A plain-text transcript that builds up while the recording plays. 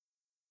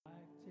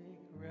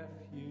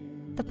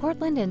The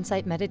Portland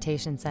Insight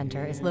Meditation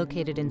Center is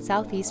located in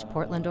southeast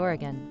Portland,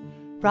 Oregon.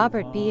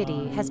 Robert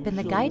Beatty has been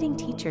the guiding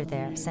teacher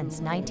there since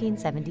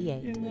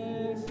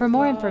 1978. For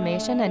more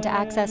information and to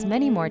access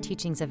many more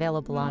teachings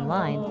available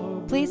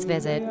online, please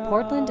visit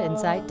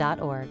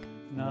portlandinsight.org.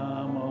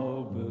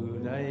 Namo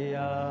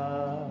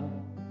Buddhaya,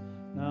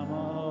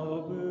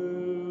 Namo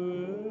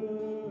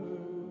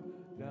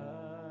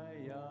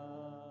Buddhaya.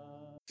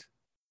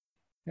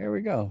 There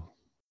we go.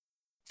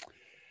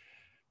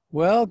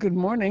 Well, good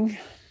morning.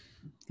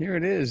 Here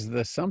it is,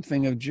 the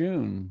something of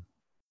June.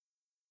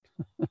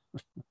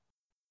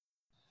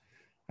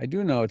 I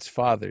do know it's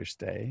Father's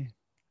Day.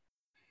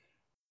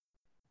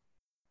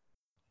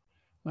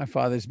 My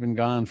father's been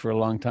gone for a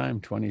long time,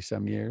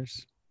 20-some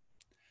years.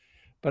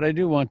 But I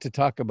do want to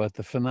talk about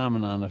the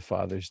phenomenon of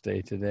Father's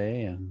Day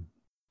today and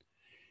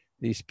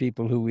these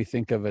people who we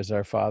think of as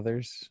our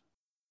fathers.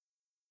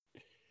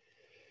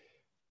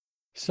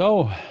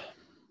 So,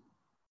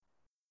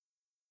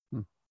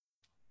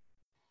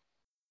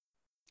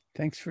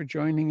 thanks for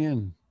joining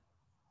in.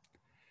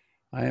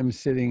 I am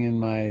sitting in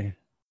my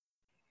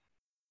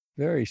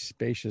very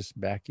spacious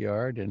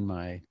backyard in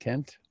my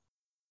tent.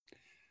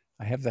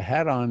 I have the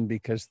hat on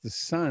because the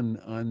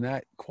sun on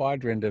that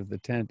quadrant of the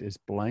tent is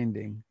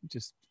blinding.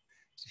 Just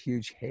it's a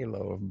huge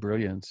halo of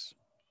brilliance.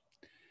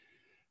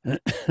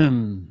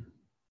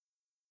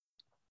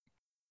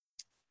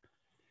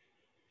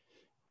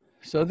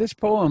 So this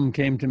poem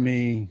came to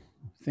me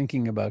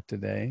thinking about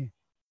today.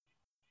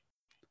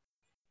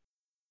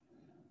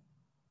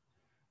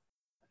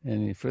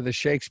 And for the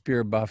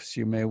Shakespeare buffs,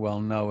 you may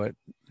well know it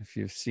if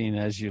you've seen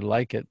As You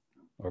Like It,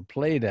 or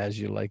played As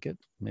You Like It,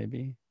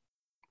 maybe,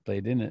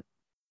 played in it.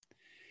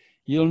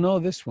 You'll know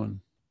this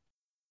one.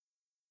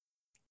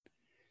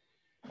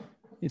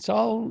 It's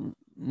all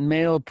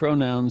male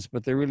pronouns,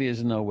 but there really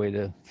is no way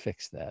to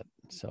fix that.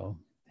 So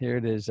here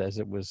it is as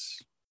it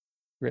was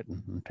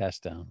written and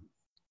passed down.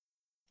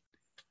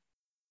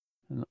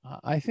 And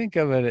I think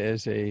of it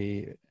as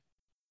a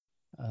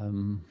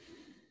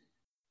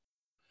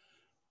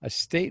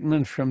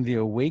statement from the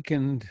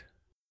awakened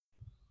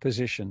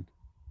position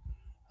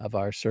of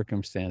our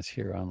circumstance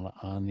here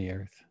on the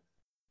earth.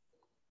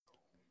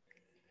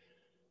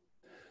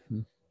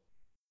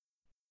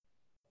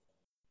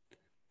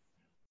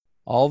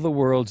 All the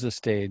world's a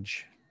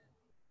stage,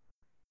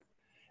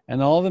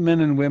 and all the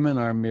men and women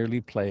are merely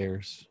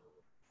players.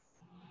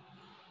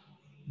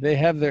 They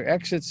have their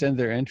exits and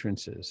their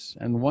entrances,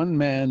 and one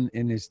man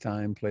in his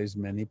time plays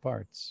many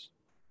parts.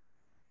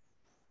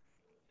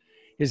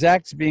 His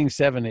acts being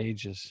 7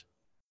 ages.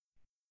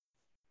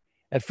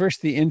 At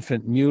first the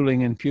infant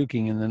mewling and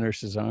puking in the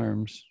nurse's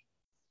arms,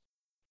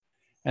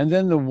 and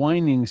then the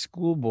whining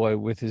schoolboy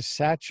with his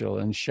satchel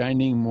and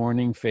shining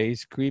morning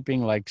face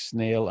creeping like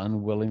snail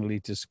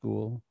unwillingly to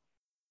school.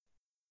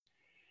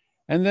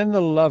 And then the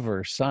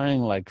lover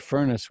sighing like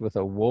furnace with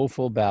a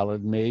woeful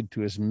ballad made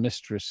to his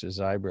mistress's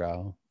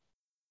eyebrow.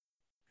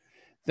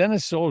 Then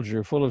a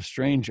soldier full of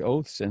strange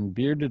oaths and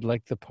bearded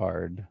like the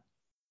pard.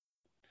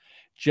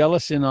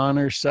 Jealous in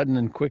honor, sudden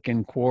and quick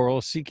in quarrel,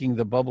 seeking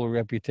the bubble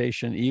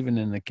reputation even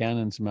in the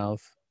cannon's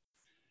mouth.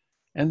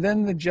 And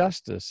then the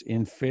justice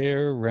in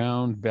fair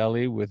round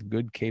belly with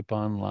good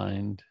capon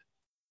lined,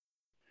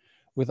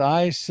 with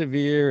eyes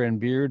severe and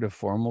beard of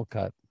formal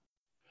cut,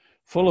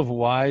 full of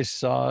wise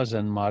saws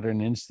and modern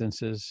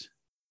instances.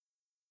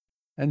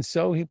 And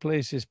so he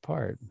plays his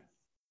part.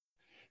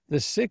 The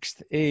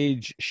 6th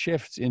age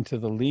shifts into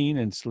the lean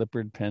and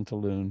slippered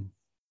pantaloon.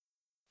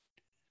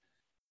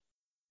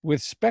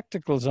 With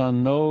spectacles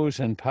on nose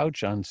and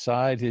pouch on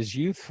side, his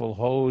youthful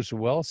hose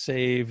well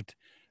saved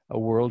a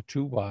world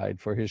too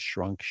wide for his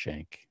shrunk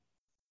shank.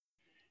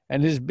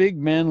 And his big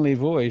manly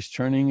voice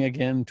turning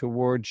again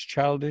towards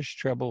childish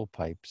treble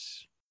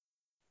pipes.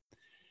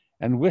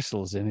 And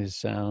whistles in his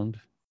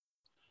sound.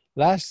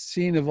 Last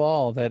scene of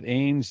all that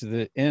ends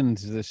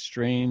the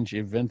strange,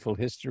 eventful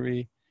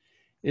history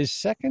is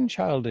second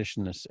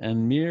childishness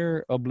and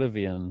mere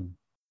oblivion.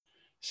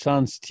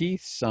 Sans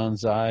teeth,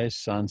 sans eyes,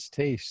 sans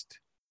taste.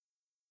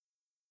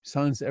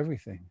 Sans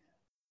everything.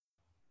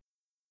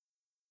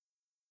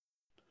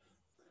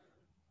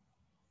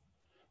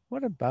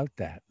 What about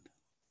that?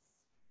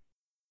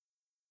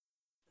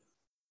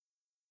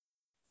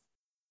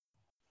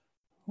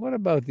 What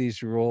about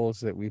these roles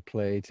that we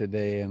play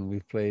today and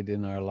we've played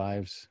in our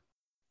lives?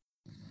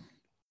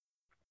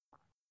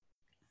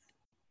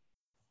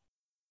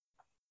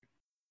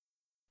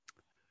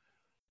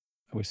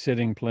 I was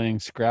sitting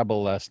playing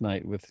Scrabble last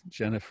night with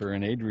Jennifer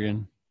and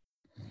Adrian.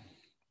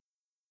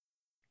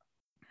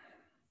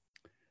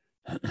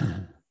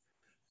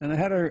 And I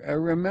had a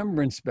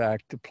remembrance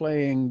back to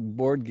playing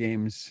board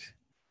games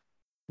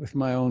with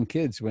my own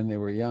kids when they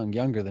were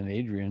younger than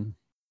Adrian.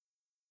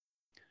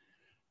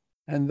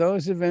 And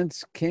those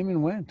events came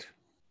and went.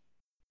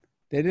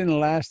 They didn't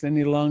last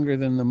any longer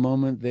than the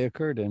moment they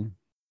occurred in.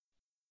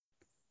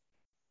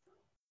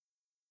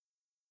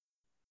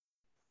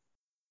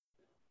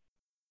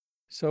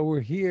 So we're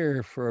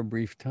here for a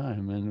brief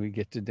time and we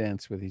get to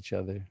dance with each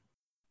other.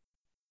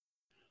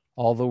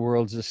 All the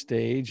world's a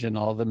stage, and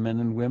all the men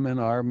and women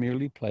are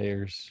merely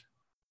players.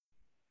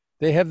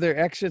 They have their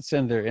exits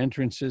and their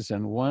entrances,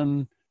 and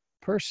one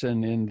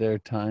person in their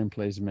time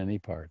plays many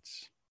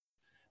parts,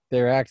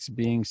 their acts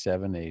being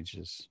 7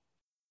 ages.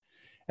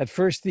 At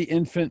first, the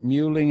infant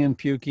mewling and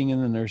puking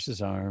in the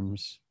nurse's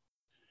arms,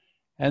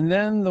 and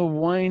then the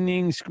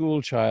whining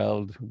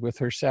schoolchild with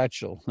her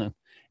satchel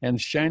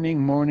and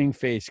shining morning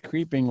face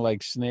creeping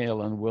like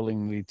snail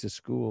unwillingly to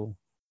school.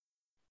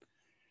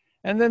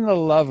 And then the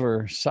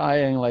lover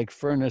sighing like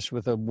furnace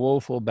with a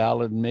woeful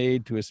ballad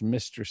made to his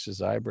mistress's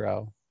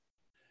eyebrow.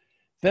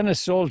 Then a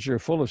soldier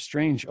full of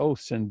strange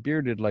oaths and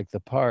bearded like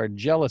the pard,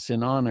 jealous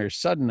in honor,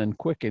 sudden and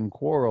quick in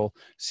quarrel,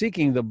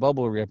 seeking the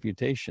bubble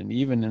reputation,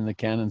 even in the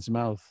cannon's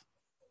mouth.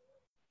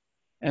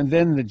 And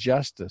then the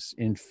justice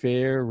in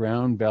fair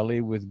round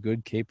belly with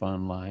good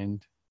capon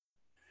lined,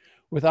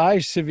 with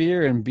eyes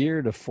severe and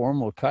beard of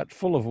formal cut,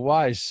 full of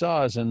wise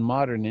saws and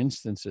modern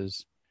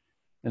instances.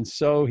 And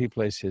so he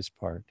plays his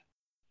part.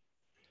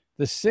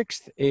 The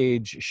 6th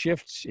age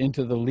shifts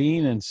into the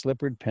lean and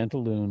slippered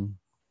pantaloon,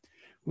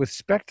 with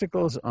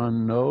spectacles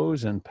on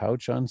nose and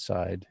pouch on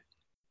side.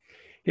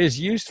 His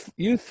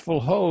youthful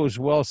hose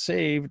well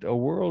saved, a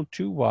world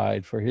too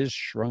wide for his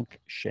shrunk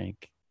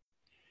shank.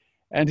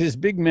 And his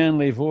big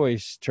manly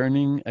voice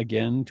turning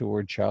again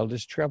toward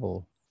childish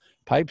treble,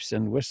 pipes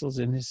and whistles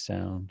in his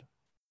sound.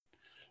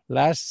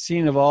 Last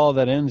scene of all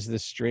that ends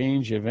this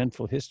strange,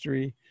 eventful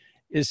history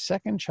is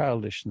second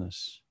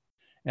childishness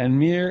and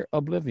mere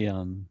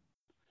oblivion.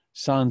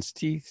 Sans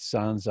teeth,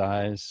 sans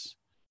eyes,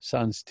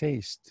 sans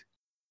taste,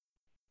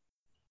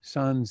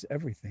 sans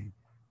everything.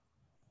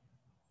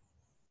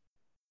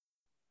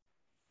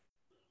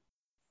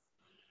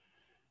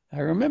 I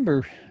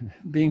remember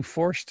being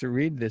forced to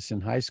read this in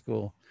high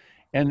school,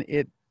 and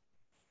it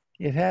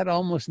had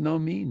almost no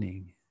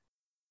meaning.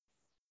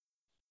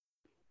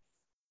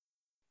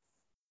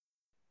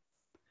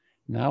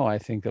 Now I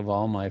think of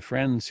all my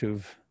friends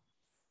who've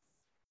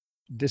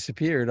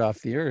disappeared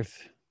off the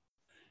earth.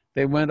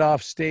 They went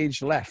off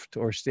stage left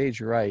or stage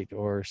right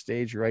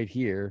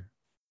here,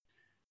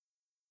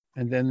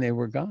 and then they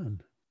were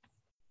gone.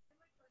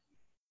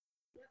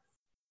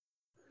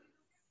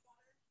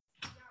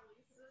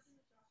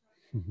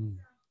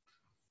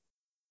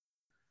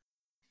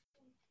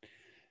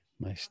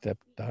 My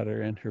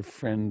stepdaughter and her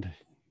friend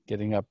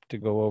getting up to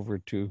go over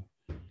to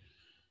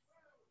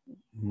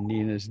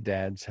Nina's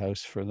dad's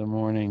house for the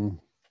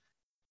morning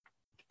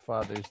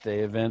Father's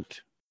Day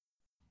event.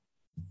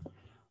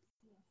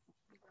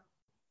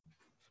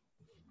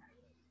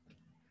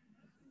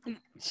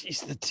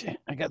 Jeez,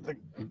 I got the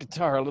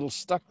guitar a little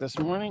stuck this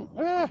morning.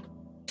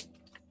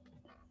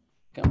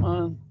 Come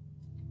on.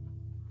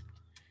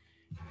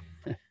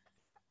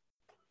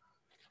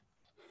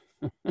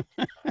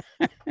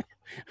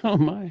 Oh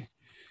my,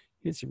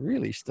 it's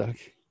really stuck.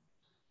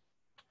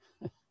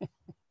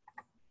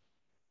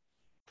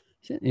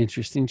 It's an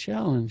interesting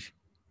challenge.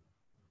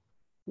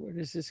 Where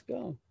does this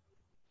go?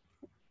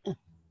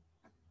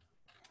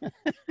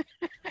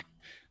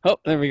 Oh,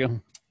 there we go.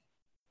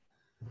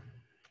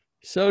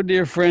 So,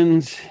 dear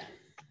friends,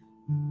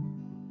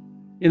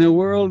 in a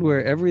world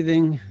where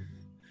everything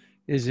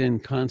is in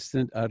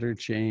constant, utter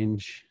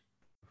change,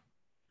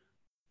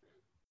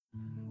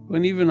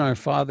 when even our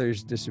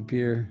fathers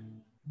disappear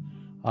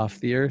off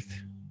the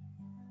earth,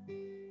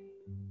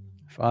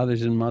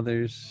 fathers and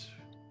mothers,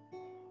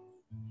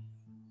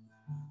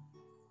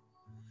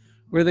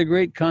 where the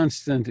great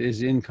constant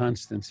is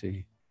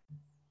inconstancy,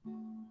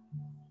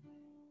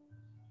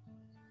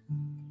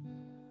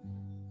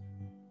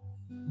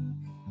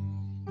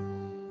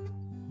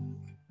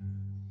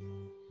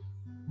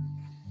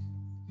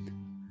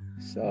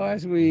 so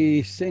as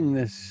we sing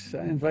this,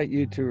 I invite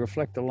you to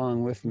reflect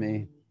along with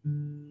me.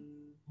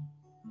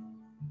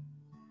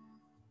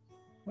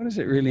 What does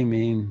it really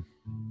mean?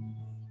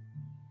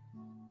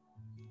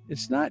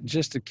 It's not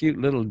just a cute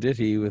little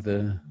ditty with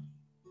a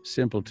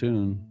simple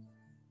tune.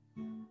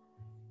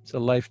 It's a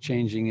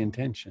life-changing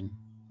intention.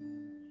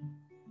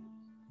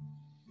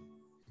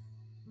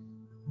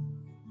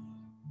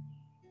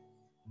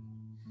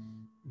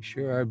 You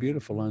sure are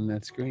beautiful on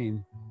that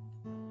screen.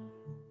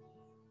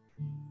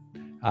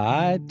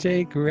 I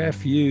take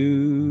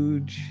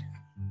refuge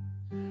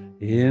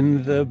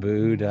in the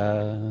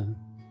Buddha,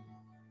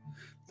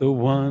 the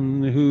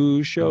one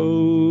who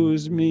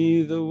shows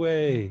me the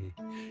way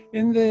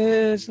in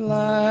this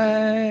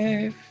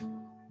life.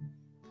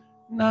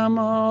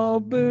 Namo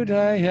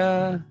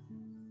Buddhaya,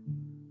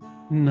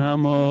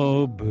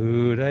 Namo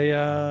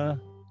Buddhaya,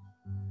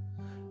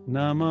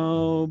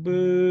 Namo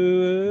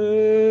Buddhaya.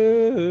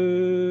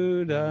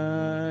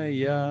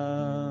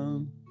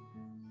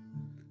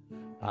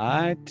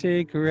 I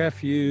take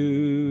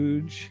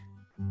refuge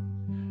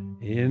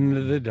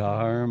in the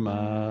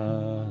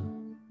Dharma,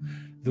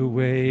 the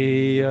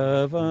way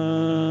of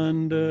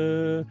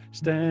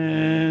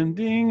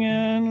understanding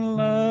and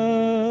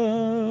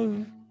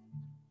love.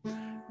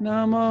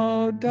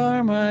 Namo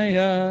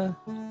Dharmaya,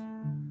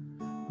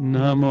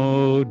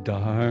 Namo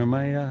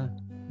Dharmaya,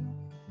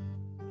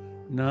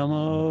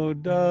 Namo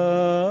Dharmaya.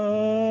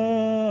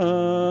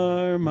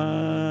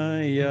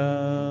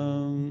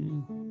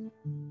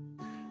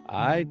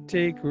 I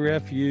take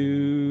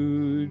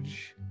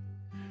refuge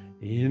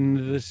in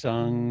the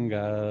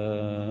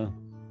Sangha,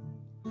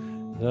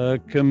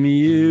 the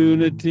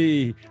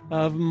community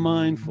of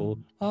mindful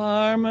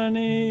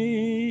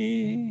harmony.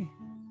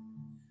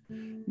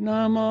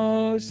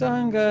 Namo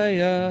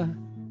Sangaya,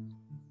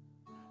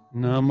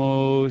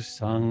 Namo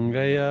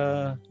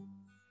Sangaya,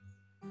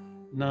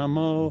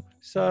 Namo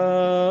Sangaya.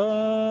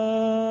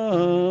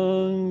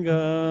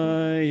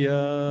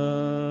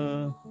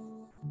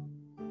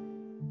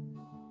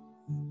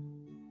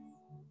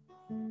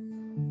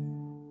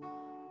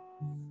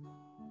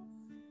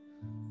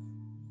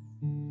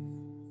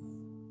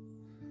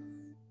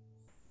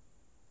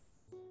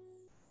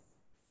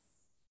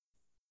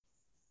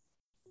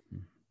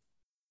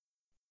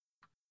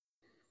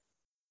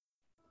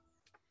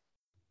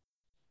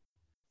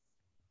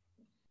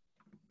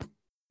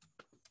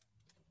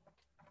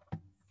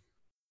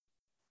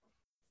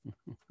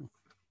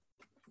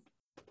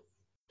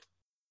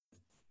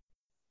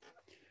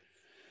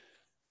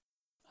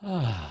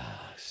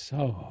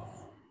 So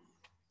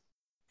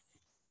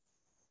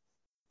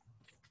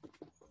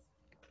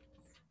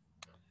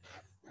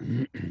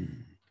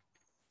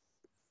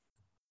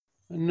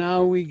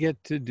now we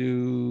get to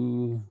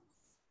do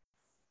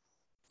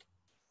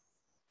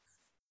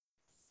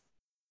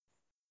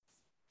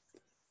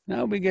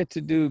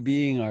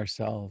being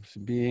ourselves,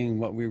 being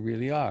what we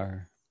really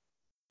are,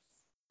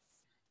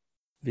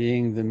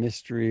 being the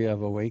mystery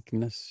of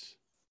awakeness.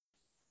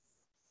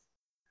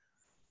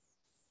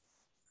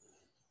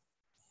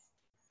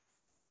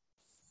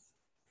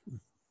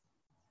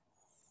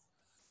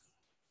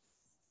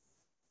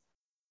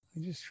 I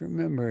just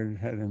remembered,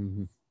 had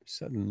a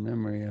sudden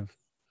memory of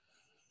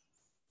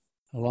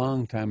a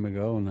long time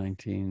ago,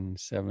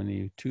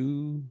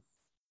 1972.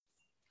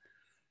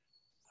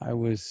 I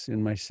was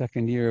in my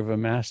second year of a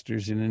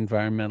master's in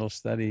environmental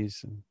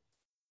studies, and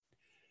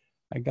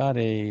I got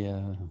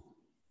an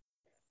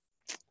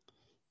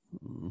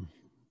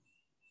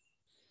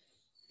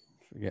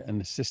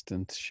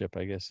assistantship,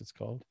 I guess it's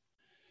called,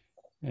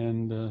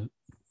 and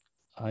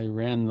I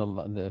ran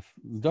the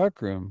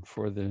darkroom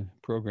for the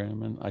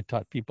program, and I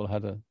taught people how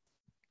to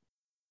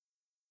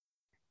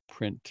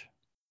print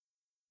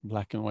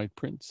black and white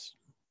prints.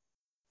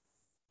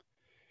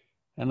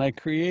 And I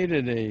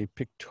created a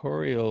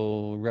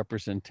pictorial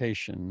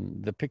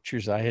representation, the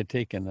pictures I had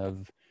taken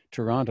of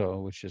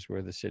Toronto, which is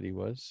where the city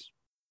was.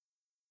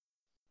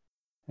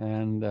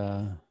 And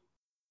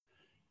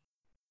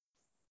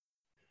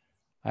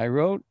I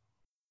wrote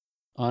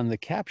on the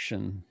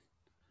caption,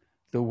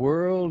 "The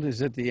world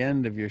is at the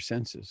end of your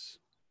senses."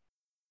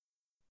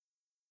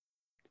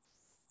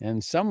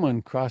 And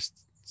someone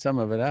crossed some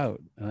of it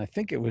out, and I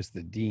think it was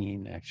the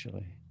dean,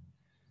 actually.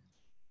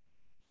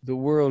 The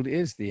world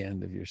is the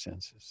end of your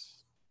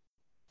senses.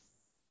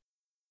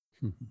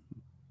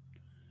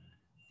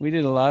 We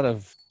did a lot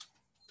of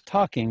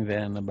talking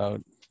then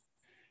about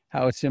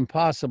how it's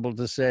impossible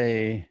to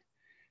say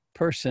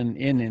person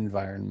in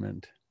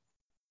environment.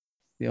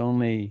 The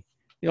only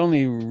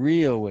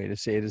real way to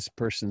say it is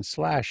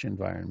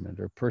person/environment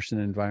or person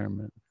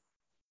environment,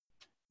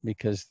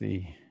 because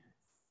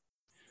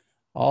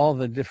all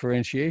the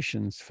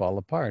differentiations fall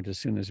apart as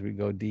soon as we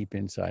go deep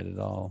inside it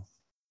all.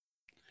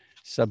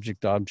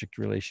 Subject-object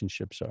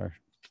relationships are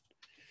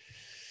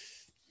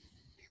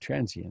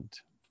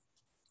transient.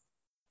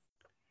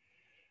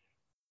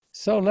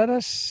 So let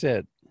us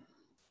sit.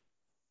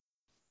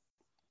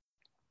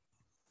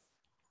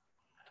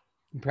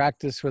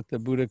 Practice what the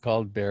Buddha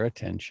called bare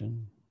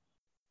attention.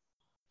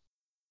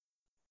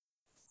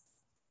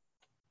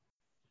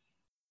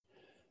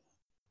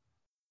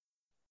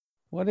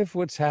 What if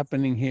what's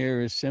happening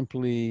here is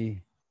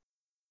simply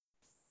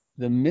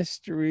the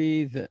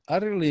mystery, the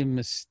utterly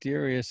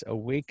mysterious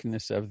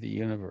awakeness of the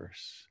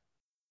universe,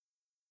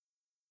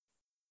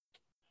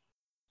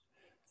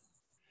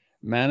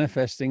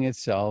 manifesting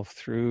itself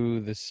through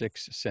the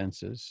six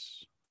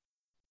senses,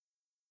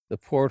 the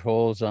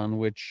portholes on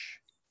which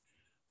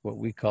what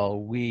we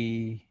call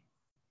we,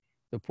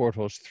 the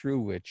portholes through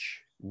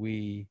which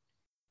we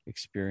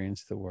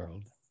experience the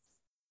world.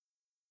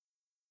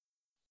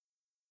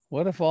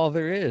 What if all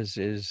there is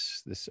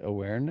this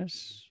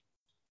awareness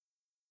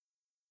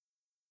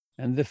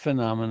and the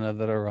phenomena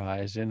that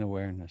arise in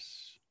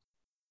awareness?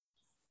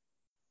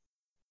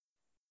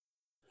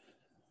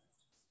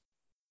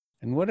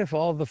 And what if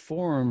all the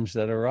forms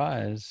that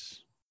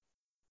arise,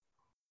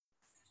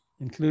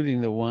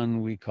 including the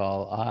one we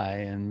call I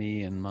and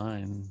me and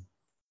mine,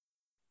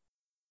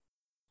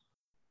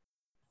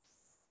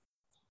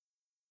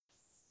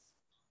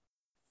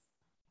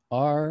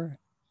 are,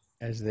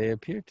 as they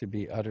appear to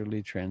be,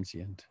 utterly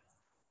transient?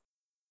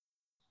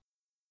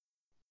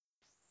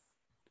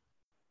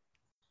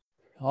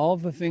 All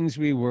the things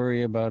we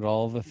worry about,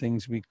 all the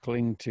things we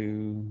cling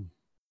to,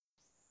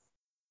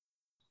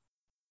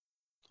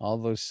 all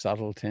those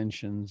subtle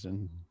tensions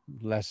and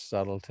less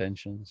subtle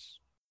tensions,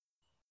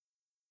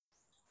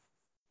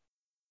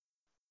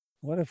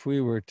 What if we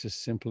were to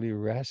simply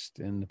rest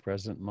in the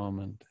present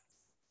moment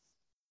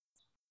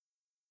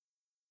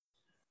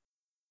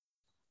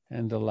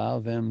and allow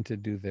them to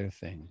do their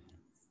thing?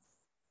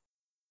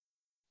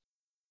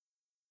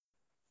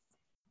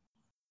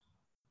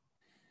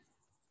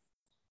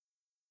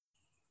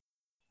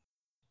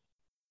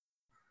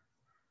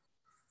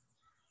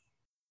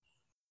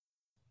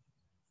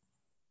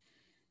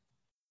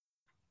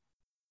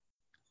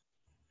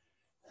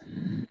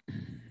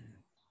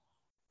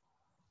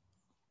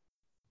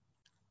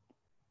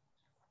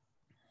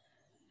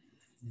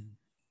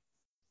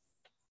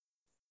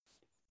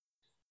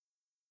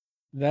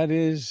 That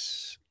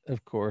is,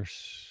 of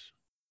course,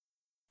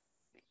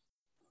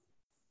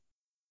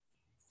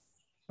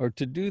 or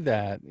to do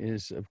that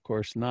is, of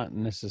course, not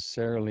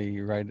necessarily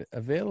right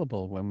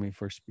available when we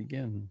first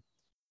begin.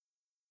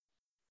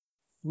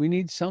 We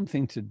need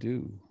something to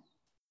do.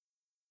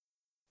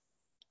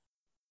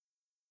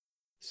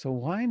 So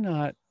why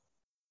not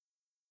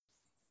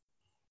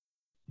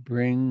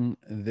bring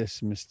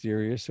this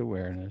mysterious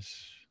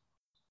awareness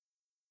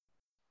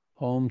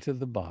home to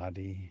the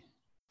body,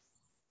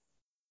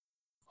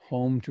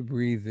 home to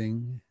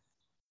breathing,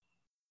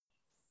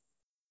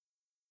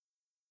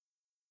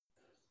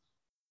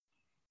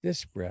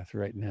 this breath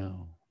right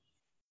now?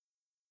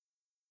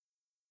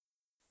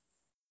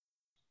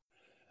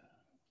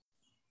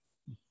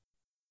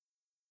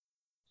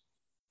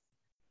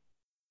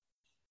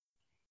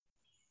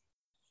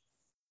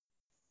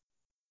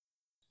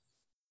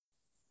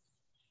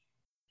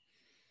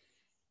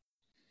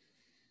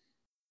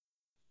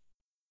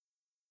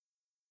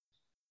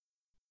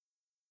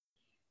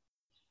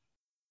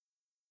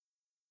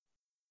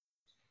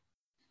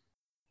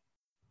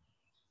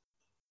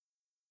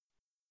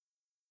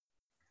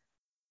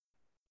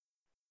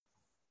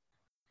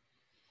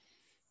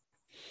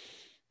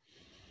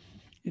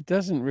 It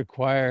doesn't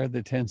require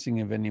the tensing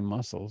of any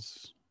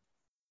muscles.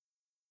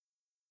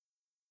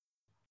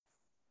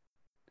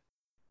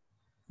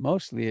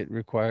 Mostly it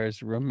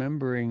requires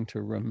remembering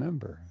to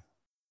remember.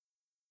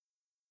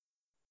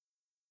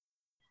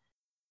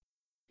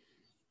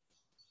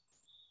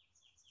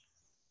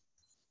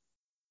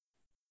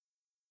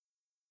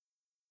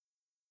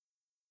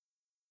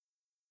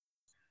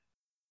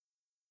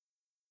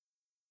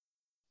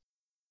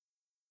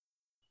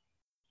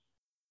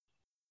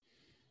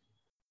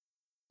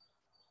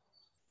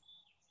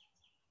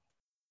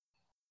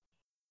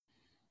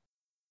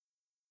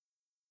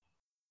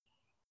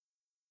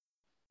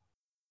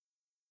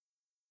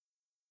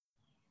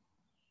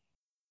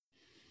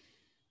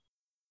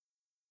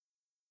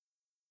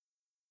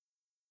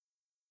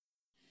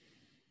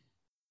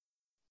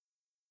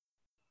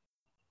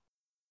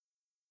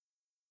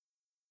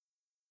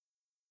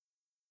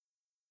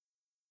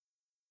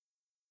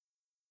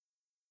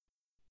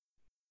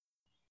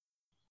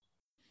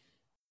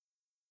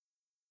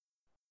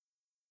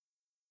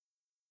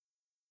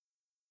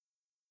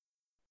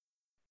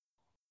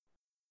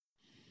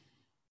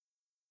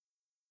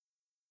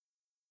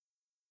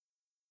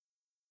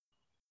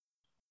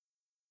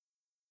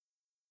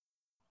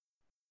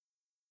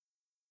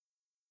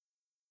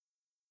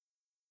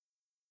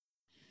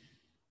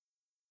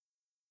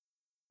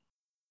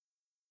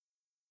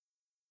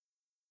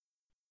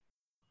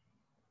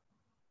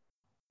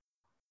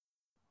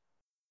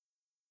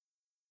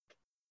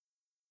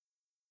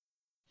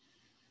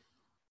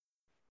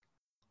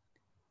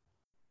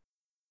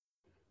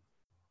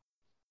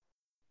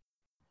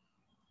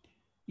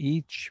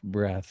 Each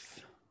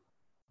breath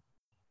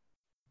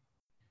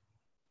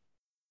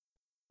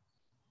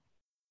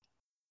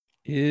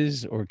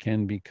is or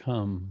can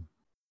become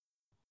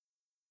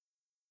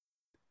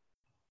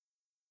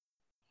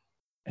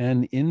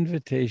an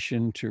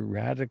invitation to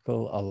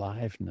radical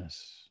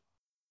aliveness.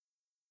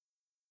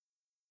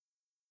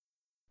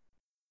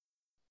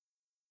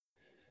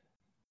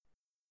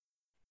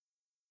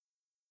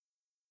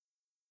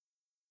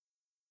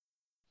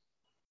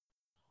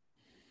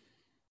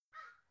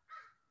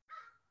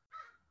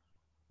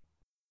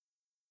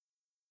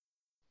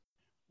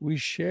 We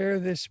share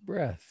this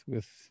breath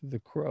with the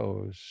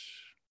crows,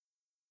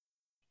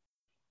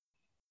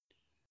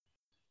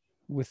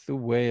 with the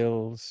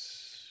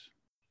whales,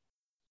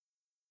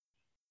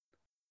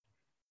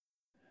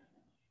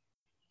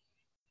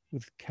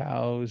 with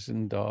cows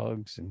and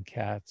dogs and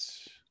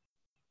cats.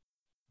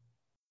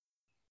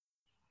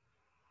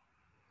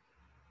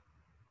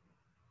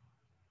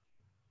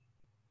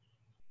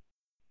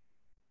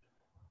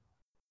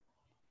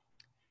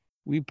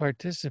 We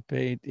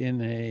participate in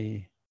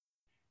a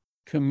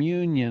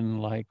communion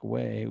like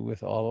way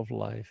with all of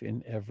life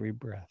in every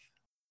breath.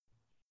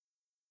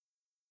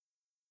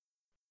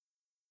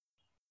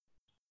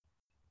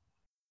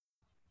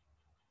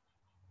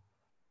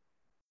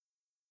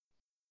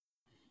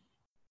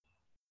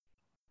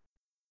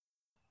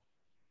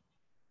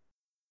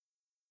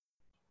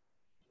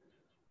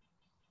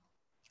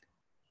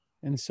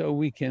 And so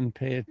we can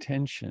pay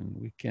attention,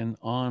 we can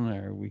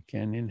honor, we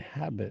can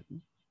inhabit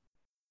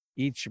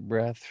each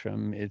breath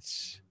from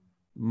its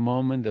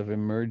moment of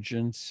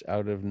emergence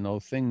out of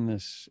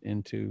nothingness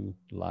into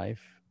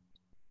life,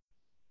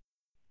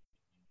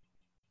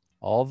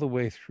 all the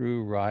way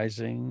through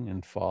rising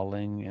and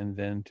falling and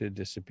then to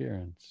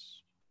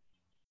disappearance.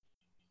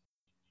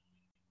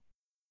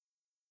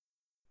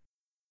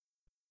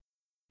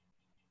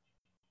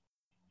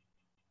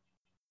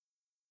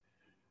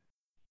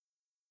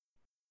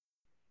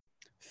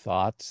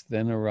 Thoughts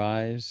then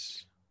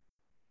arise,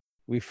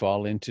 we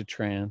fall into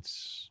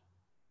trance,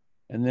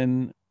 and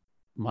then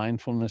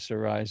mindfulness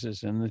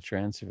arises and the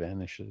trance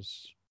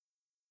vanishes.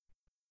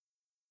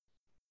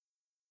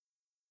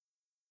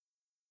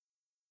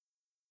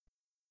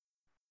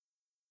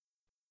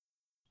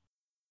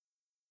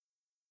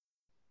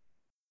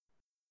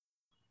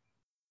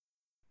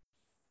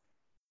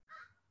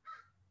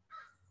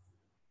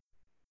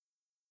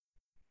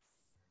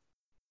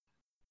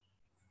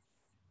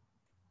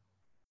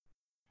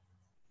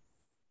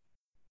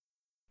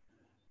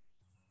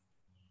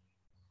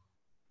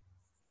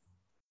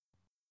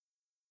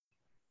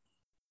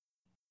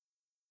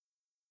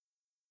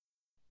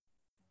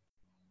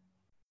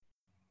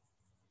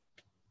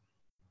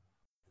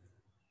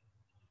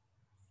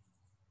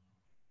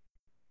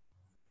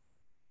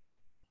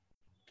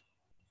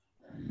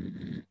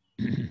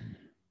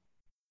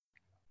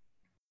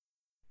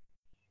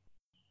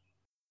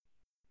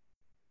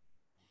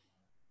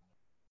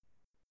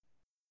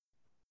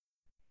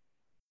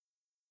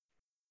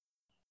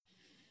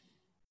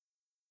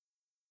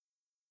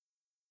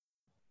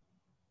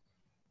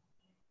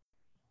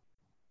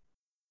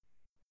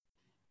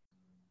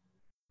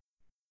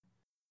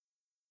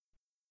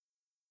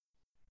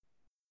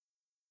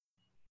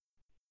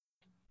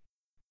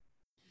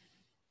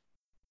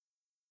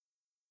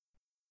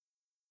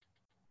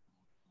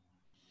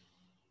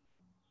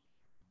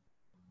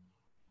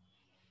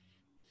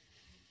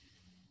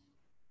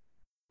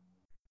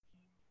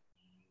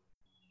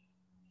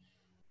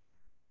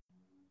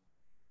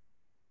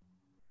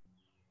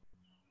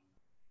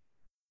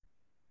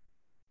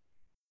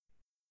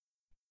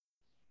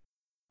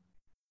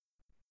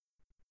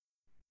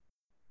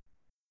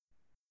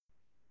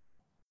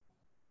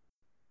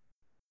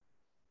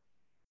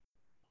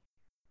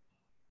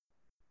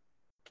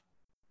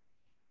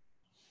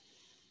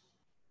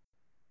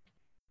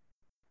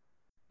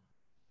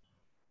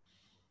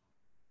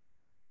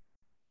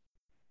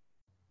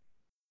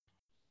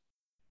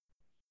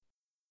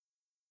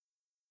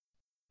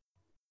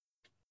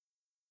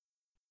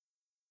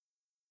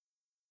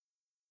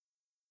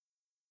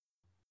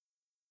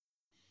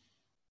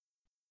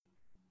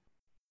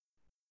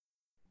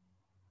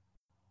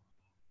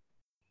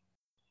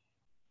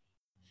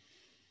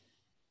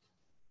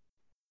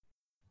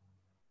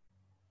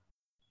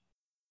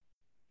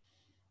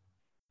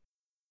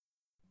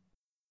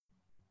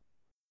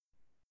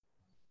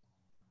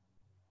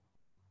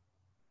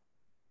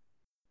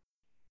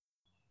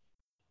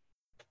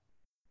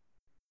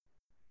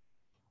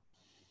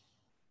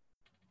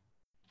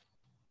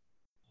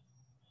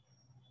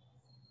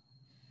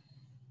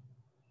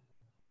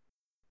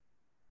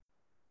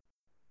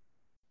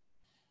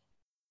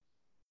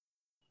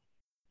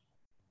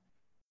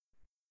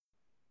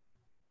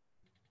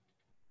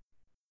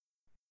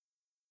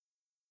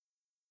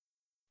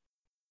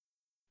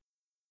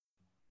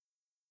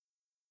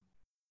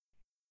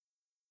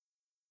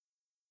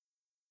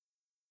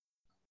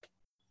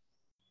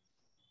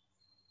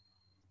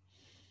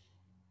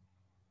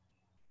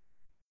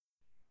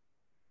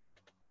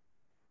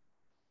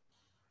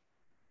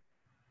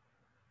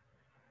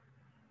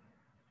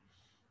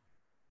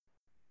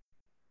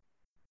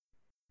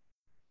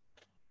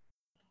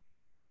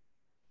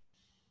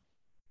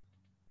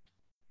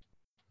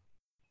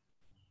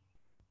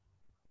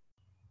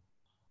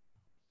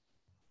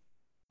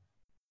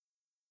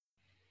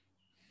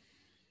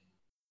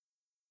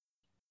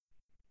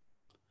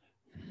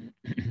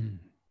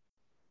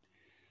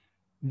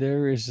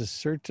 There is a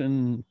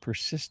certain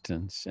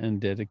persistence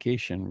and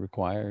dedication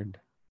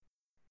required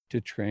to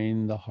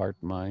train the heart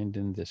mind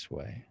in this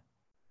way.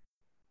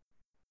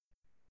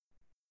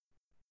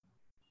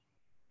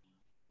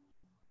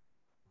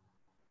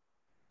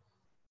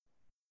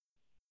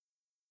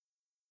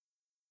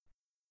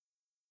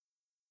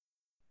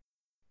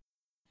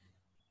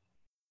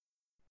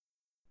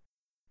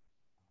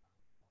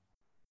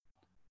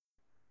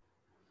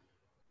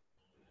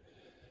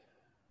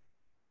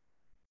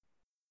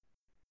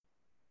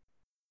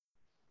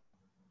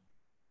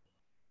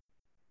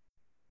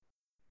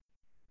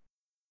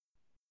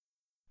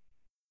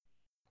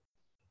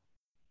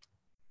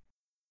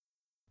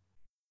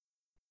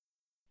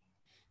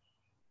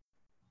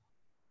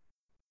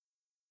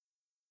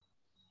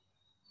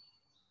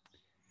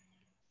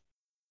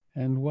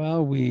 And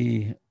while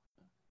we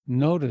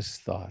notice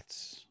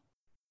thoughts,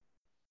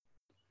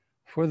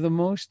 for the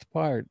most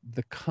part,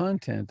 the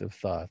content of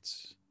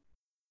thoughts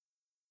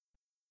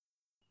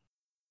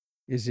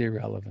is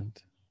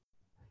irrelevant.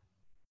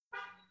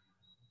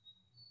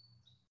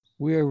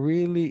 We are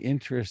really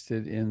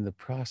interested in the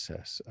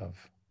process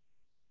of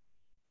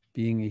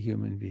being a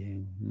human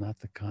being, not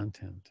the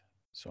content.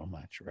 so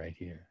much right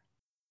here.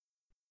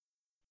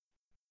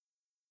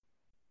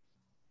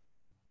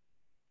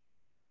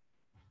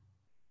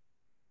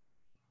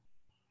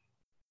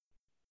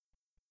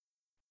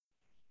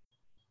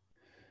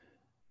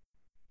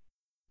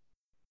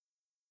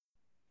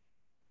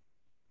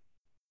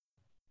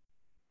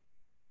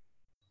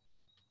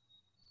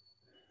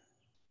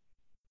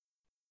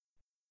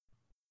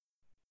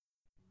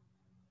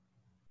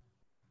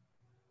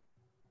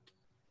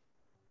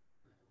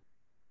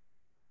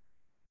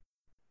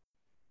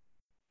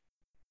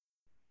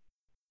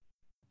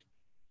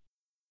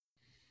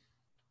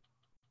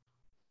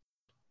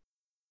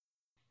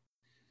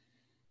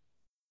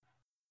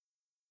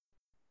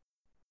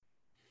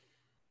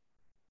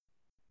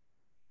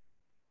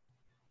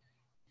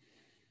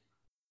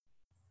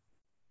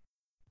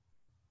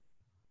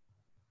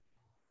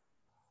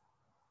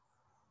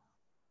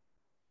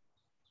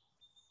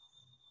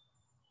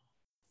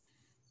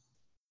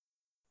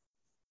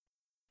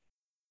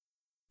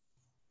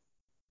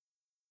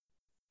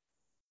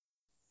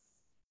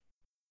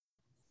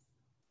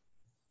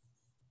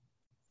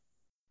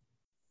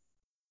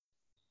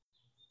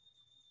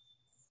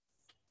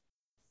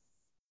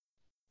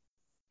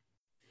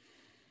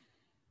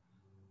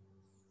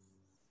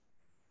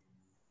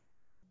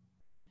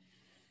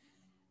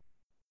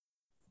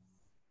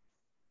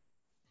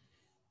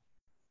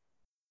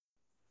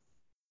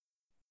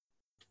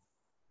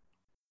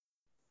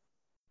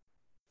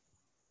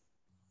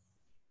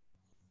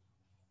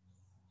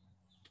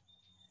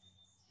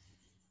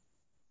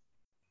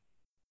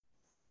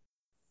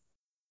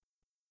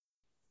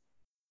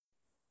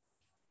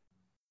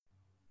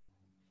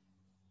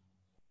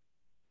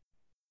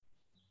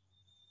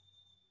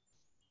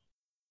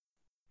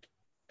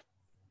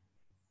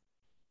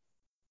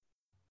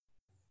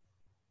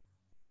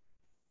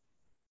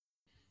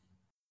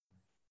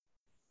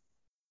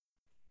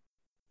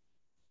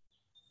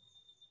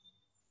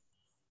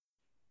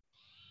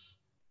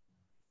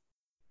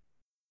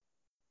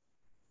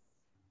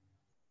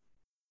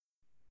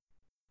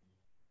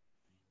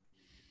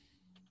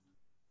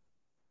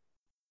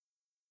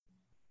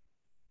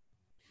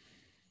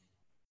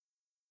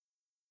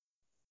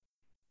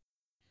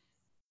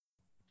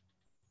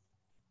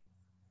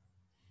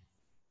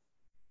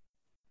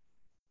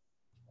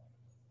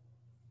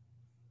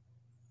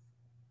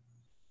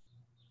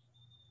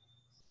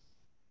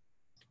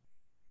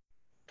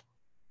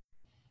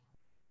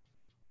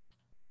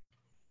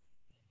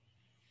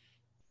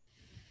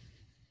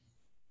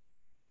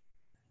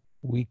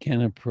 We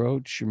can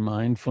approach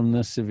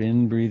mindfulness of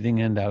in-breathing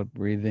and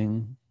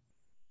out-breathing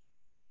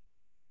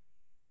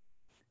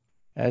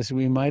as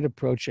we might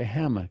approach a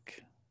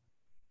hammock,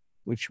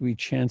 which we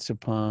chance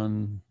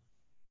upon,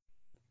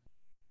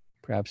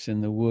 perhaps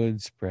in the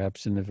woods,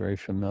 perhaps in a very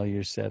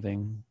familiar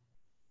setting.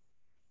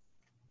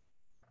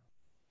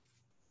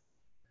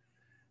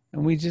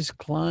 And we just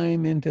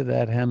climb into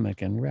that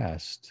hammock and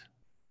rest.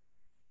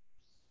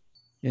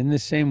 In the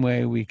same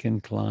way, we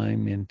can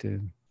climb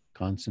into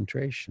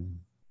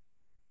concentration.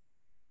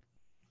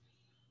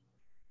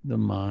 The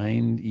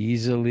mind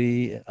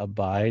easily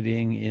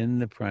abiding in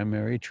the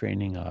primary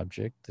training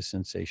object, the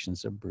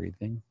sensations of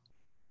breathing.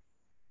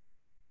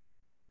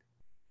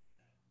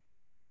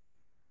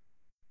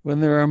 When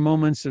there are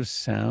moments of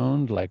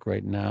sound, like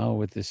right now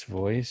with this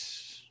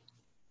voice,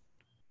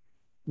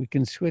 we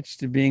can switch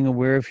to being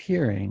aware of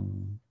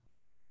hearing.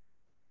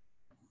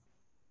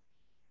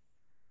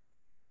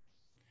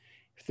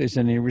 If there's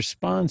any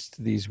response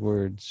to these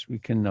words, we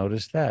can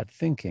notice that,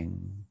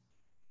 thinking.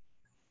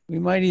 We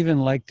might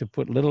even like to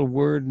put little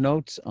word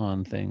notes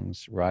on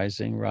things,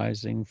 rising,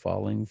 rising,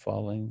 falling,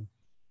 falling,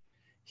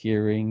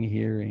 hearing,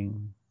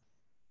 hearing.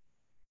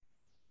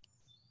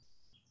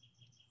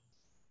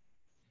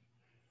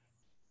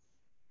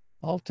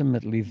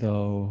 Ultimately,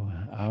 though,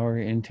 our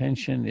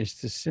intention is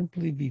to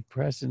simply be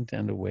present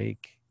and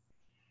awake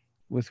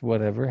with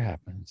whatever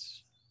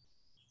happens.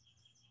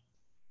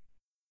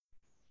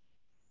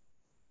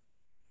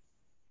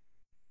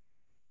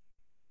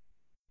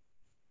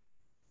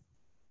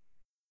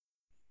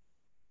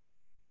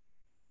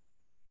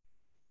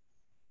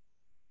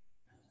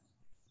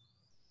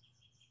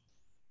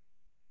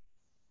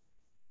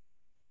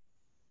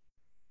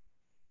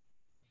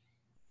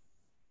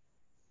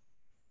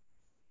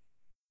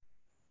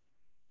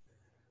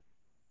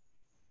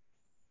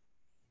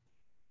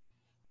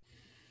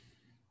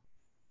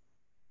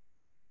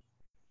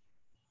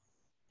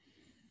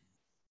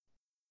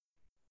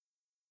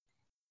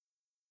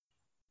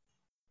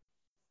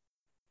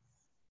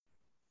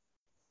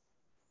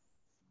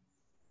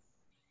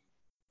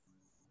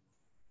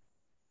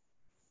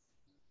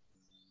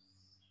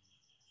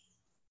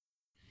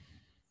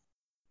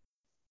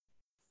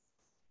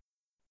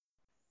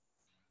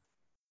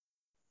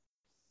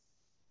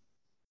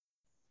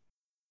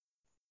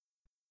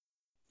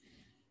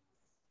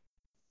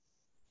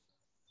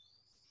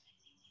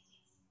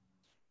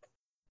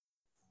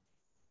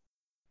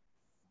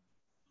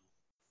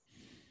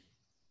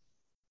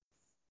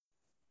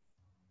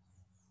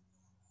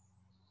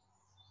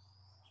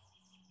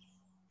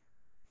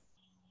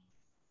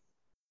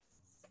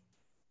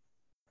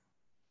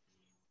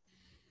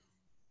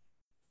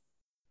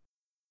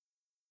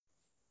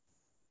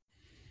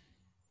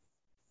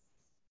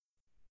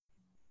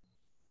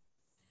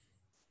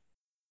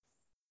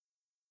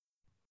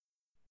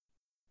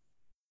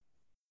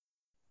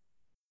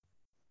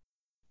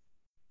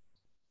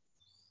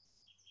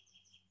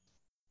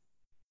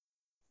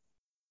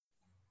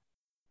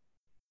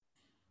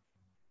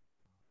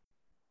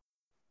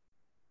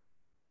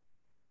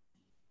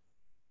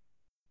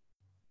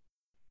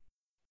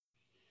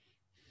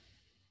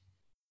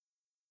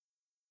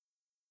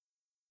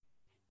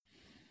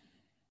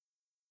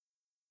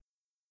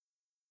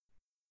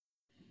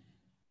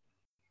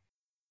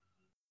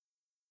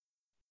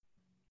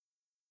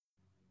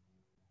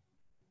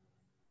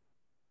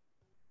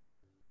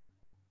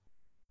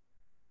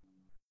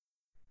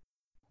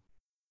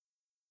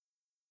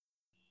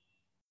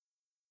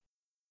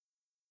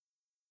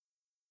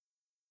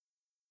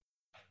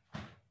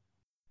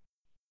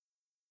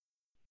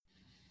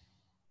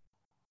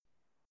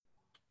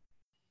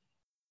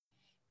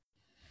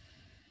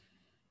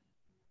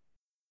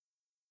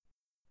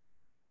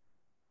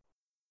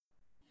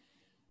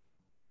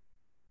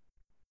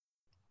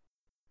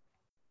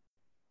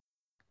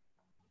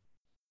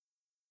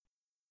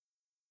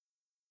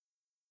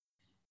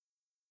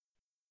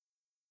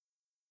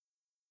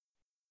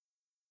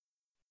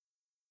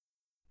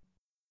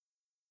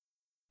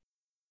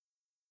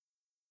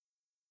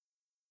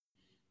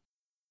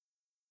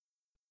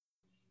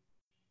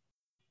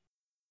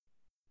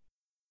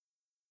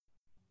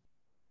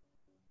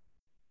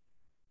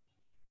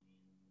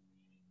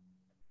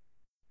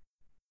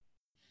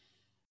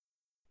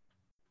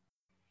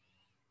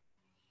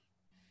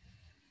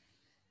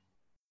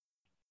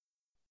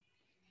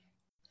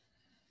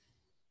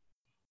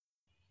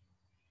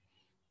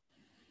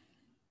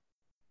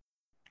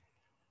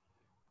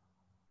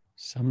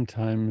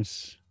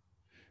 Sometimes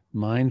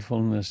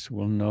mindfulness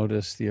will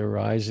notice the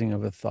arising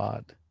of a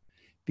thought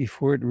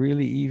before it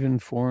really even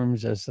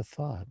forms as a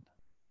thought.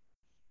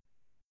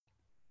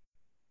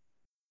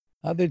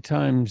 Other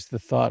times, the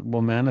thought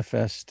will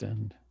manifest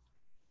and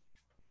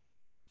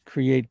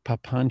create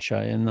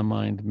papancha in the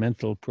mind,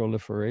 mental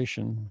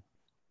proliferation.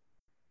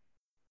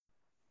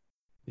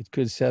 It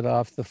could set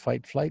off the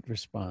fight-flight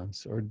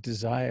response, or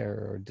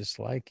desire, or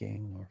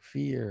disliking, or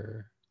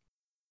fear.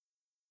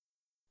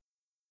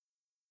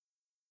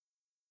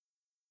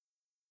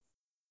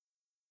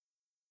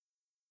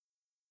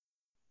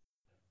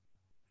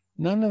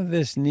 None of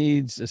this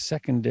needs a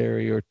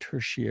secondary or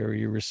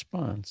tertiary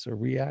response or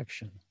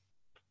reaction.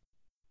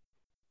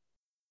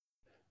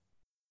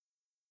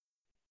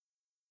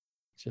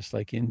 Just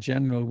like in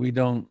general, we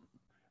don't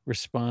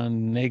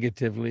respond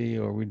negatively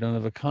or we don't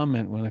have a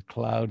comment when a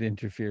cloud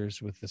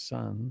interferes with the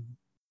sun.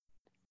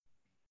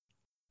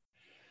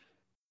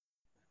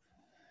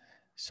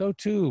 So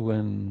too,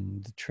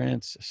 when the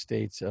trance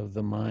states of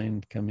the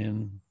mind come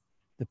in,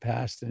 the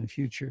past and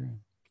future,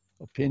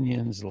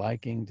 opinions,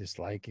 liking,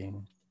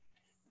 disliking,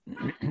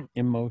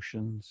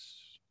 emotions.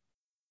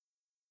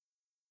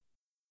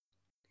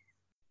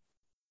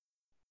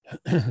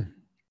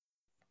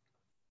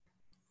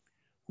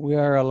 We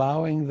are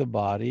allowing the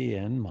body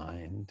and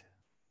mind,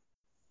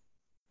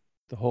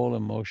 the whole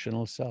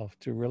emotional self,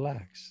 to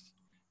relax,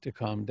 to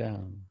calm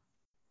down.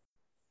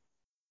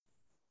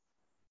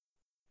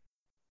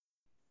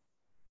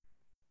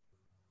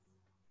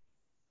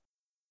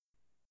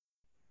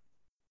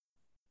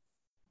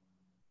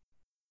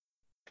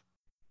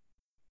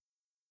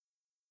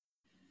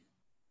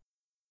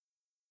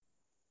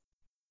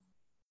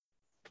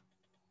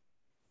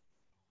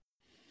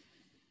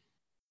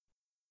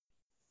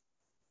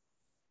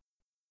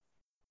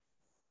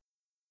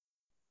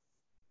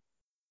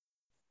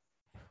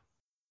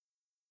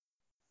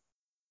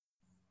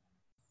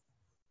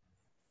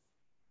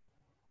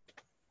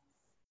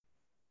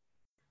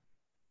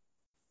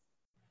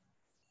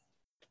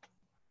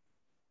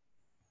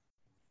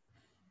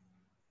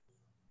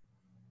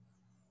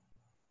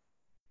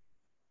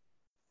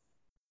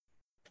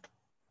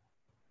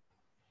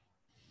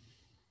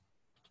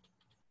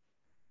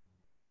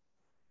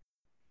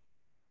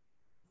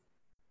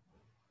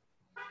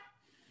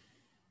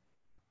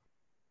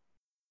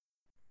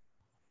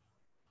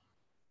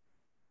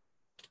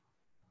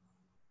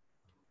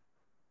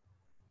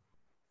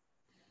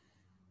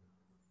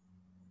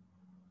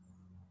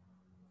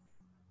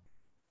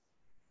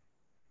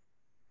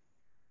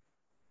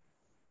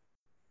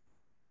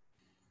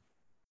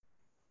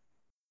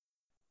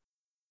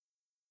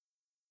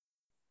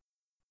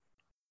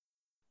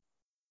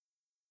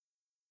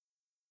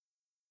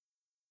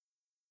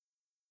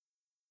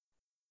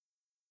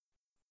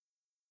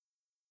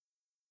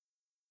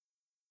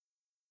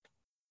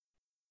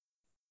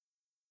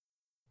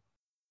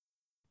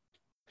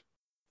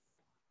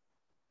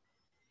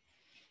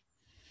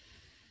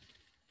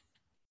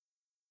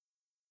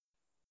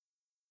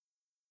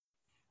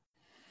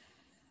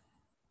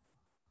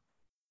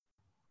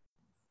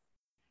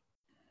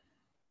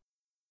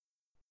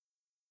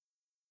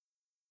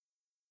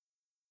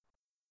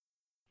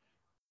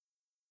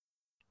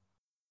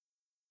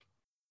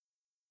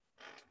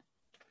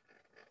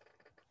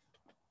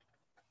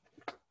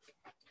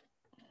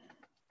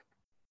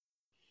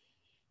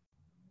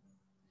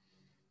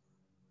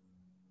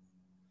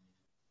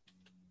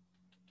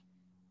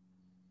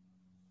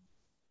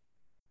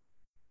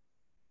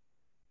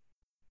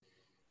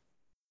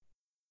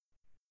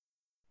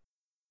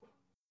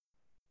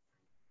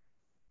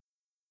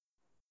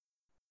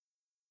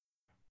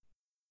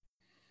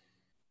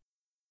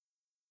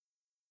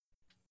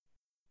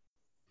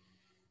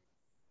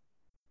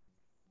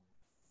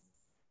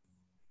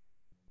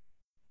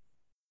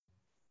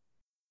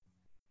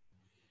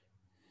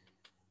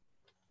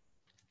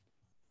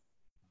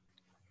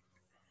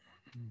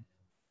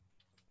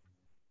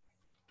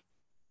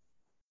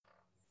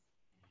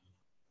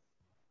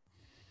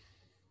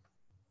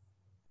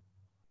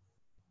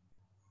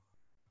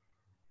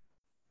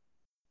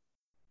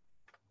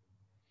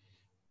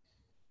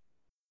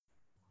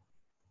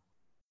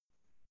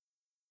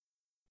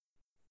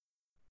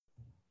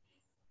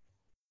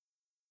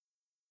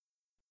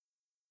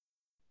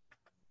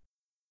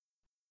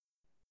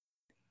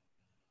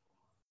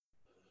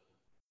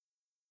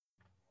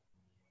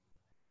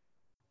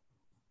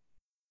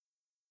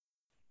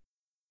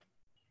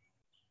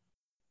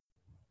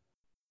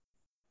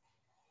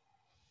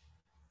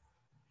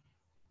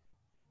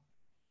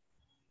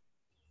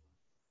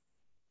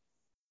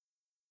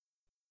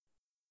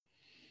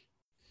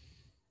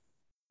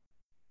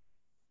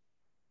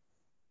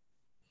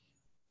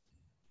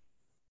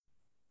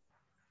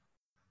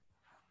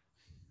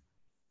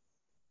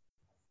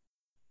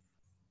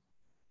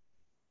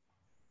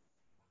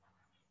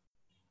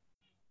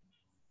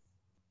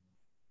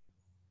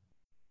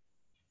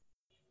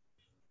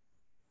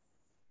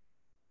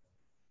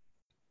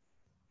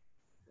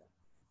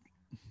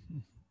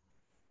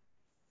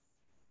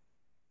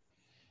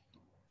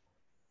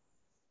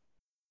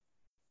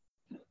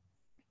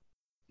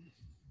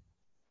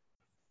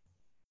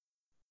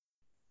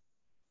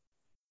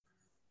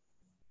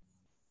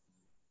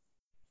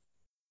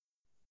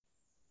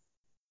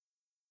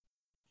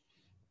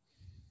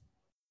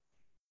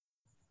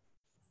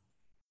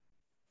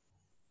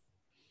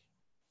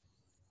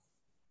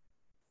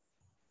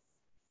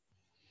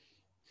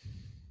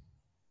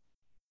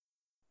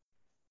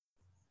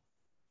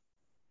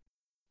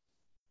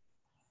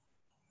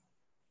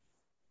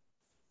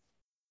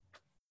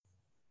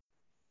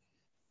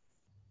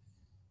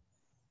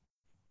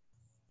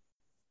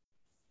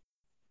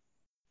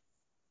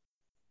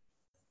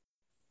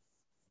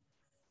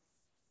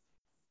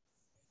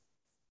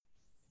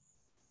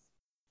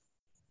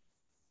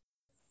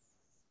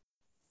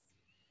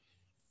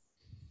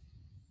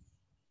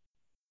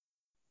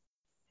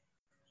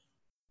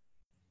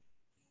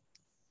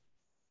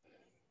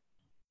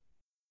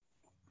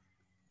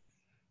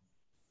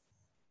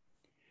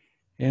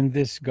 in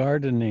this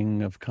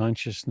gardening of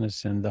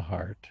consciousness and the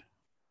heart.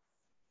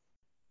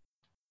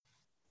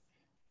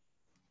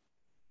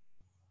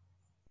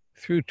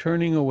 Through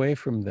turning away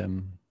from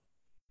them,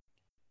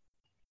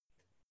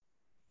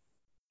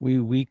 we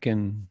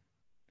weaken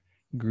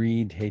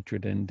greed,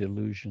 hatred, and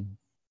delusion.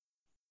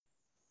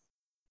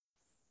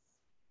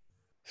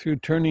 Through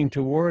turning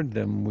toward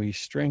them, we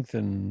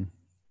strengthen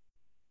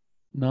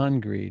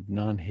non-greed,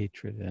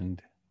 non-hatred, and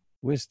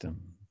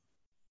wisdom.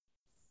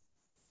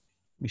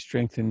 We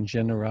strengthen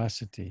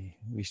generosity.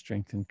 We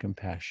strengthen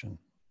compassion.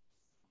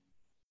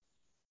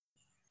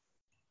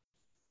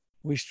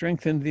 We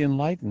strengthen the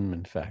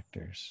enlightenment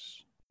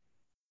factors.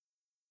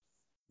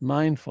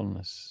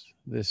 Mindfulness,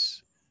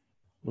 this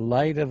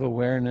light of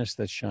awareness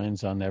that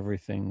shines on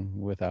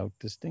everything without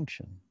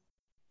distinction.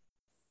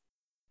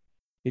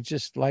 It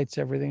just lights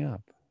everything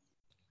up.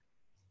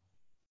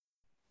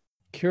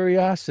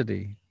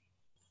 Curiosity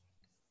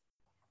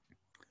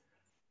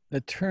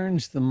that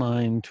turns the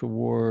mind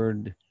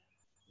toward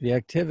the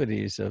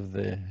activities of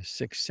the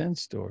six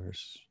sense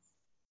doors,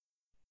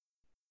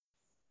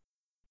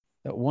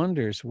 that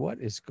wonders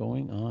what is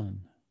going on.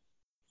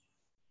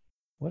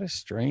 What a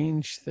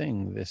strange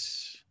thing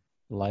this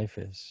life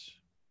is.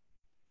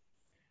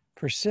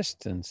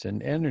 Persistence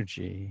and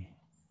energy.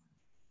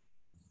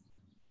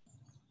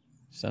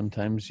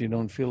 Sometimes you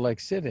don't feel like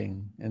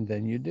sitting, and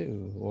then you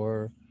do.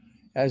 Or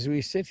as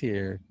we sit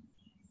here,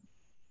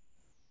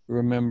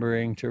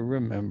 remembering to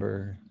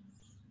remember,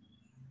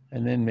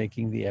 and then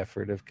making the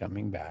effort of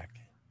coming back.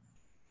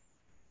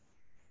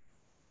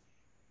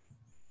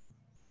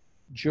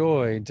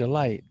 Joy,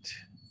 delight.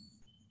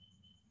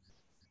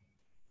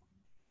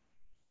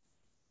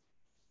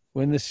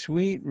 When the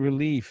sweet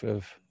relief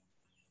of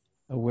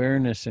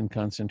awareness and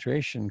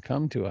concentration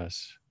come to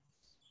us,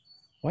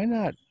 why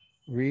not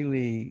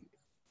really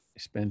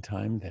spend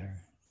time there,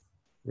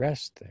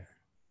 rest there?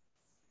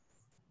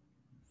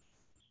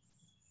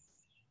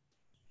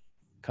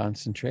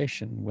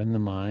 Concentration, when the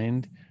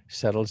mind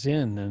settles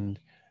in and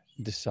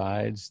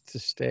decides to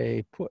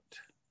stay put.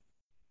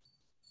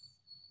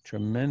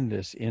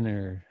 Tremendous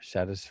inner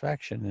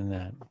satisfaction in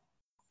that.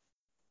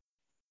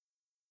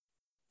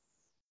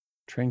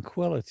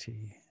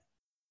 Tranquility.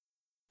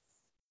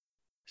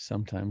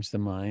 Sometimes the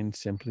mind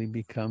simply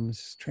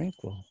becomes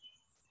tranquil.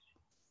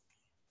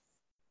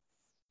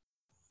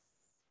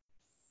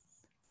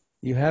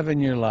 You have in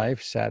your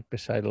life sat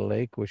beside a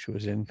lake which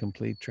was in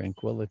complete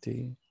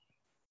tranquility,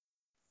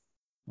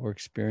 or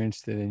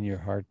experienced it in your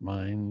heart,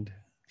 mind,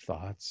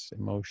 thoughts,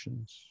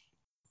 emotions.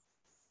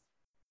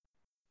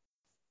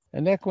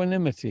 And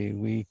equanimity,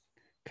 we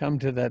come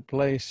to that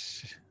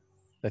place,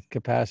 that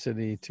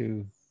capacity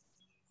to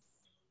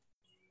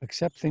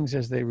accept things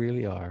as they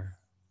really are.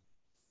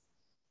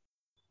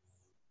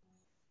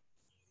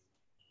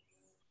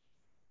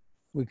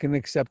 We can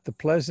accept the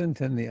pleasant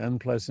and the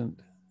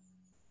unpleasant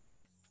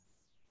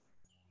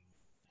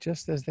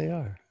just as they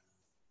are.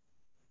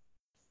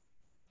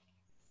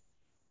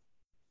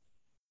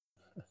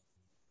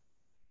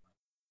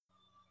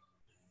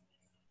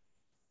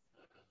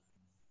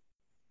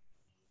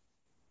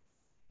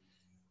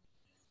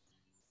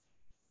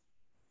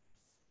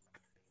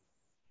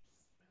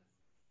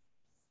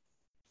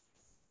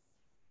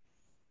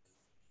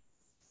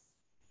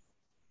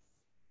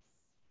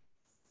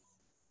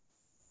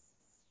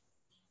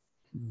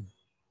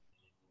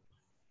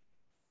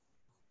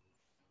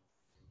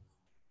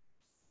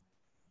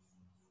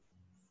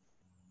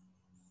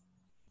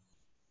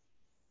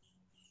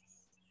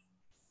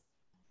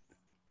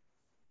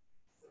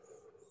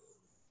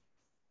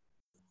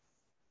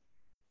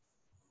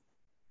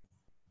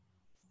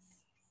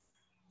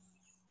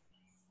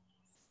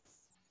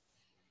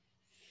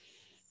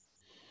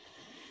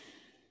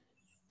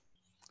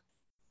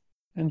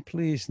 And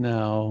please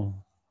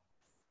now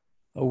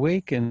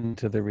awaken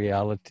to the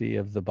reality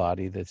of the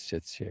body that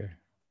sits here.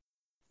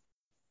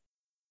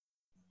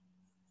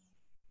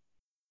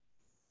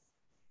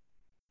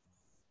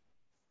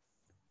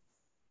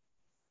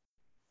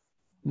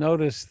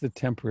 Notice the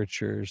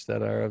temperatures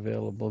that are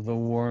available, the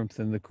warmth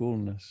and the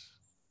coolness.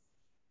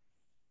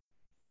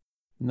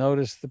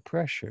 Notice the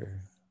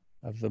pressure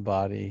of the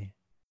body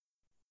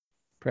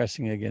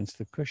pressing against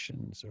the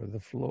cushions or the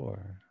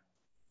floor.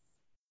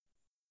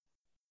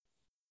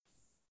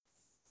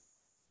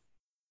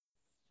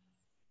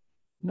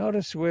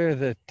 Notice where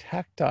the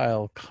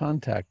tactile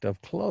contact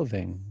of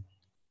clothing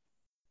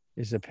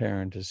is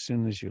apparent as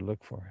soon as you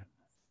look for it.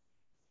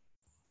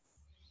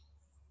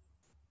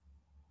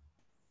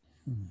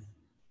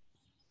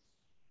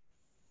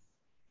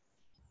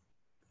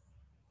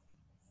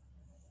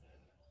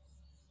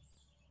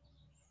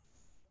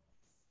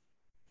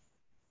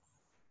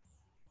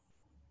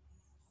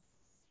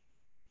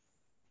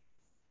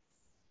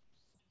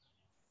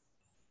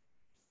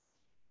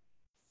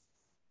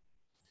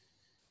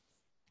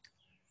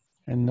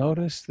 And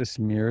notice this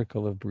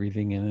miracle of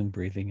breathing in and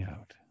breathing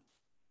out.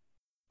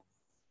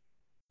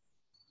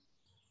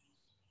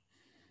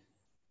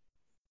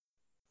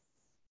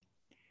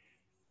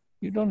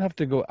 You don't have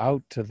to go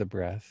out to the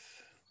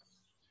breath.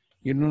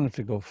 You don't have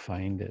to go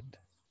find it.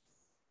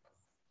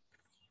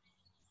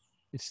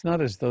 It's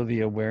not as though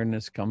the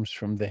awareness comes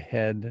from the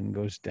head and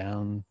goes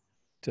down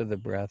to the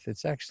breath.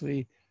 It's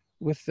actually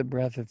with the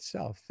breath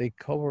itself. They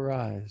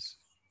co-arise.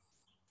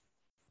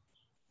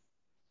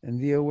 And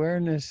the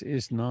awareness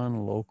is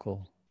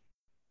non-local.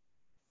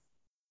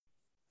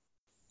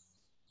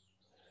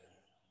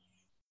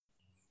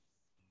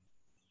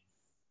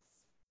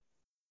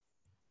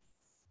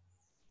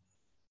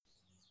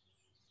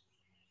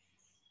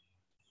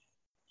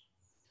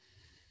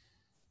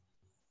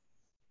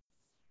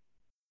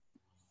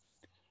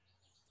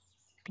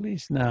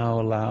 Please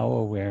now allow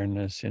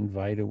awareness,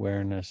 invite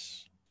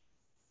awareness,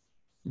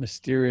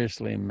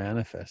 mysteriously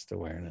manifest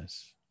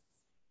awareness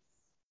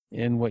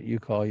in what you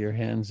call your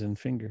hands and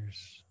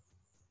fingers.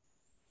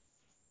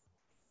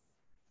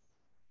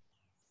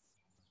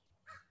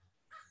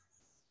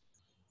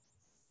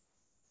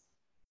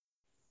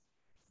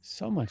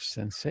 So much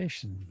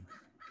sensation.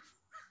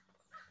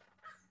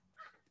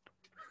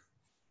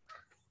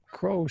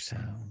 Crow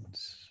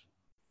sounds.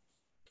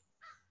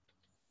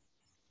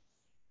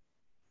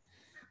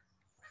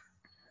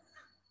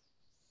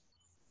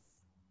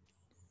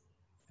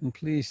 And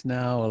please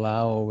now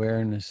allow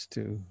awareness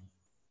to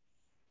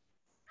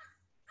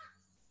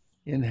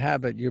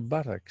inhabit your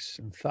buttocks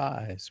and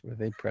thighs where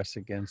they press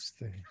against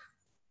the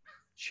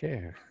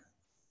chair.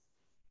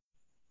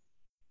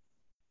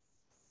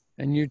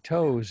 And your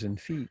toes and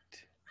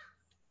feet.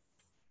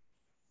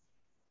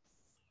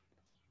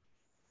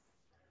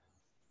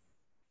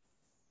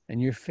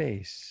 And your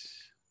face.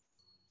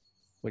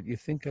 What you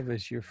think of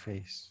as your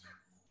face.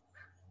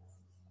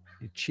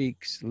 Your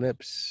cheeks,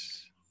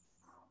 lips,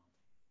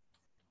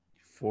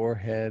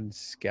 forehead,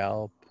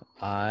 scalp,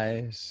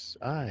 eyes.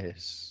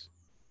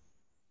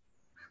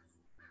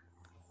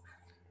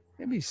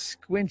 Maybe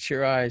squint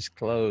your eyes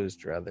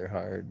closed rather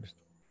hard.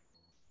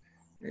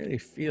 Really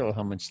feel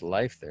how much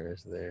life there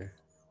is there.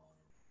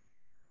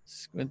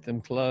 Squint them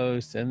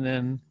closed and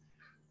then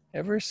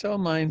ever so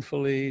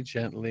mindfully,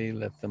 gently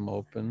let them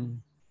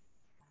open.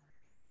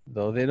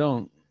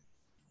 Though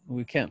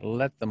we can't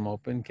let them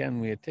open, can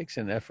we? It takes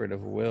an effort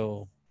of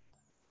will.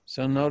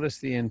 So notice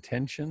the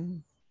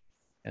intention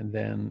and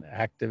then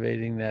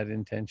activating that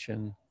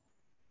intention,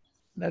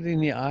 letting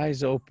the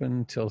eyes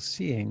open till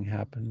seeing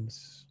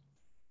happens.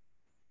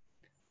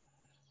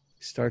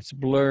 Starts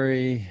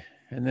blurry,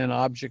 and then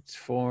objects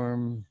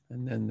form,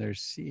 and then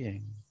there's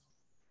seeing.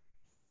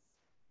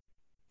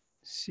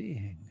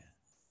 Seeing.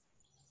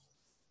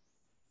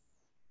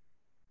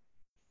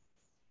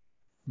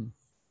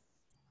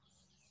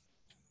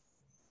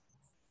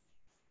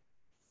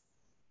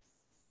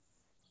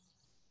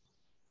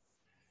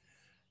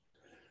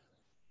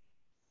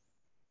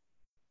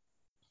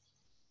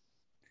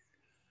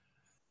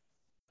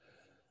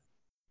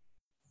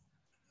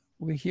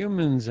 We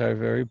humans are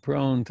very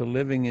prone to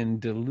living in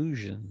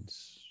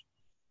delusions.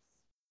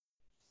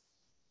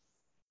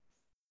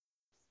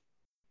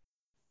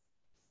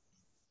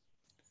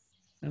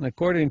 And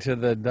according to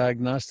the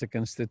Diagnostic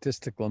and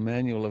Statistical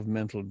Manual of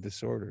Mental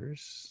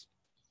Disorders,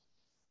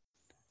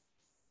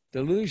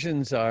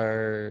 delusions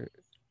are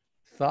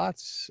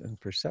thoughts and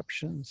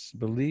perceptions,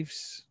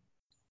 beliefs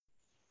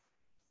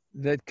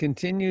that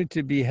continue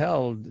to be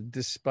held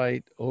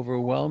despite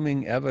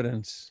overwhelming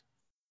evidence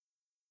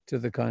to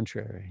the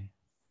contrary.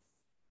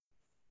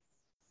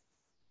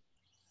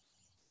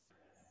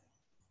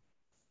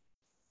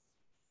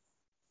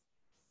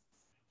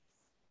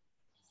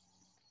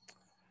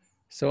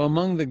 So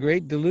among the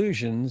great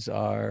delusions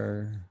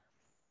are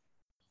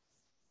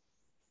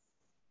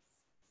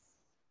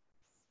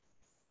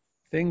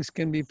things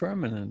can be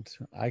permanent.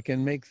 I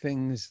can make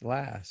things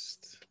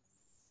last.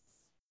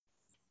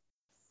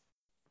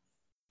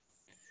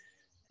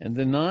 And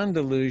the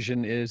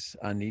non-delusion is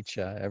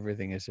anicca,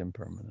 everything is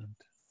impermanent.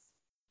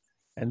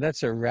 And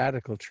that's a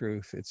radical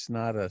truth. It's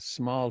not a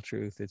small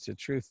truth. It's a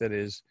truth that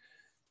is,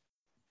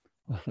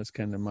 well, it's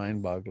kind of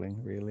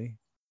mind-boggling, really.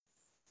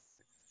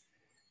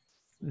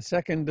 The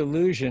second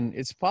delusion,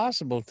 it's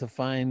possible to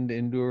find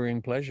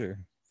enduring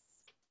pleasure.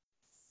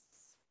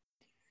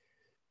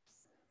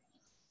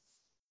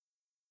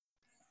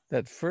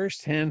 That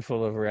first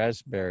handful of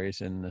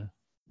raspberries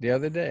the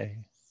other day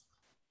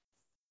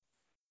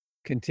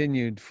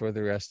continued for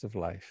the rest of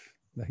life.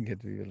 That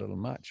could be a little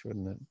much,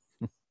 wouldn't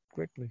it?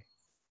 Quickly.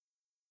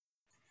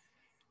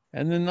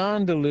 And the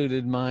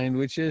non-deluded mind,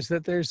 which is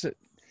that there's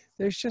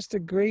just a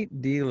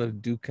great deal of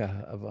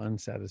dukkha, of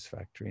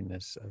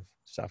unsatisfactoriness, of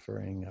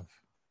suffering, of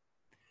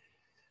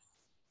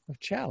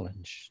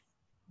challenge.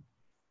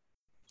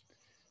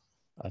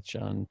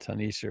 Ajahn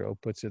Tanisaro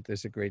puts it,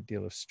 there's a great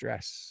deal of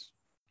stress.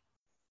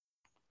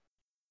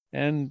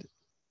 And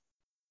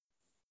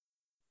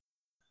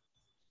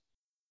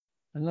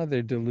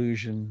another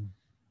delusion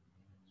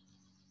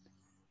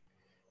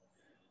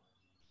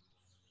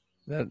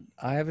that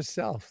I have a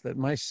self, that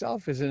my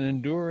self is an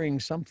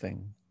enduring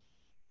something.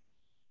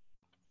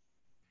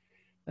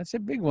 That's a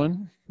big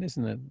one,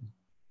 isn't it?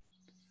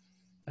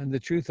 And the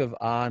truth of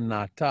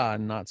anatta,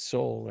 not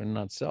soul and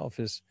not self,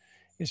 is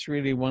is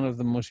really one of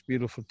the most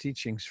beautiful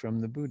teachings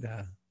from the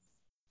Buddha.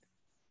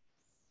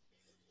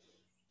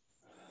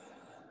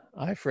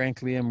 I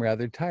frankly am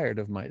rather tired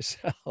of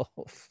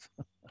myself.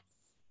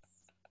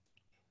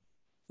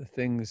 The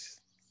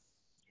things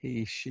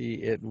he, she,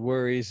 it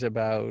worries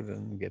about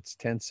and gets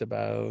tense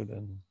about,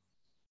 and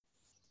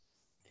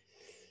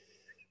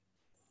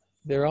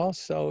they're all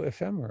so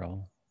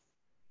ephemeral.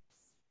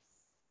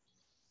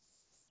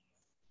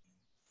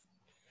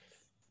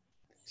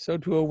 So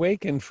to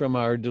awaken from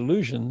our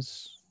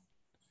delusions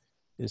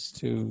is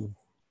to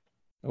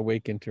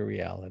awaken to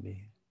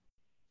reality.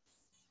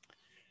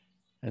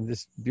 And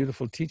this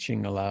beautiful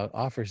teaching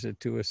offers it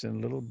to us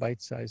in little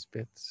bite-sized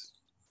bits.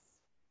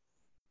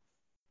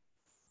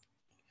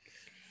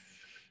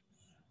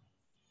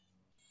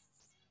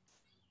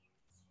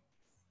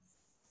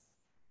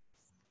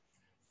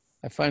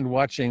 I find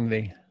watching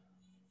the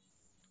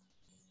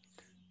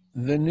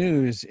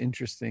news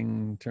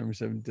interesting in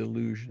terms of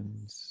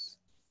delusions.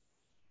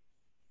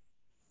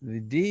 The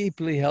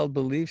deeply held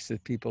beliefs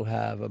that people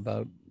have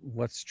about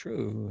what's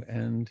true,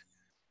 and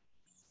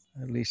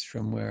at least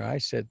from where I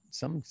sit,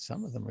 some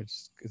of them are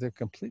just, they're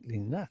completely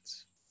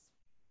nuts,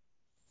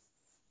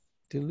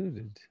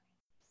 deluded.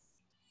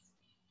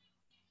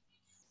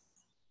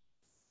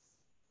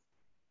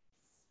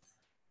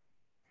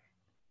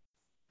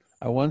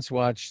 I once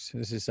watched,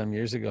 this is some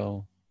years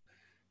ago,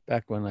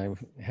 back when I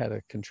had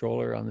a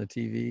controller on the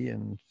TV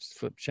and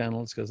flipped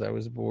channels because I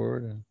was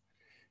bored. And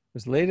it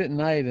was late at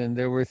night, and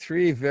there were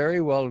three very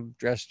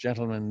well-dressed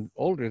gentlemen,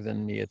 older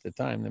than me at the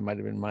time. They might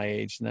have been my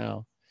age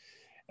now.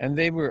 And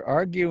they were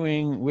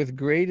arguing with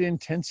great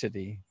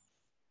intensity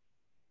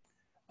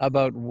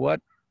about what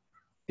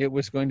it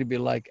was going to be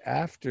like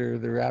after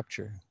the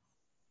rapture.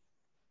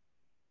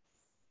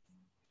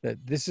 That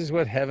this is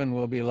what heaven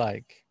will be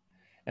like.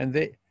 And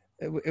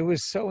it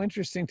was so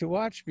interesting to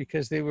watch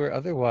because they were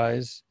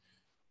otherwise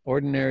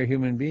ordinary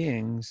human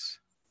beings,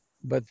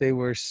 but they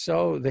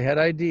had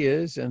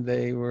ideas and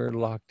they were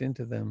locked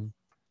into them.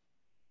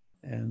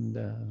 And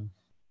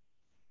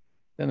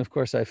then of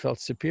course I felt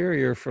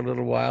superior for a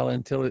little while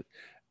until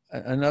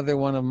another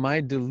one of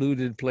my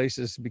deluded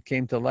places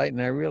came to light,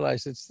 and I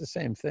realized it's the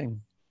same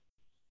thing.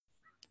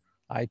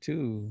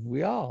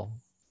 We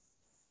all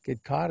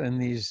get caught in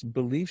these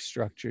belief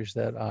structures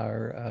that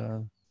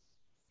are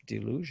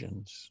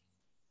delusions.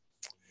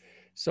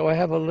 So I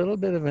have a little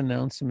bit of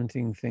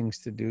announcementing things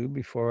to do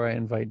before I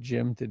invite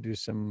Jim to do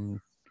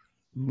some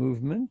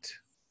movement.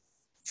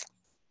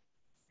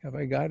 Have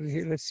I got it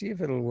here? Let's see if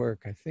it'll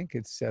work. I think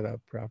it's set up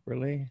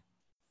properly.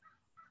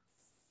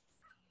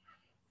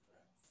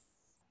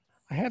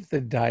 I have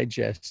the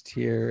digest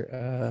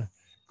here.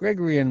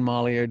 Gregory and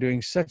Molly are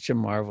doing such a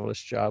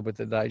marvelous job with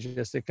the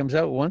digest. It comes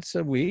out once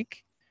a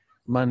week,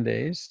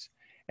 Mondays.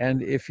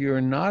 And if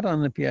you're not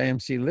on the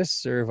PIMC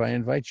listserv, I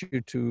invite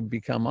you to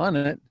become on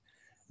it,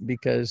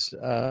 because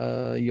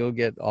you'll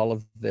get all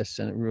of this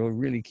and it will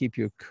really keep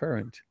you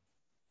current.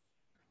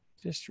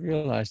 Just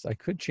realized I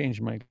could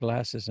change my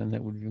glasses and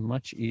it would be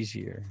much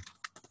easier.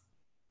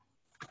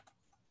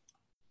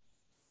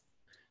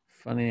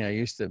 Funny, I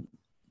used to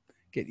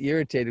get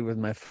irritated with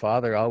my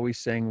father always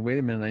saying, wait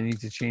a minute, I need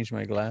to change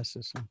my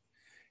glasses. And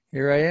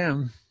here I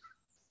am.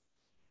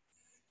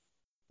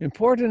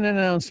 Important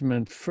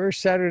announcement,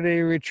 First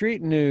Saturday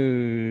Retreat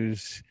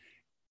news.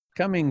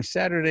 Coming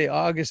Saturday,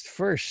 August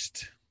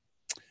 1st.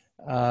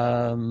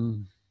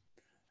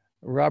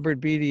 Robert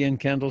Beatty and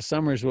Kendall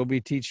Summers will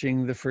be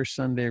teaching the First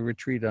Sunday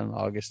Retreat on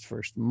August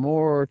 1st.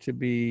 More to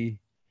be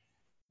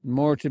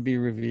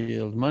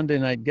revealed. Monday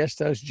night guest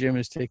house, Jim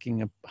is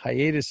taking a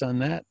hiatus on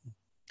that.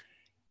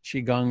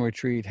 Qigong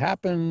retreat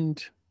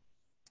happened.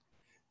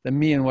 The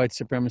Me and White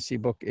Supremacy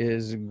book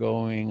is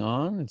going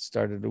on. It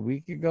started a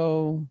week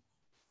ago.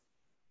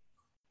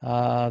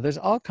 There's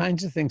all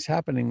kinds of things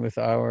happening with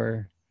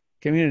our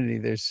community.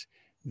 There's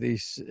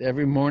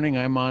every morning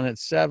I'm on at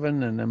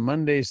 7, and then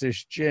Mondays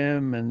there's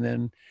gym, and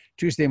then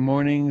Tuesday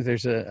mornings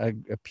there's a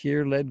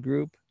peer-led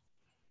group.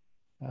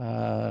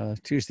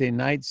 Tuesday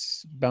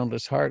nights,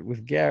 Boundless Heart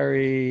with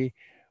Gary.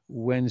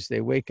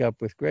 Wednesday, Wake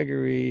Up with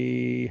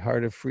Gregory.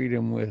 Heart of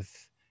Freedom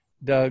with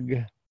Doug.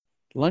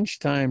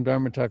 Lunchtime,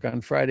 Dharma Talk on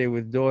Friday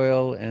with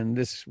Doyle, and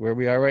this where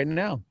we are right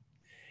now.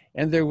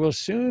 And there will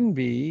soon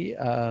be,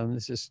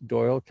 this is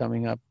Doyle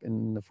coming up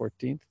in the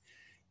 14th,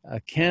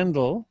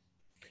 Candle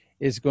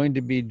is going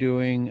to be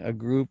doing a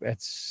group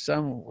at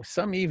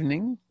some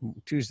evening,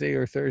 Tuesday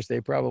or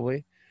Thursday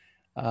probably.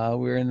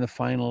 We're in the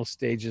final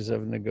stages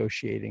of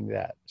negotiating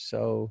that.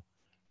 So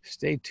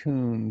stay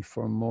tuned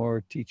for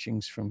more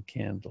teachings from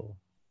Candle.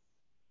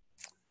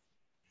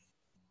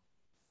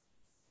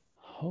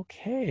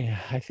 Okay,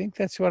 I think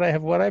that's what I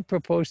have. What I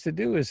propose to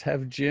do is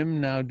have Jim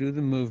now do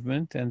the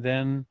movement, and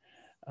then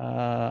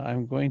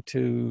I'm going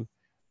to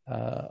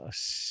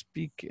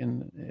speak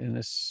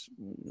in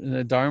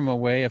a Dharma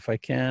way, if I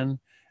can,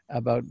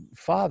 about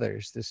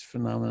fathers, this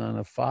phenomenon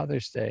of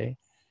Father's Day.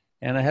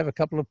 And I have a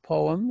couple of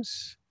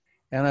poems,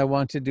 and I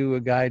want to do a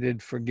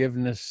guided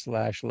forgiveness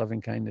 /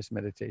 loving kindness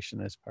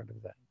meditation as part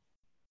of that.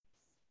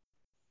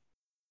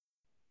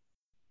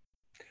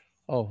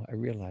 Oh, I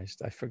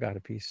realized I forgot a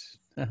piece.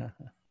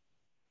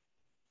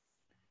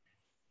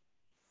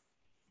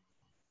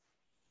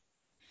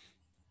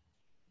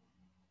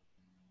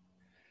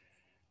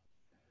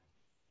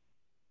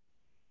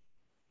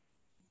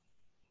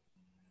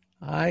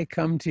 I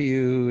come to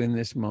you in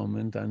this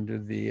moment under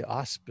the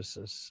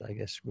auspices, I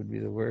guess would be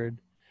the word,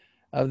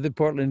 of the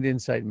Portland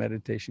Insight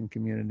Meditation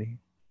Community.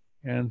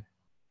 And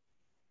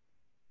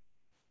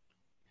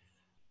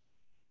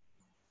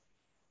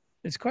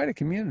it's quite a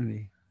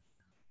community.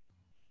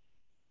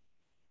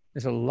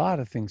 There's a lot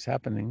of things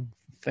happening.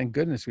 Thank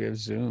goodness we have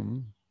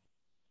Zoom.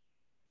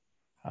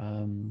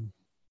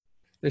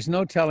 There's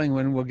no telling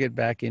when we'll get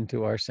back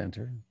into our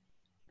center.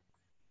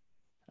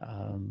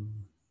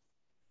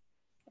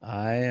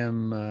 I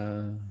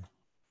am,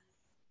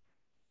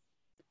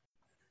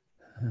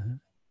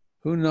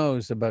 who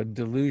knows about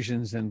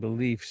delusions and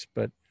beliefs,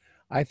 but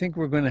I think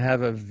we're going to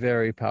have a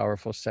very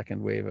powerful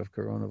second wave of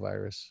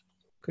coronavirus.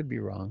 Could be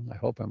wrong. I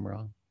hope I'm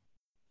wrong.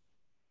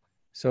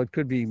 So it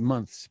could be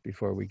months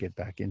before we get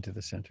back into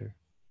the center.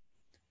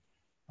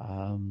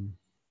 And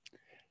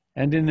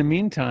in the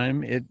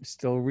meantime, it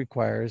still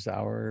requires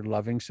our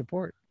loving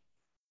support.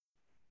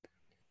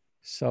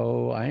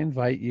 So I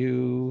invite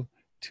you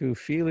to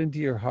feel into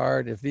your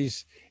heart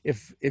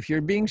if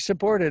you're being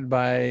supported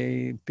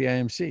by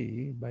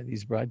PIMC, by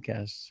these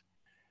broadcasts,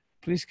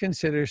 please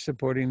consider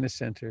supporting the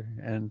center.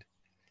 And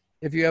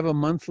if you have a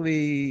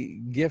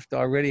monthly gift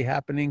already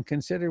happening,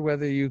 consider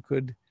whether you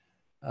could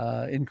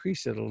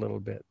increase it a little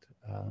bit.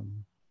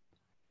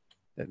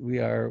 That we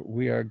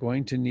are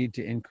going to need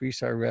to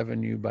increase our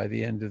revenue by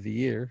the end of the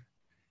year,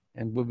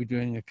 and we'll be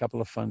doing a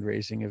couple of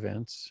fundraising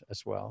events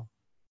as well.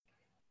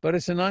 But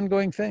it's an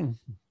ongoing thing.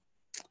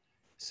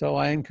 So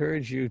I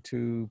encourage you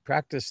to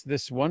practice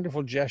this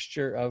wonderful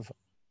gesture of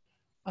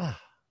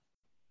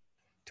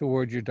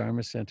toward your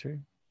Dharma center.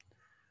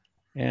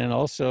 And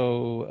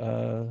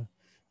also,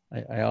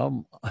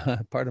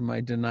 part of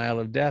my denial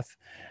of death,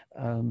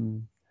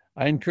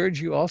 I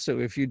encourage you also,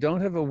 if you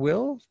don't have a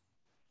will,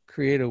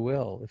 create a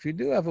will. If you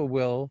do have a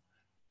will,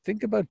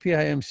 think about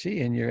PIMC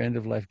in your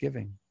end-of-life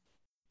giving.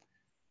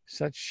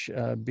 Such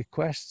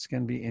bequests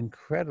can be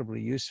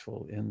incredibly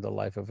useful in the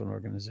life of an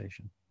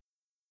organization.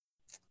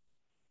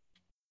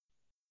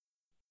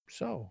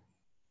 So,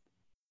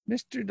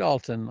 Mr.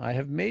 Dalton, I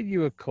have made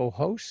you a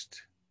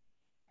co-host.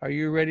 Are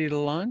you ready to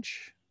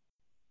launch?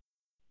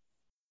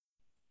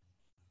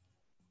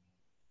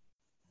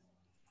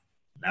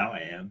 Now I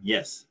am.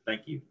 Yes,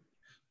 thank you.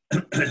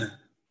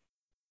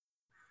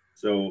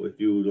 So if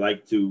you would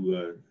like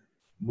to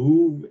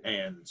move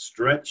and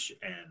stretch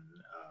and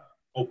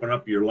open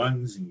up your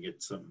lungs and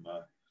get some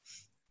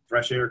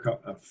fresh air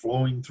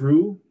flowing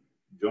through,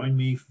 join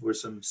me for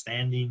some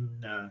standing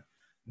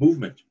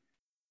movement.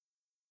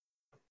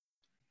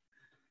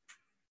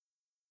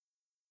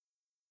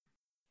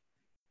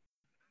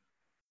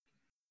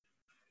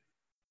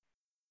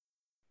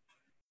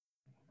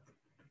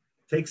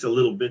 Takes a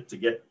little bit to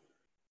get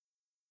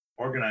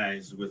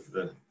organized with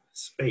the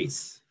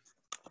space.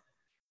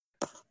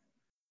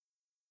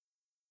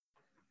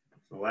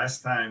 So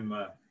last time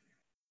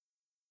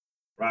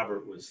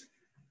Robert was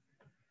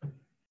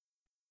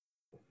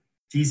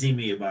teasing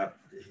me about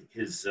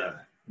his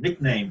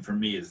nickname for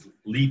me is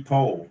Lee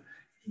Poe,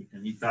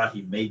 and he thought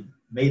he made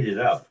it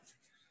up.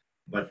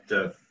 But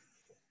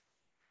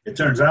it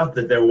turns out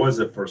that there was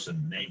a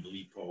person named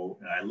Lee Poe,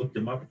 and I looked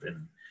him up,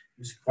 and he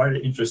was quite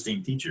an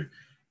interesting teacher.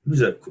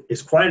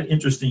 He's quite an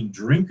interesting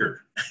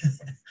drinker.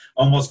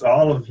 Almost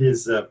all of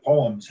his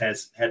poems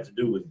had to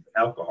do with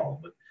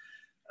alcohol,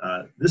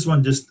 but this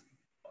one just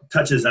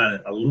touches on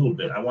it a little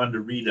bit. I wanted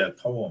to read a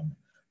poem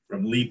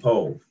from Lee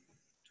Poe.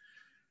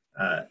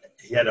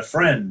 He had a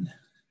friend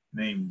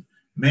named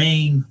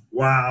Maine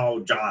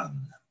Wow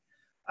John.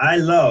 I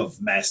love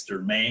Master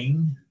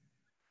Maine,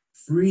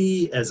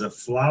 free as a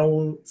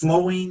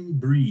flowing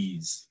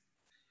breeze.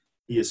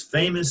 He is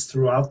famous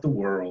throughout the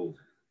world.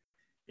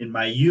 In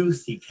my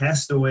youth, he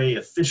cast away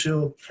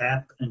official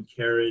cap and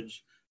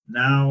carriage.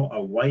 Now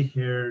a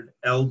white-haired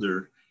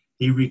elder,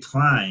 he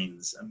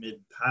reclines amid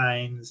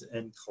pines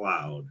and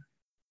cloud.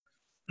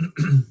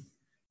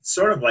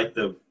 Sort of like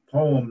the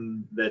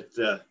poem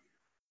that,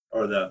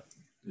 or the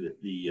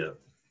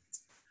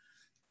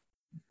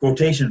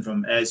quotation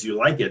from As You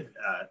Like It,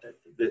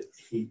 that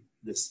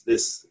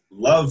this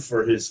love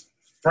for his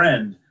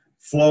friend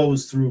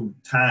flows through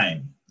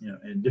time,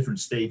 in different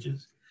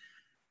stages.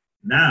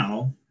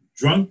 Now,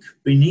 drunk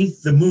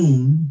beneath the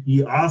moon,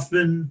 he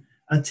often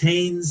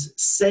attains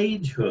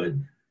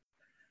sagehood.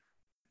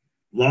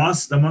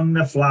 Lost among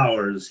the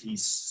flowers, he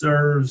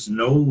serves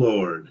no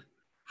lord.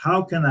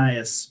 How can I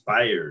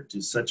aspire to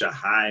such a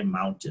high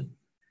mountain?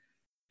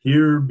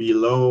 Here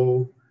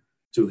below,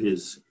 to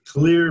his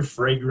clear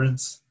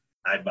fragrance,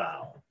 I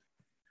bow.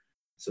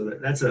 So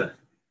that's a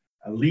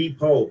Lee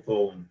Poe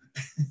poem.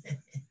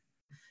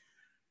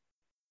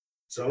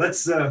 So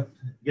let's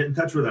get in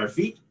touch with our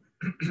feet.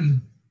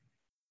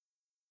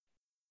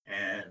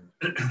 And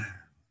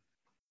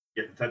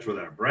get in touch with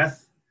our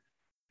breath.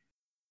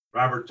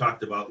 Robert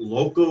talked about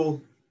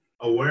local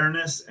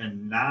awareness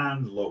and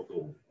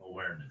non-local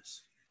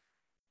awareness.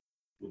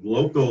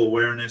 Local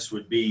awareness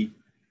would be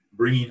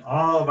bringing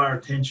all of our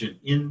attention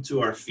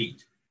into our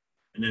feet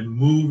and then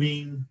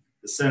moving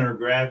the center of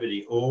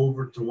gravity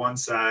over to one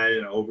side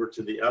and over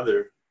to the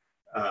other.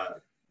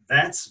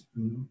 That's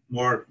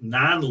more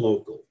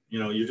non-local. You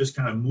know, you're just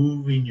kind of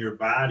moving your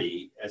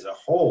body as a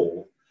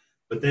whole,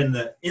 but then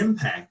the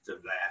impact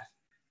of that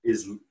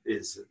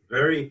is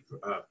very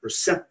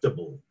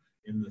perceptible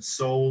in the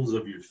soles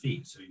of your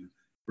feet. So you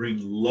bring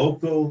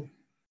local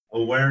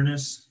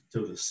awareness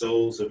to the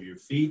soles of your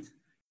feet,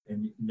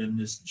 and then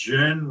this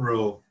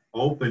general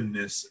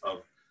openness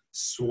of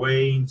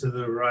swaying to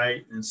the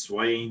right and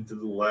swaying to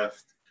the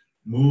left,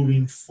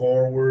 moving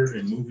forward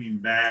and moving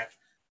back.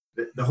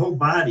 The whole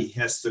body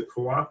has to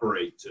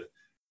cooperate to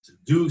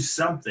do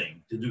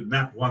something, to do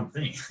not one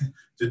thing,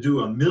 to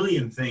do a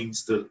million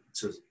things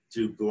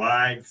to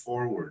glide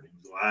forward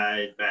and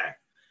glide back.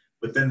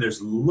 But then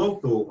there's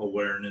local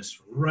awareness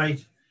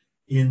right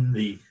in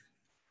the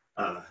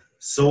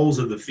soles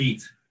of the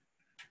feet,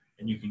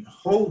 and you can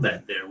hold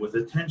that there with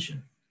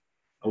attention.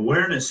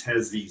 Awareness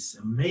has these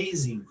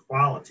amazing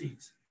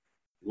qualities: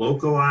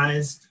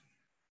 localized,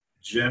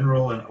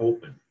 general, and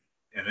open,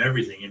 and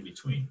everything in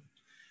between.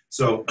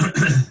 So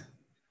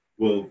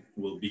we'll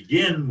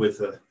begin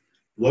with a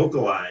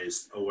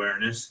localized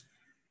awareness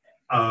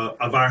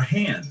of our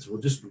hands.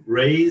 We'll just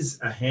raise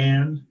a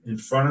hand in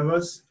front of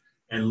us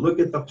and look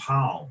at the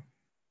palm.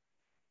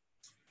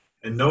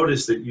 And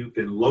notice that you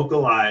can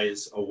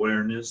localize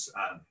awareness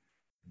on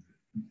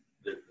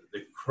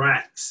the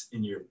cracks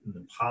in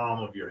the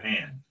palm of your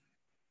hand.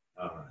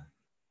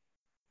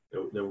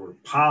 There were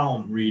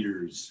palm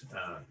readers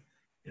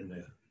in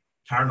the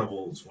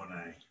carnivals when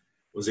I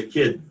was a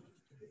kid.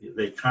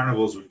 The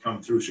carnivals would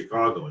come through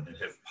Chicago and they'd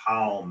have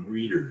palm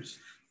readers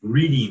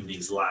reading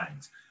these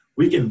lines.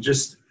 We can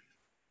just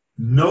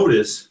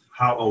notice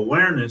how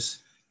awareness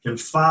can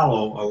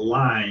follow a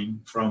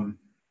line from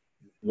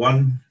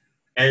one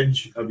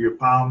edge of your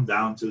palm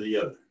down to the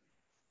other.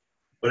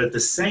 But at the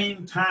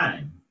same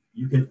time,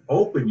 you can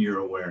open your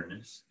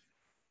awareness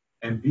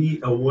and be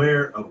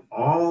aware of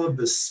all of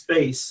the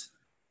space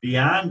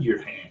beyond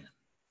your hand,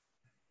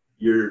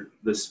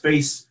 the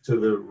space to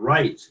the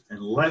right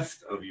and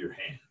left of your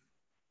hand,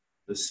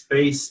 the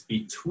space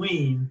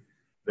between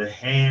the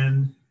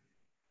hand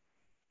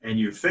and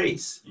your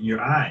face and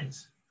your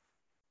eyes.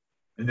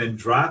 And then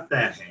drop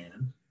that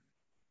hand.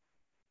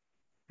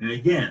 And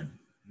again,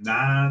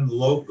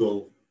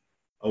 non-local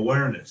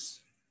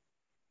awareness.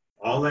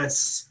 All that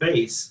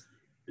space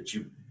that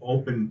you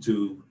opened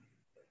to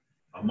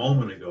a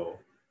moment ago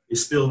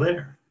is still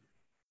there.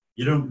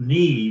 You don't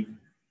need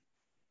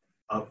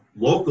a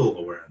local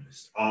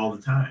awareness all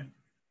the time.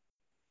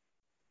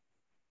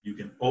 You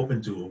can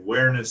open to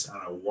awareness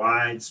on a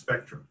wide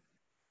spectrum.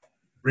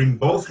 Bring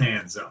both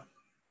hands up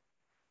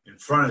in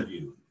front of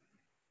you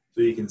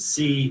so you can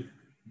see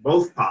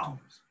both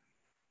palms.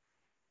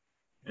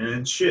 And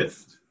then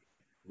shift.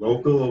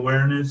 Local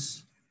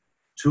awareness,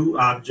 two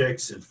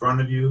objects in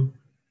front of you,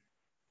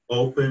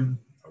 open,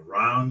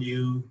 around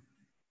you,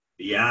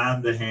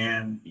 beyond the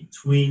hand,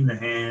 between the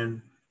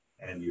hand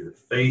and your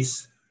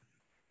face.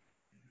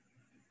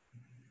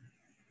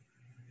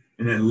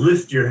 And then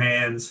lift your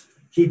hands,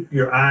 keep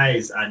your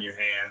eyes on your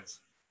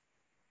hands,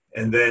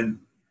 and then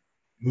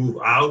move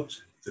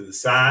out to the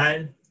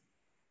side.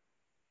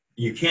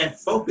 You can't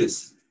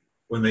focus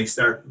when they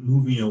start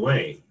moving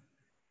away.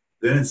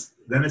 Then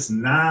it's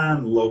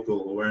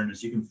non-local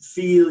awareness. You can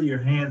feel your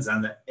hands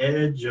on the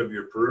edge of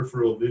your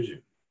peripheral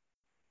vision.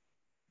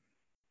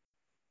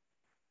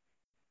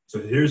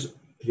 So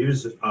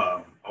here's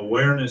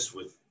awareness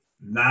with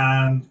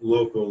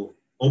non-local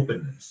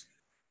openness.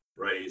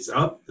 Raise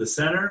up the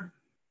center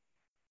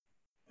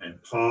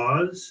and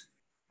pause.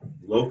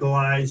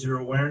 Localize your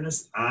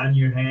awareness on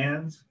your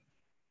hands.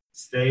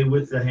 Stay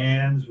with the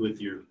hands with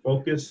your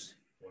focus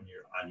when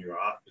you're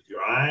with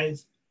your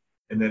eyes.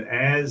 And then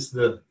as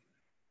the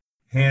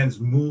hands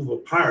move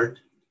apart,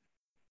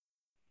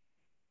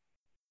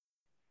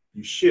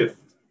 you shift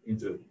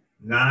into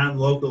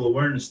non-local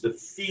awareness to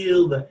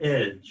feel the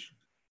edge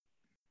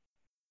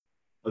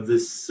of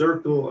this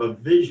circle of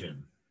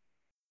vision.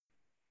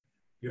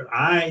 Your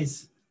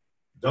eyes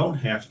don't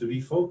have to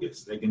be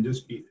focused. They can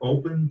just be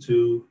open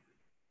to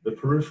the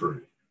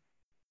periphery.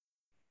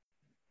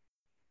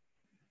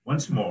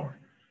 Once more,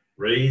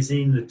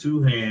 raising the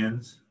two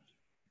hands,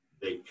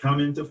 they come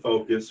into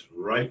focus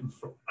right in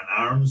front, an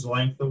arm's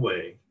length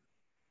away,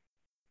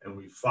 and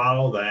we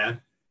follow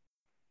that.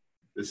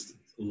 This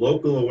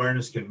local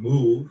awareness can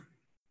move,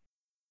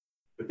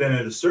 but then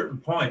at a certain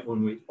point,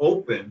 when we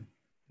open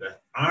the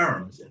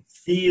arms and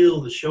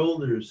feel the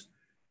shoulders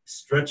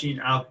stretching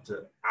out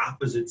to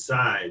opposite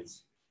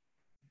sides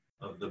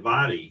of the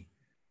body,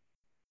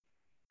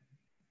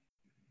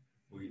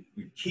 we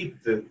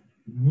keep the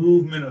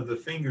movement of the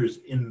fingers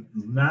in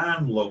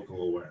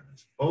non-local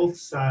awareness, both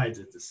sides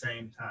at the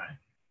same time.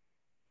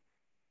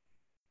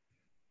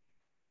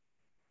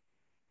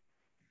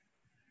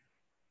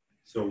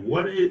 So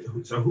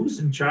who's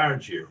in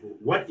charge here?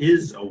 What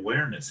is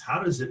awareness?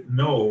 How does it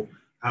know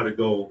how to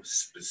go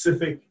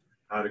specific,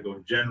 how to go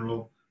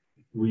general?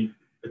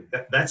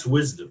 That's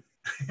wisdom.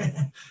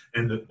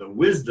 And the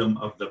wisdom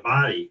of the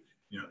body,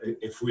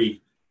 if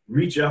we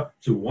reach up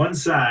to one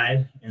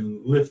side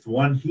and lift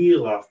one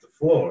heel off the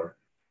floor,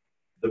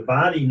 the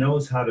body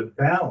knows how to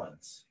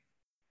balance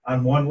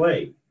on one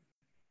leg.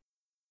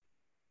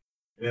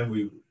 And then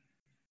we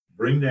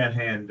bring that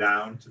hand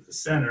down to the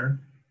center,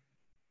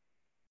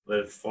 let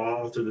it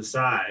fall to the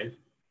side,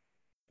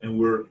 and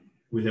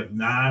we have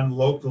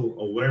non-local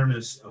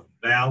awareness of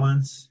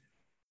balance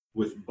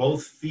with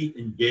both feet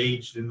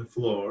engaged in the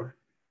floor.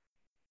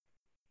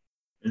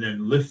 And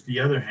then lift the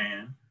other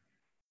hand,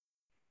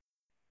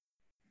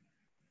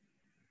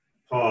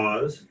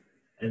 pause,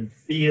 and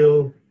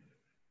feel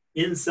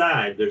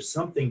inside. There's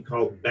something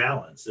called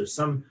balance. There's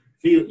some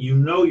feel,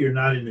 you're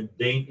not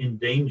in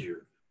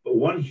danger, but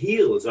one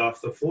heel is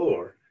off the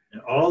floor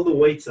and all the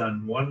weight's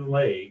on one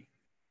leg,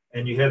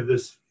 and you have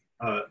this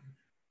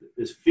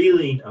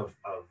feeling of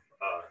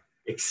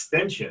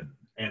extension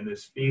and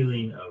this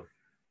feeling of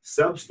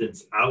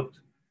substance out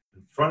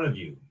in front of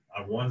you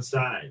on one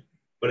side.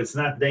 But it's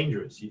not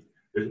dangerous.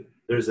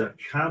 There's a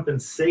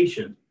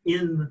compensation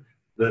in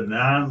the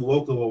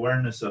non-local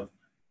awareness of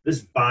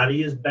this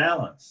body is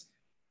balanced.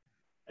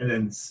 And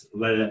then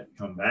let it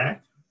come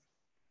back.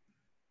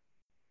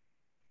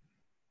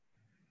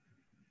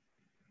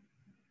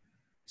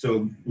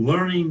 So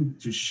learning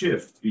to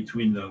shift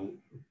between the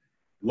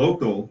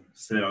local,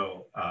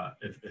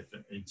 if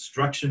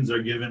instructions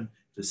are given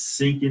to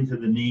sink into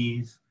the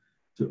knees,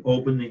 to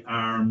open the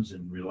arms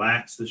and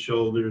relax the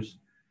shoulders,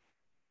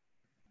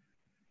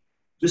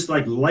 just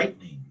like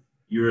lightning,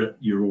 your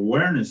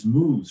awareness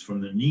moves from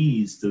the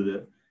knees to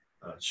the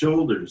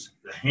shoulders.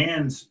 The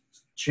hands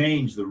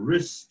change, the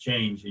wrists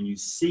change, and you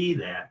see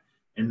that.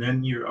 And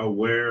then you're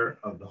aware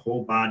of the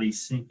whole body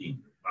sinking,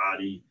 the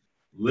body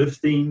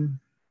lifting,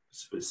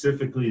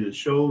 specifically the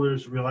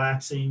shoulders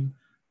relaxing,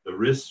 the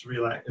wrists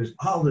relax. There's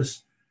all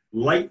this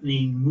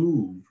lightning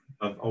move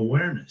of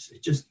awareness.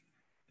 It just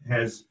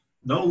has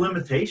no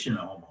limitation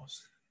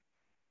almost.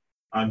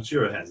 I'm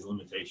sure it has a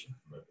limitation,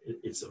 but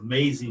it's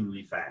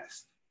amazingly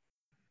fast.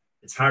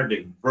 It's hard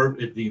to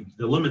the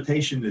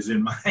limitation is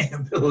in my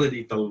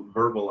ability to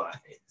verbalize.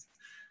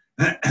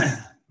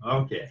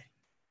 Okay,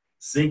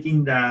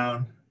 sinking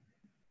down,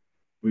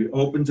 we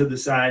open to the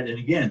side, and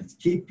again,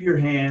 keep your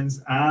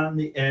hands on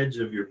the edge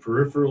of your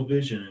peripheral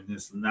vision in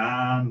this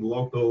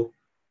non-local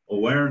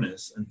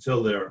awareness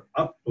until they're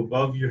up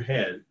above your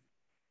head,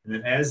 and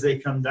then as they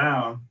come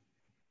down,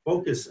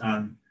 focus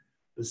on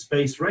the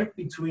space right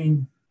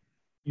between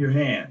your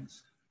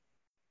hands.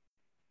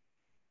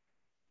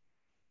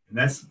 And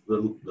that's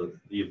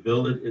the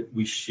ability.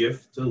 We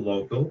shift to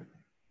local,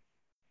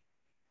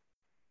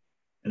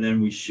 and then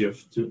we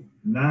shift to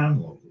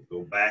non-local.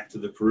 Go back to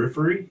the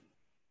periphery.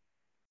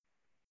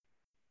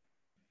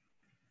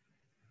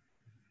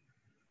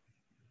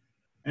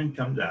 And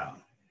come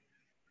down.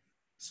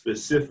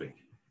 Specific.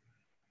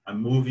 I'm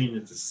moving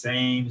at the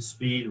same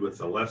speed with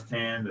the left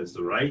hand as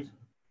the right.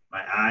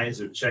 My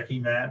eyes are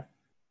checking that.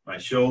 My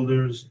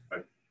shoulders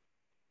are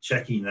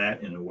checking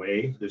that in a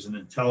way. There's an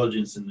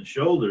intelligence in the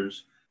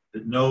shoulders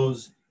that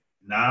knows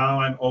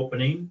now I'm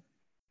opening.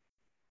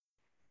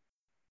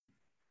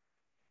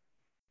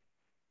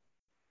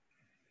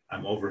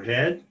 I'm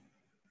overhead.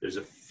 There's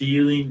a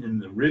feeling in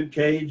the rib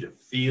cage, a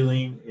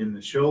feeling in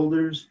the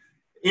shoulders,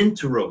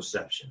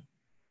 interoception.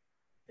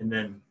 And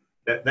then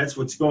that's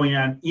what's going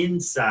on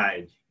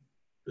inside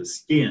the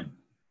skin.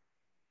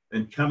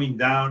 Then coming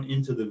down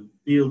into the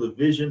field of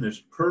vision, there's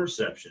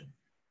perception.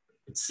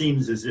 It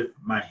seems as if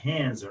my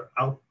hands are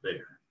out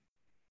there.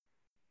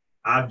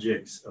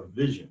 Objects of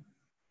vision,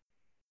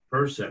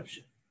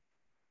 perception.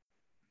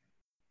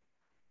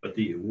 But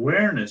the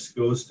awareness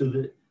goes to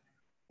the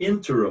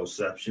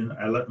interoception.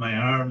 I let my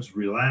arms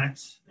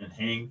relax and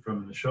hang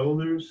from the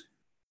shoulders,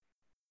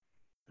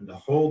 and the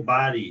whole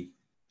body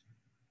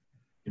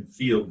can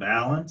feel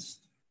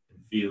balanced, can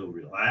feel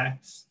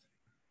relaxed,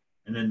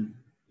 and then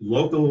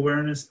local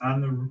awareness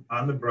on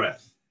the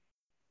breath.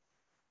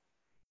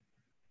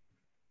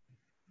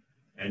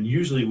 And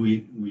usually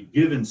we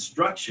give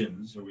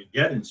instructions, or we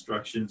get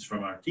instructions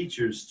from our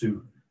teachers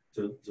to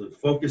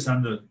focus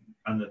on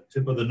the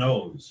tip of the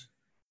nose,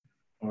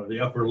 or the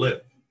upper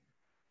lip,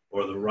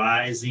 or the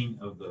rising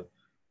of the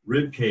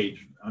rib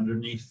cage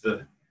underneath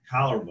the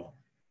collarbone,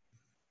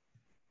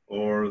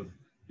 or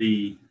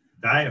the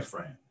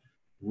diaphragm.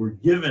 We're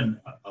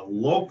given a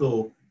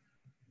local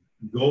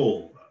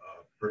goal,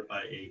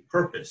 a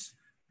purpose,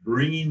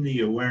 bringing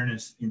the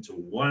awareness into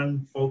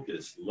one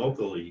focus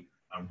locally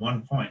on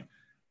one point.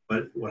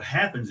 But what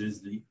happens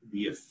is the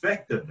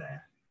effect of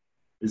that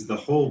is the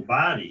whole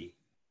body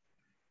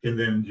can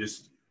then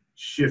just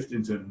shift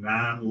into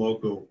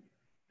non-local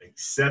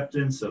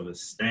acceptance of a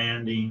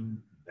standing,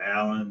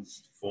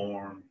 balanced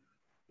form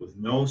with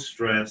no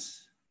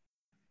stress,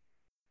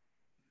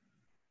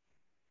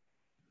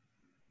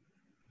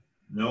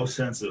 no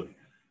sense of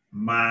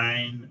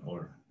mine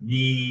or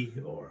me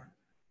or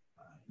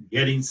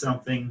getting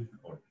something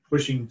or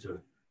pushing to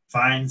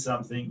find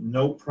something,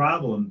 no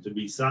problem to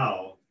be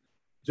solved,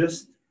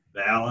 just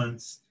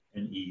balanced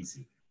and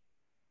easy.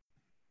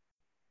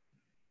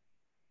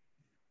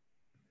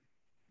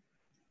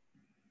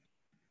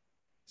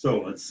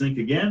 So let's think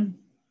again.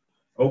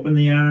 Open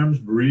the arms,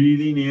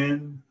 breathing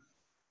in,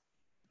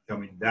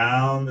 coming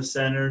down the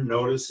center,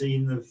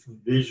 noticing the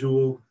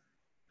visual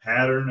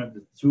pattern of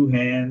the two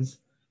hands,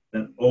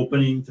 then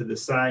opening to the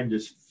side,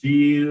 just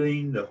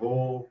feeling the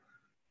whole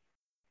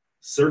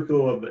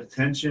circle of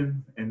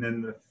attention, and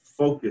then the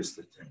focused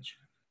attention.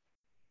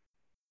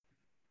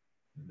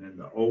 And then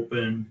the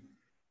open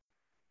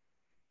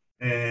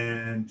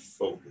and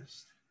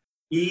focused,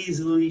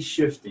 easily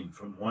shifting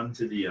from one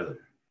to the other.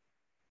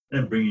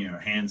 Then bringing our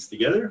hands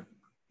together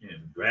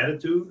in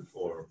gratitude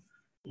for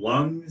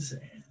lungs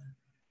and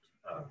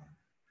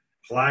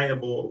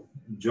pliable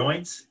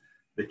joints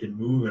that can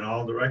move in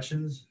all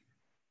directions.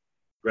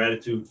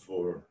 Gratitude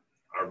for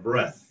our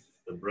breath,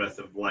 the breath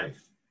of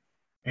life,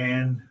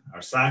 and our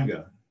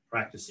Sangha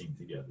practicing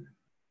together.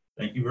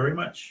 Thank you very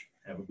much.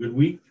 Have a good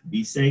week.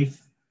 Be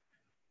safe.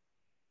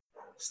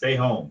 Stay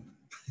home.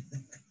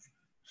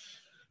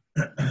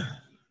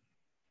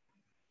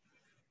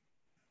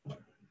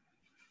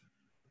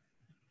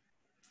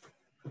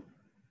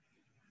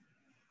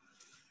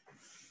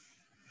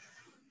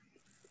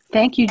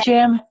 Thank you,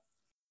 Jim.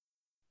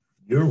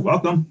 You're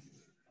welcome.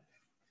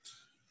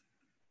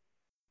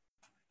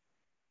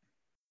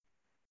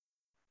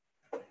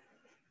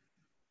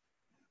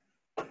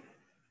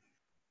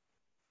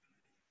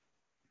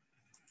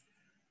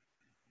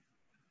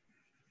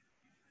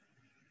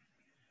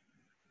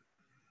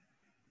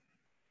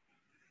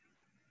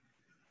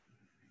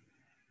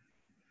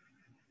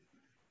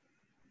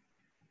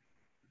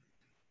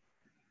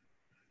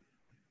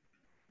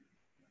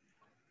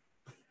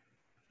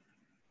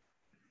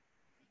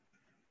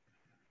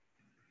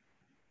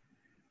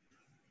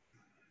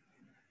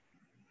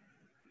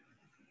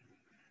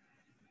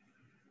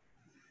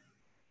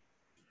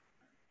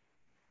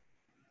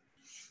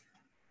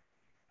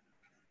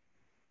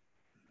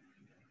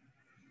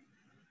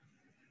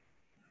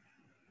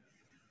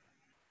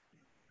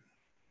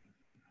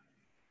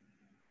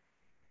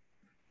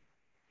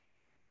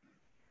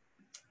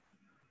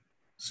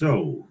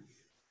 So,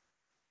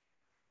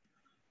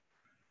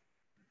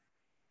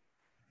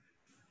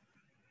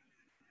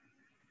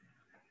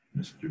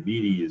 Mr.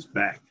 Beatty is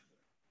back.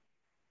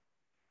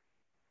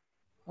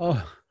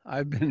 Oh,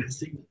 I've been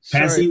sorry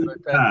Passing about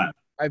the that.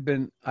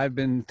 time. I've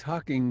been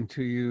talking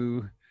to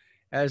you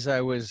as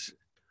I was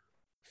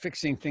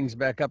fixing things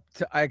back up.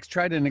 I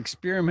tried an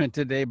experiment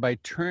today by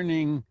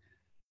turning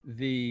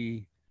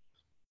the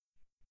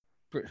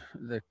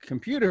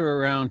computer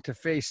around to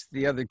face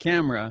the other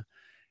camera,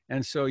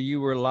 and so you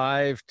were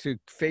live to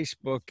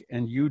Facebook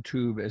and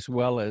YouTube as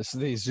well as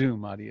the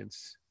Zoom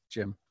audience,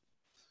 Jim.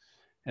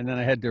 And then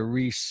I had to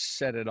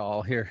reset it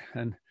all here.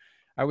 And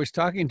I was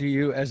talking to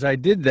you as I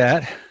did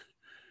that,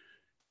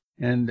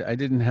 and I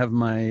didn't have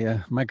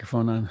my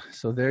microphone on.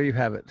 So there you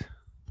have it.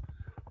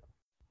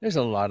 There's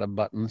a lot of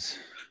buttons.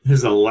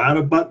 There's a lot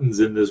of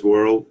buttons in this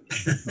world.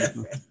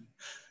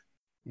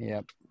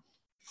 Yep.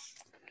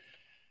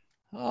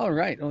 All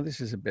right. Oh, this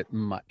is a bit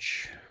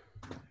much.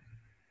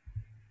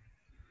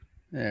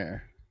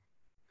 There.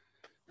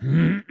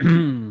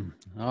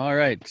 All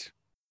right.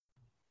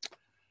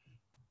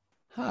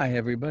 Hi,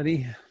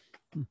 everybody.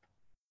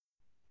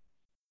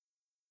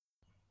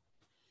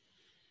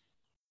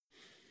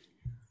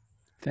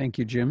 Thank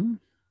you,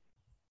 Jim.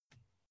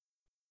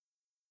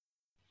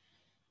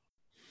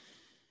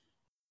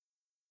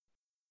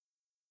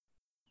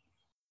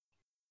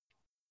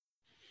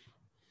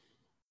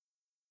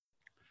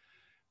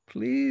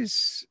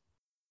 Please,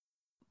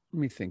 let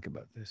me think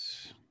about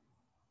this.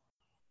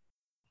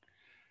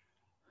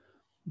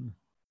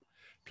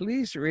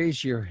 Please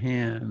raise your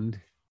hand.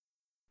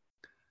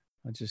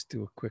 I'll just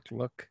do a quick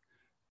look.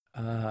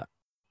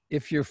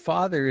 If your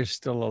father is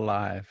still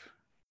alive.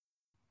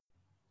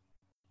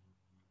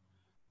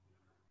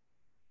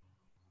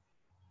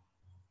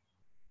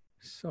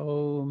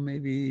 So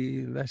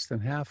maybe less than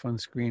half on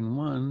screen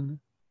 1,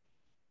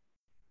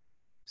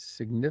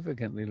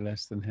 significantly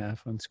less than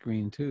half on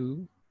screen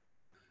 2,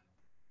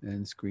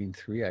 and screen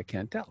 3, I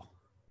can't tell.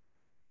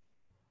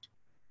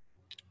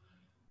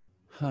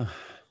 Huh.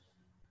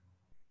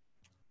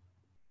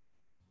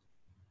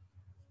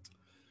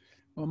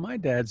 Well, my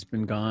dad's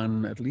been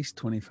gone at least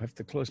 25. I have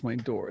to close my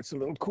door. It's a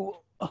little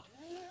cool.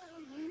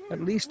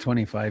 At least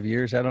 25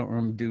 years. I don't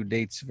remember do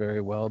dates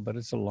very well, but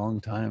it's a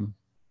long time.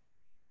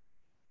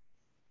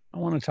 I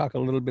want to talk a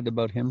little bit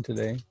about him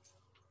today.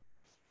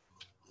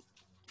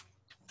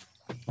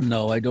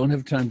 No, I don't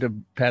have time to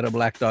pat a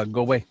black dog.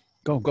 Go away.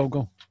 Go, go,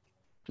 go.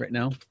 Right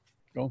now.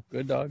 Go.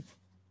 Good dog.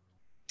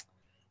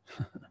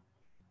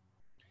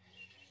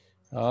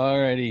 All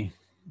righty.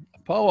 A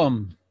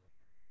poem.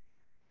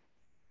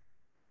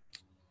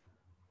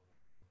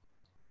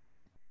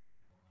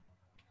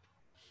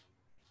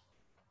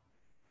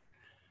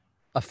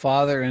 A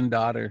Father and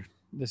Daughter.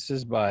 This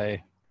is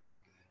by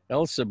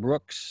Elsa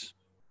Brooks.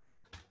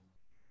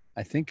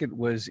 I think it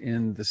was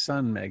in the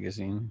Sun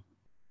magazine.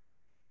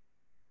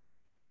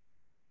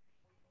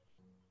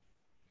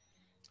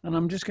 And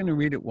I'm just going to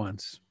read it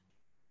once.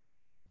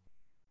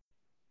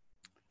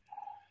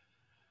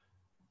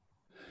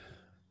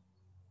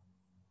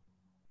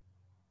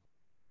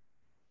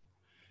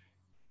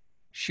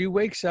 She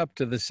wakes up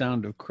to the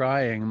sound of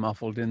crying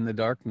muffled in the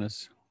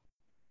darkness.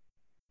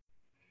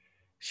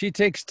 She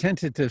takes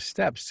tentative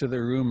steps to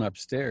the room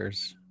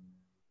upstairs.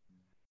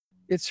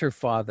 It's her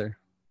father.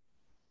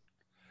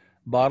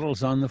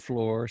 Bottles on the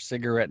floor,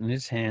 cigarette in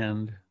his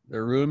hand.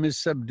 The room is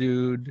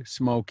subdued,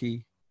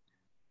 smoky.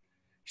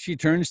 She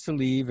turns to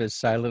leave as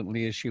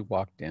silently as she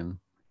walked in.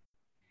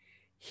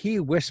 He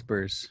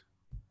whispers,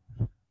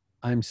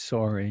 "I'm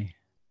sorry."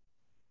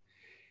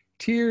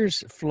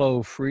 Tears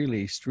flow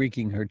freely,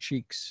 streaking her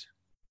cheeks.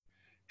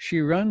 She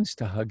runs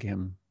to hug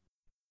him.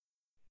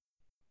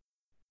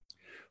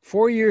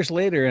 4 years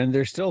later, and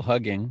they're still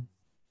hugging.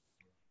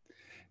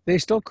 They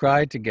still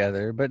cry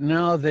together, but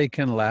now they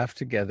can laugh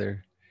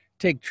together,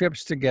 take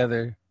trips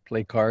together,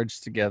 play cards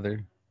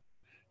together,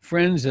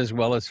 friends as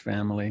well as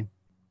family.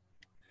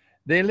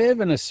 They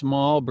live in a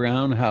small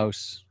brown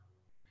house.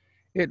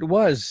 It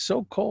was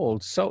so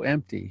cold, so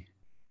empty.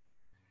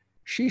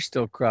 She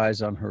still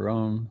cries on her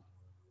own.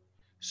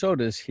 So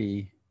does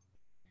he.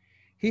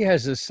 He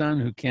has a son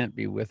who can't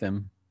be with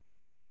him,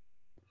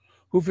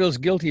 who feels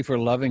guilty for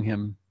loving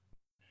him,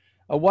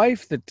 a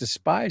wife that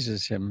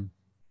despises him,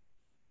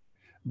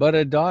 but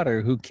a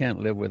daughter who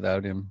can't live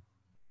without him.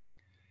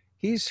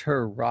 He's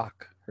her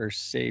rock, her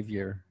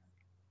savior,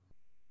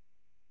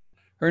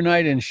 her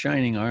knight in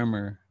shining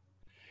armor.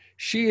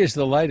 She is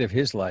the light of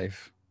his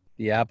life,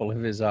 the apple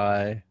of his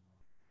eye,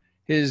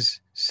 his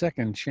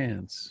second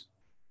chance,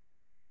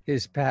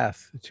 his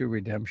path to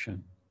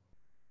redemption.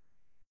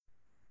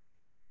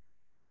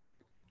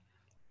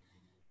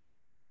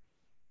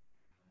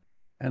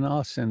 And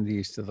I'll send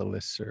these to the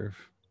listserv.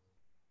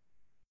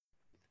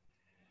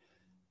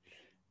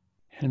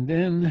 And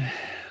then,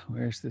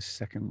 where's the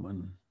second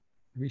one?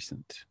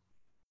 Recent.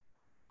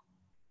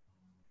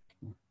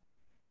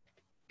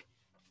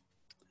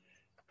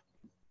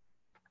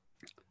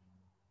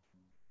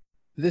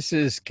 This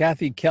is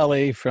Kathy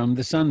Kelly from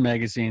The Sun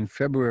magazine,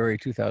 February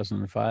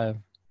 2005.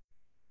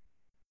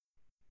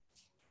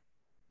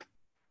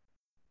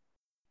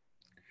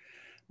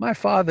 My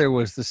father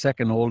was the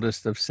second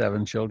oldest of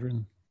 7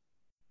 children.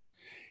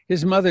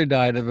 His mother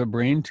died of a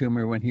brain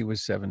tumor when he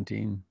was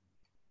 17.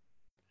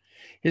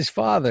 His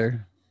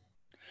father,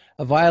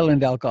 a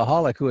violent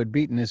alcoholic who had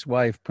beaten his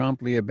wife,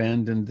 promptly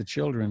abandoned the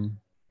children.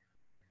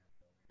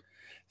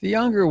 The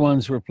younger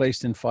ones were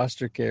placed in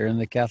foster care in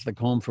the Catholic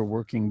Home for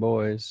Working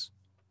Boys.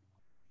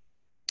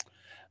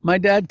 My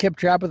dad kept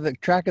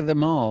track of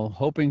them all,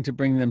 hoping to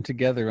bring them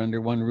together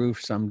under one roof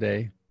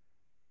someday.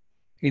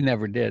 He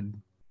never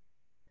did.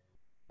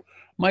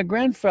 My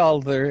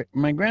grandfather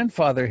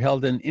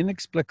held an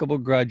inexplicable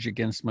grudge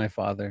against my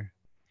father.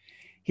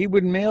 He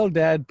would mail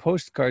Dad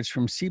postcards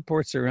from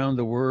seaports around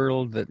the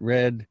world that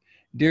read,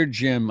 "Dear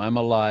Jim, I'm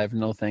alive,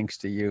 no thanks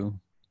to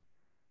you."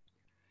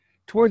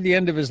 Toward the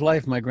end of his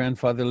life, my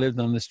grandfather lived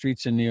on the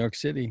streets in New York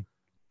City.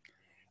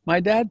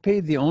 My dad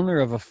paid the owner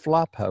of a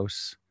flop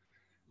house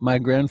my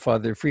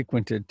grandfather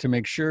frequented to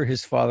make sure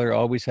his father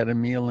always had a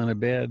meal and a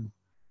bed.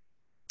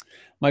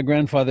 My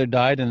grandfather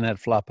died in that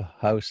flop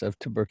house of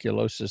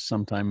tuberculosis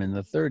sometime in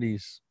the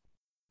 30s.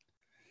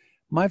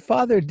 My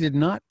father did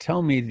not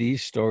tell me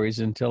these stories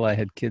until I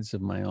had kids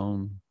of my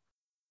own.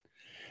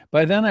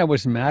 By then I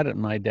was mad at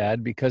my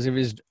dad because of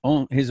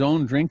his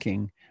own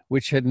drinking,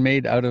 which had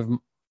made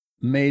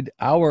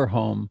our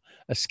home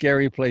a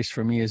scary place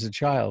for me as a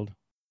child.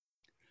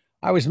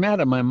 I was mad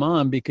at my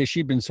mom because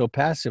she'd been so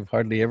passive,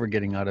 hardly ever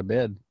getting out of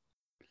bed.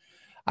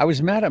 I was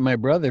mad at my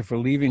brother for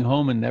leaving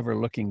home and never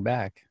looking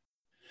back.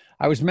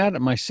 I was mad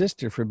at my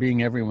sister for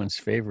being everyone's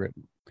favorite.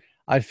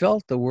 I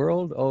felt the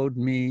world owed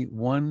me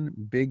one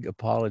big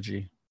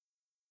apology.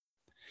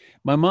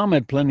 My mom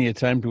had plenty of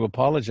time to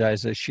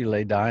apologize as she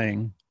lay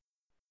dying,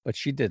 but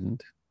she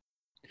didn't.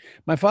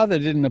 My father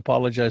didn't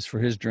apologize for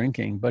his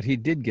drinking, but he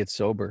did get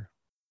sober.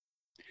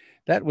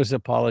 That was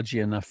apology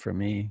enough for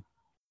me.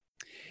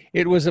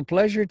 It was a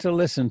pleasure to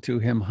listen to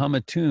him hum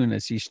a tune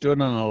as he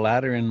stood on a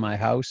ladder in my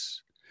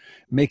house,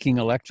 making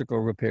electrical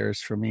repairs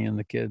for me and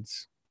the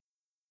kids.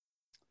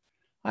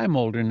 I'm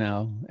older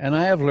now, and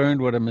I have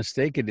learned what a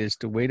mistake it is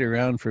to wait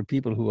around for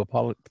people to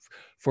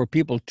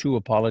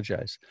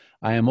apologize.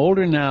 I am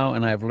older now,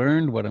 and I've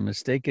learned what a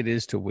mistake it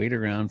is to wait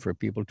around for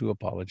people to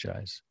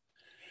apologize.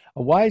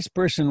 A wise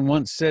person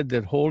once said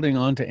that holding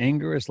on to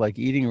anger is like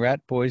eating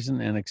rat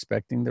poison and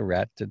expecting the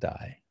rat to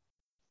die.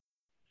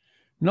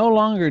 No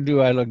longer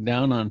do I look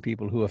down on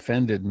people who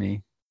offended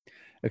me,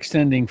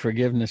 extending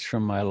forgiveness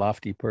from my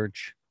lofty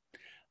perch.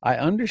 I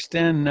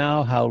understand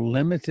now how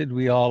limited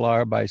we all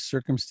are by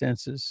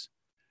circumstances,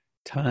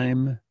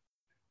 time,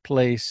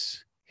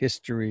 place,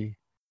 history,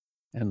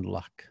 and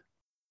luck.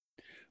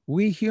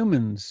 We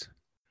humans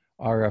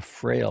are a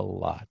frail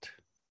lot.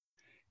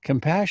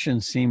 Compassion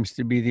seems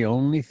to be the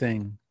only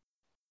thing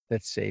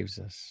that saves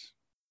us.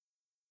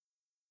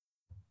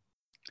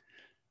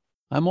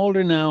 I'm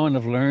older now and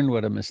have learned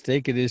what a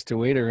mistake it is to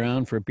wait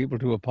around for people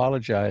to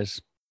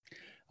apologize.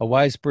 A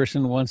wise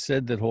person once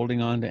said that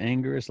holding on to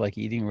anger is like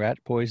eating rat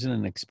poison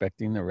and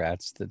expecting the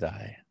rats to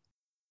die.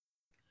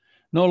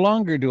 No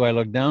longer do I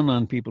look down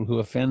on people who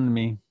offend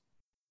me,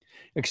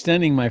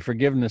 extending my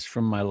forgiveness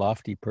from my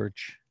lofty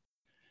perch.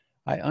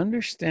 I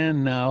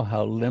understand now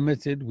how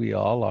limited we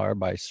all are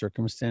by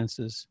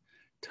circumstances,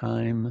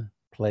 time,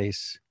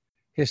 place,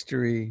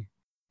 history,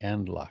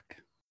 and luck.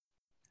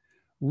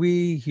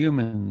 We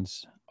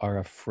humans are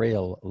a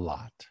frail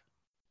lot.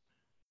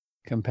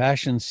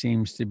 Compassion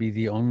seems to be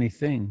the only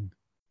thing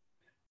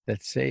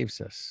that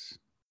saves us.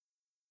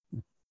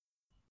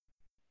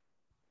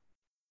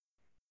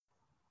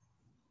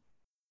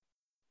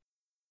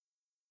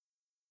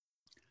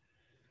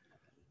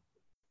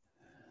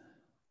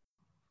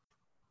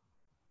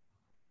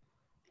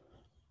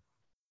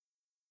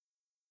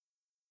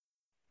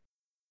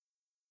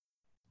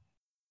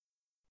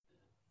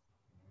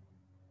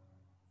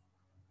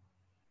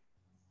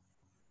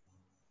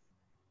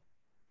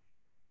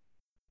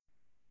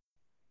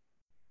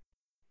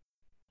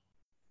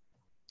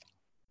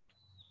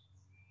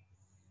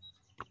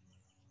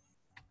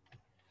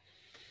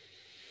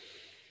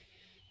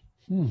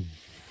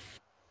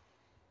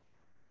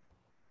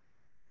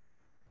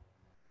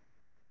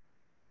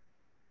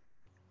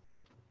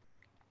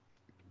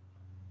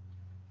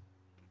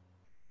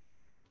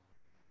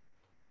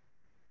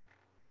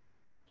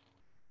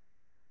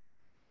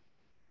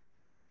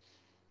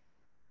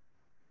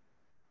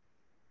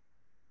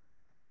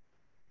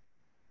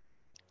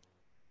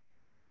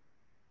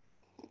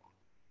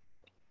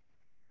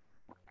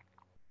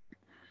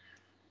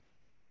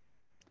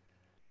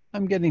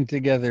 I'm getting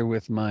together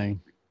with my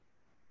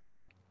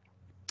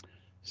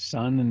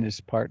son and his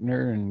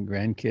partner and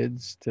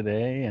grandkids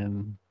today,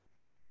 and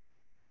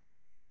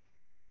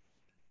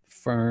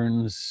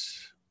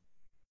Fern's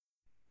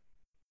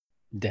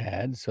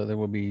dad. So there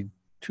will be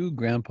two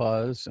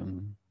grandpas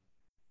and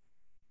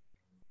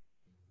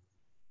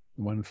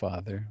one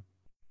father.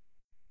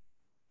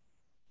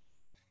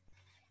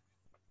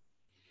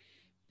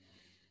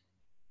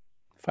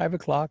 5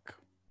 o'clock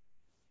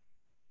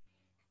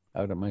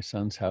out at my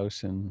son's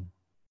house in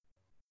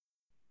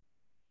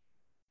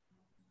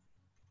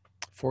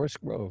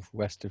Forest Grove,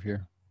 west of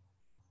here.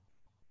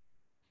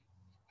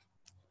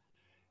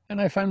 And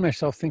I find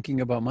myself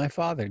thinking about my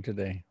father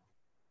today.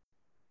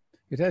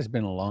 It has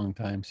been a long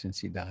time since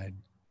he died.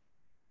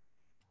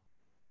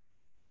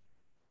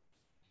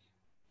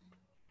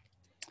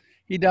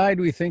 He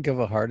died, we think, of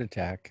a heart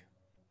attack.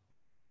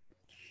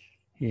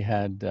 He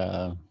had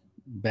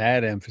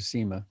bad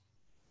emphysema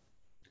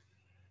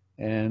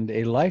and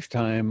a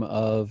lifetime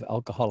of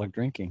alcoholic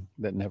drinking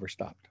that never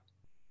stopped.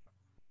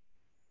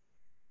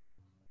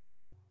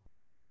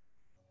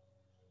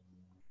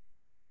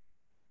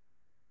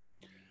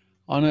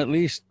 On at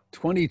least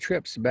 20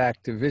 trips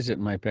back to visit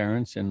my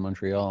parents in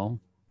Montreal,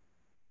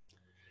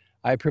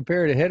 I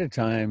prepared ahead of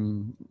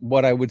time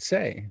what I would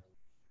say.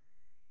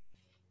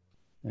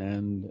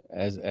 And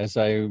as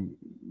I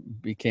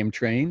became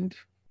trained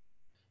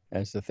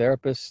as a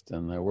therapist,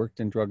 and I worked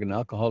in drug and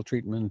alcohol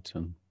treatment,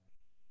 and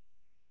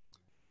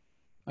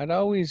I'd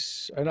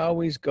always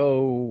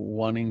go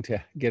wanting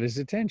to get his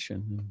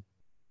attention.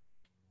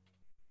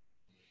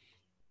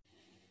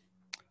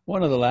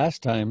 One of the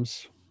last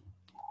times,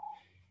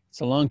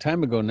 it's a long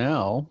time ago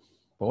now.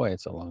 Boy,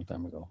 it's a long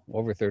time ago,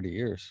 over 30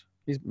 years.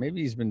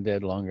 Maybe he's been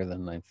dead longer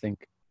than I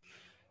think.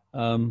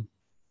 I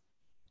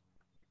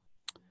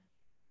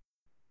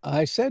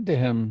said to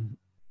him,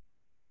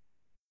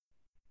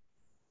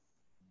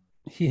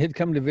 he had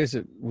come to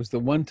visit, was the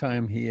one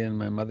time he and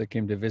my mother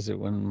came to visit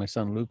when my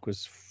son Luke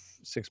was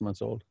 6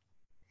 months old.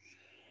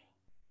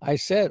 I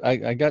said,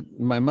 I got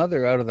my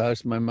mother out of the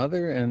house. My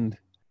mother and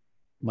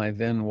my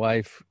then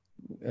wife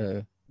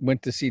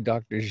went to see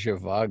Dr.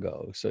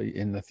 Zhivago, so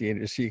in the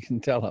theater, so you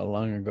can tell how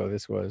long ago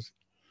this was.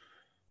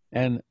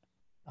 And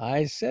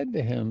I said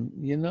to him,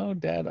 you know,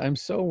 Dad, I'm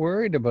so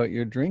worried about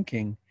your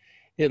drinking.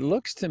 It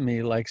looks to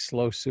me like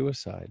slow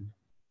suicide.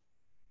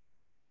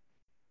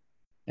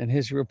 And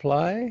his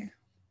reply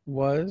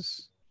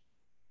was,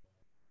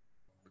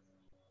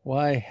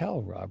 why,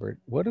 hell, Robert,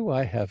 what do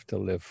I have to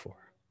live for?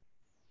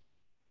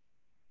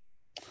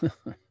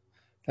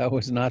 That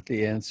was not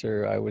the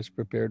answer I was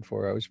prepared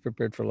for. I was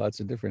prepared for lots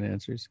of different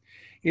answers.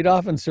 He'd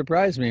often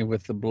surprise me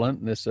with the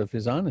bluntness of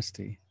his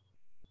honesty.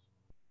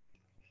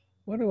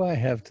 What do I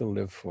have to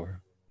live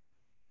for?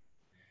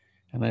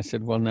 And I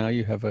said, well, now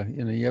you have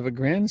a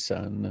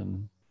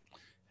grandson.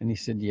 And he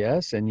said,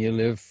 yes. And you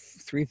live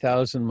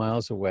 3,000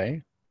 miles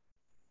away.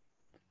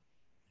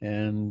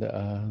 And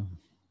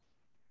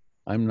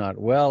I'm not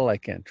well. I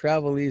can't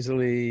travel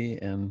easily.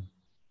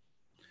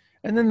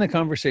 And then the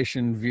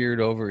conversation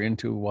veered over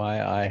into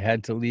why I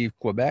had to leave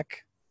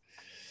Quebec.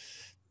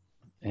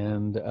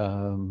 And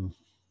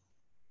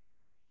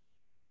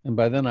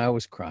by then I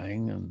was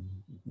crying and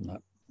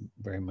not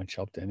very much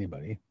help to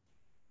anybody.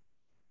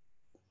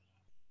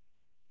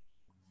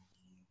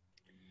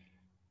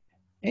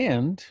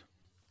 And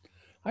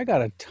I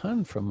got a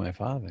ton from my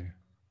father.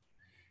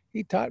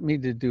 he taught me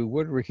to do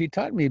woodwork. He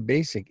taught me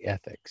basic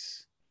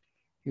ethics.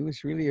 He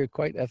was really a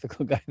quite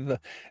ethical guy.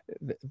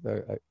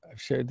 I've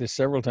shared this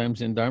several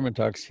times in Dharma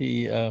talks.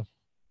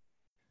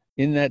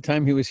 In that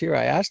time he was here,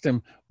 I asked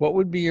him, what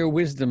would be your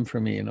wisdom for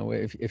me?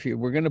 If you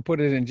were going to put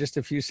it in just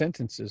a few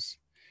sentences.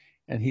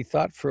 And he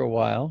thought for a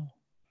while.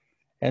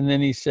 And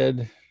then he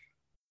said,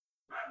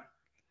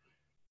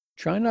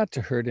 try not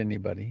to hurt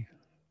anybody.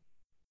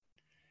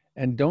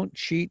 And don't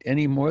cheat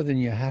any more than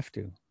you have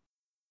to.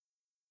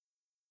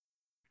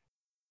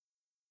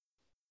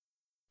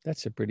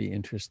 That's a pretty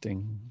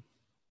interesting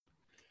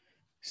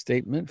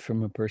statement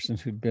from a person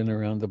who'd been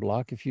around the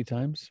block a few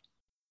times.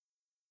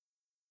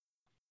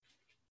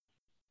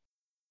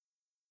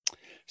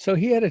 So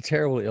he had a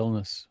terrible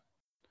illness.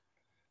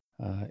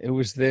 It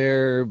was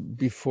there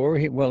before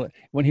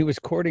when he was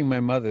courting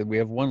my mother. We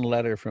have one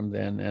letter from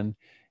then,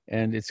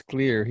 and it's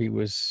clear he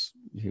was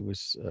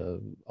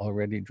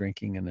already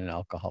drinking in an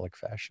alcoholic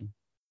fashion.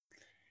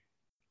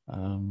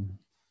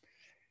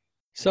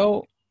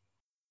 So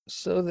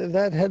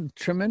that had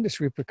tremendous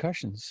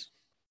repercussions.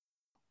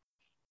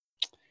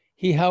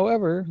 He,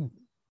 however,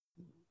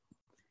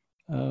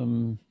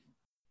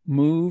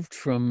 moved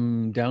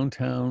from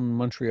downtown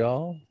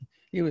Montreal.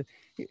 He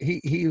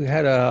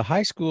had a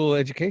high school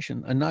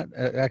education, not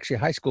actually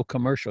high school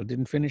commercial,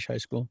 didn't finish high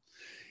school.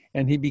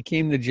 And he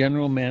became the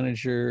general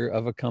manager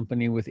of a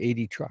company with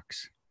 80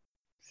 trucks.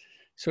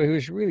 So he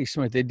was really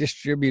smart. They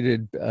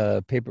distributed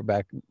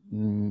paperbacks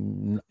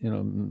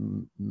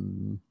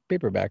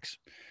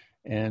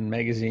and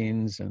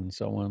magazines and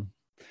so on.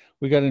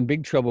 We got in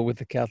big trouble with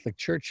the Catholic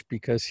Church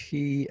because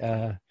he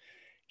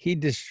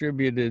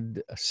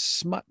distributed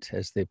smut,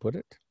 as they put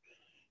it,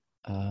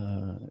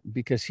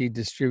 because he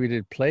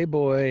distributed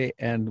Playboy,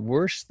 and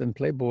worse than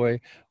Playboy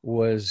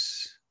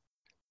was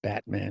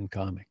Batman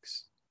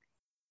comics.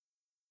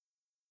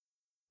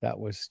 That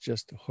was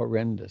just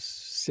horrendous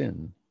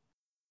sin.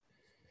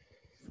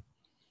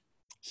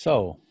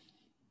 So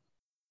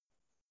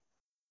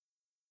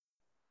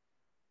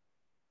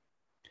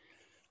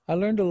I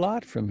learned a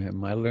lot from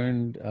him. I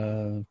learned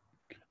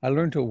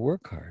to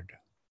work hard.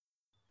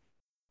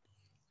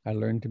 I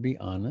learned to be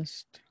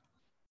honest.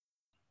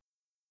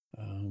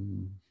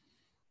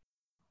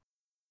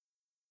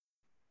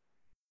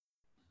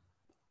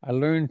 I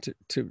learned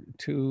to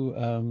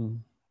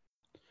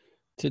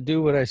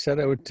do what I said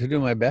I would, to do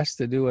my best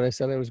to do what I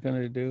said I was going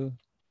to do,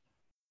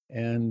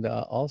 and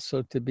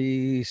also to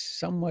be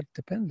somewhat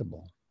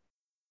dependable.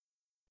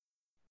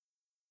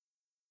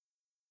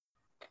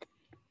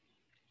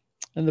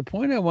 And the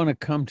point I want to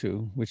come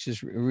to, which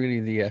is really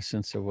the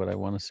essence of what I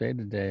want to say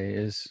today,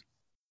 is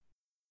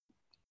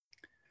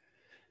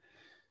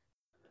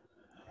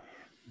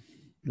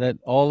that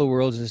All the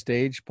World's a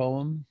Stage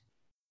poem,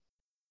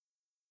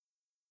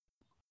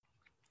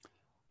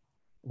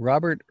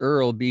 Robert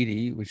Earl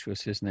Beatty, which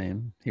was his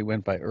name, he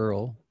went by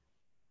Earl,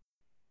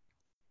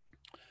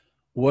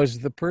 was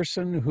the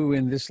person who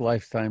in this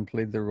lifetime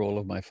played the role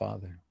of my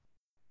father.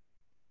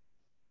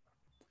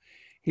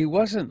 He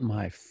wasn't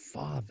my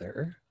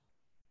father.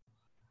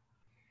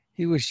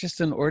 He was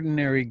just an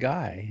ordinary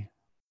guy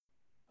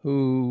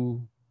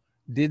who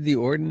did the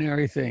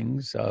ordinary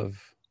things of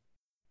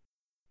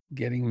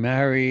getting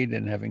married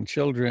and having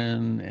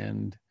children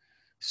and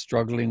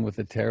struggling with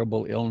a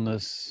terrible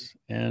illness,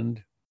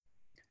 and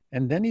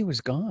then he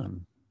was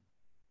gone.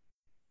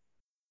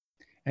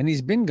 And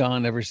he's been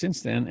gone ever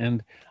since then,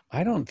 and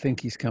I don't think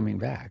he's coming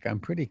back. I'm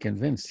pretty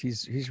convinced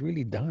he's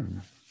really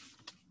done.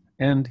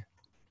 And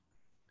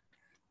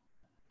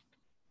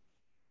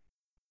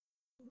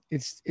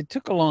it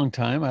took a long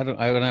time.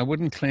 I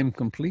wouldn't claim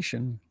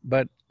completion,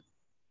 but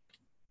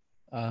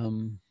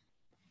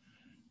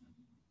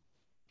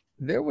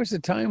there was a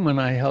time when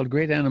I held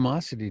great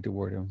animosity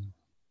toward him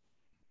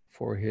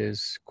for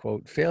his,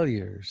 quote,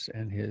 failures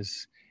and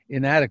his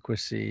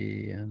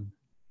inadequacy. And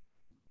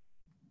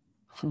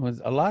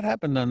a lot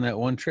happened on that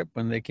one trip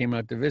when they came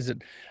out to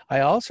visit. I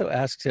also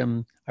asked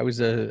him, I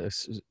was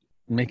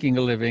making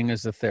a living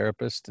as a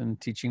therapist and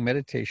teaching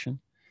meditation.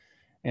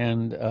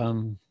 And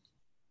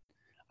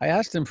I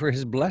asked him for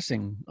his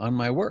blessing on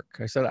my work.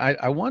 I said,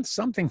 I want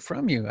something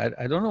from you.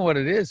 I don't know what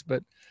it is,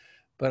 but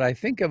I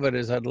think of it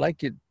as I'd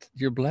like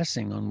your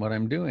blessing on what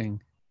I'm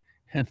doing.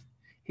 And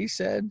he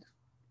said,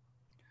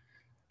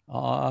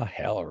 "Oh,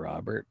 hell,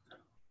 Robert.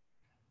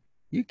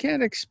 You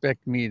can't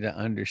expect me to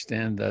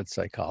understand that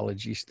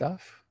psychology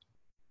stuff.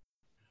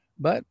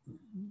 But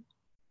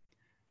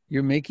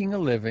you're making a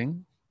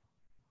living,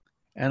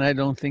 and I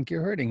don't think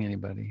you're hurting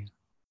anybody."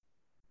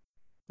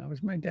 That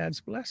was my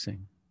dad's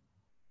blessing.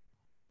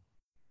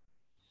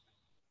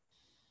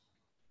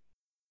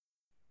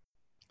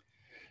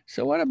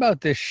 So what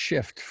about this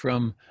shift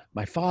from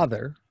my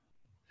father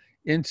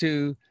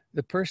into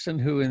the person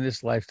who in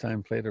this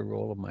lifetime played a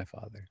role of my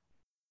father?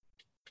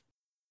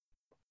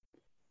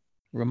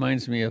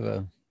 Reminds me of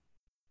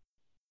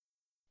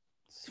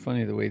it's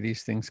funny the way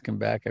these things come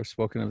back. I've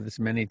spoken of this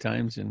many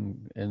times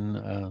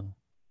in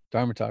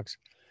Dharma talks.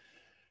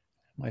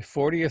 My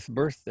 40th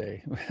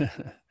birthday,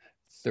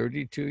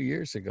 32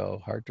 years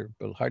ago. Hard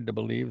to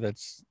believe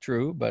that's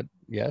true, but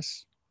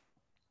yes.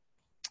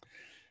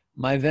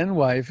 My then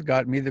wife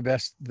got me the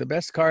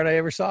best card I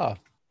ever saw.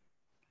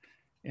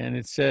 And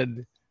it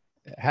said,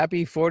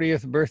 "Happy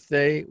 40th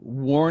birthday,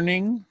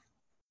 warning.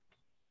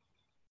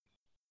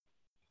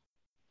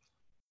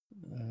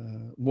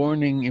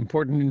 Warning,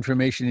 important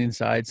information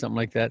inside," something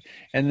like that.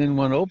 And then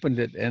one opened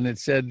it and it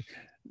said,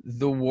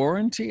 "The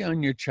warranty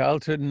on your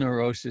childhood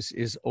neurosis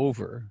is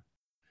over.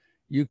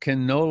 You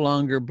can no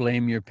longer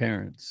blame your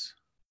parents."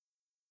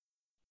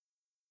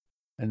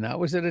 And that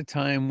was at a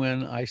time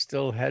when I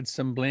still had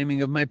some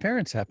blaming of my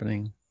parents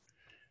happening.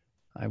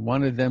 I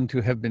wanted them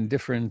to have been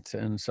different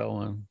and so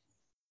on.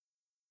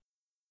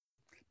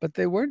 But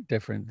they weren't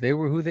different. They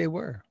were who they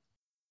were.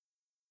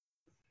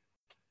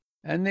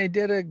 And they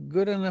did a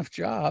good enough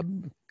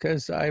job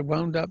because I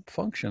wound up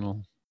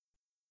functional.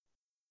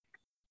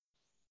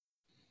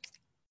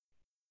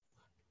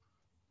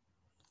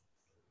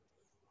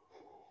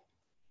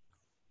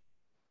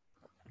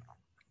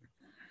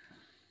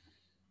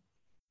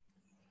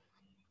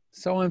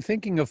 So I'm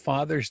thinking of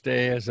Father's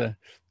Day as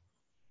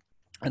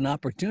an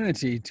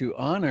opportunity to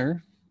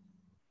honor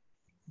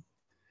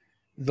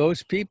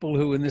those people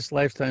who in this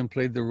lifetime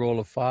played the role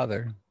of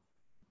father.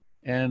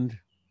 And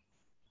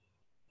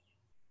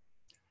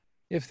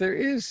if there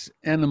is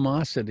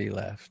animosity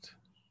left,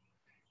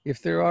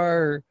 if there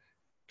are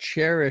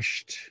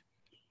cherished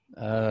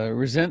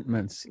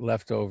resentments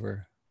left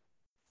over,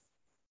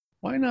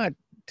 why not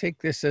take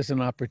this as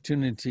an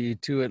opportunity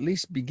to at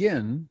least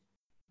begin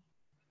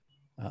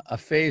a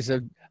phase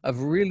of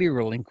really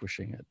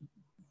relinquishing it?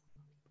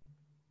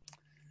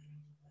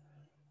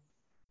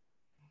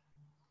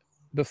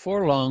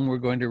 Before long, we're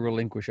going to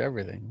relinquish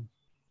everything.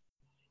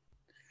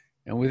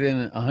 And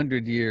within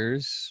 100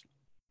 years,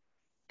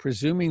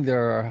 presuming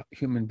there are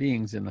human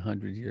beings in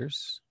 100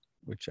 years,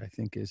 which I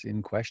think is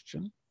in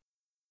question,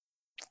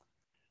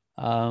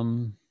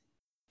 no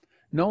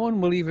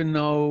one will even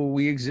know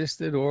we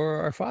existed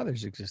or our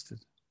fathers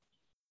existed.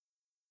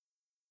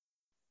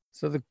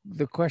 So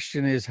the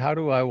question is, how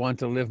do I want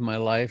to live my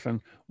life,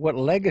 and what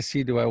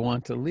legacy do I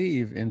want to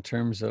leave in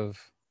terms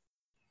of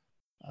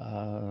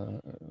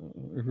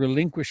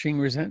relinquishing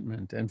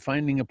resentment and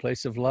finding a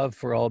place of love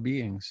for all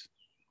beings?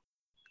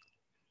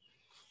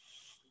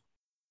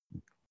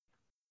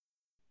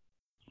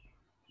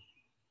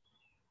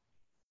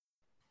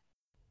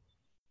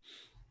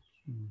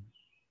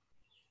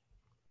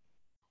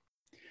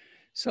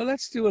 So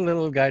let's do a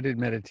little guided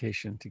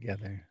meditation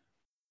together.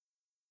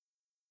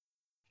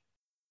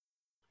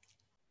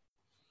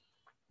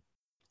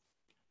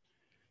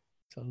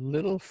 It's a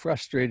little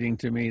frustrating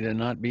to me to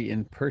not be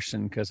in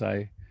person because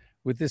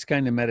with this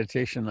kind of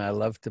meditation, I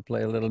love to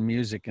play a little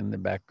music in the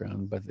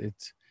background, but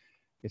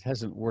it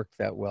hasn't worked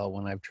that well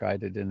when I've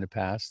tried it in the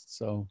past.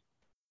 So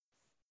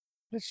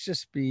let's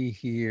just be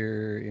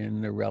here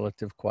in the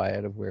relative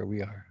quiet of where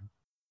we are.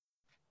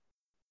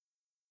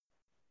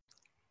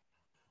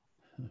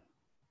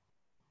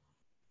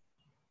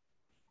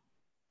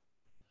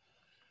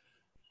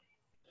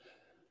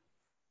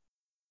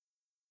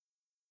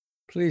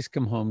 Please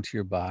come home to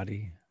your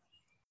body.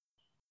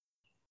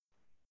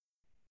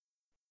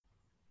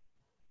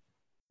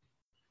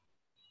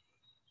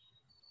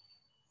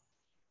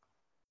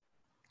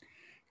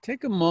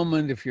 Take a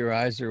moment, if your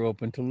eyes are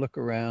open, to look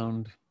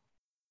around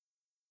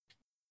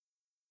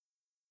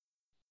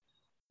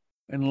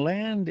and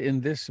land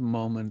in this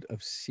moment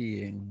of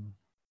seeing.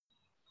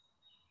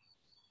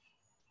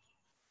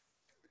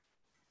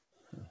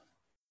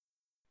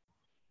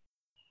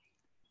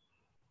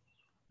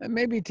 And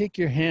maybe take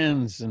your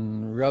hands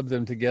and rub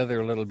them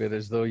together a little bit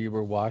as though you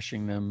were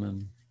washing them,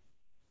 and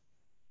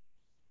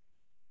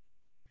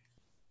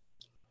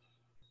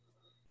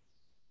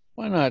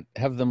why not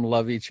have them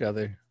love each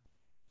other?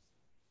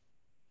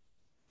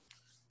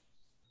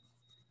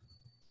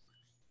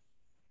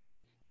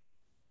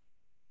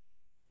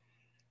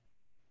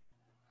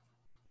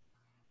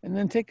 And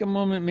then take a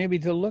moment maybe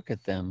to look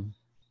at them.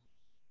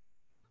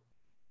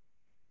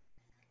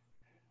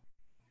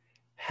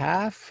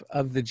 Half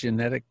of the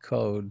genetic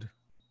code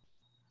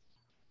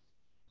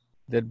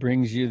that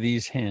brings you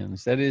these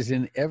hands, that is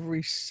in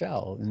every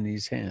cell in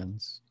these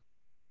hands,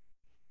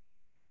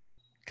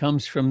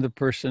 comes from the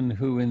person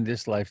who in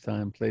this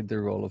lifetime played the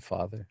role of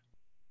father.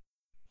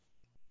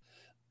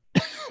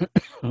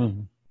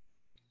 And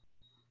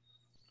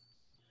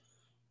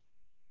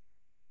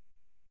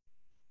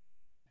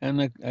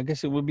I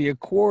guess it would be a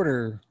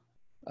quarter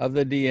of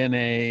the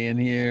DNA in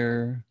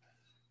here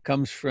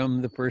comes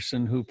from the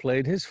person who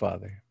played his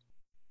father.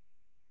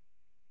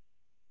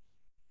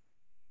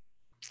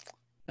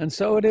 And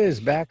so it is,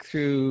 back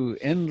through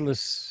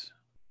endless,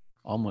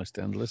 almost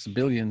endless,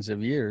 billions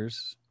of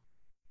years.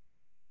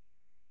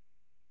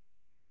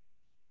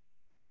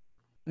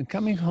 And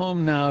coming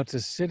home now to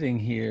sitting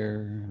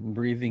here,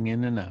 breathing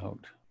in and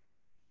out,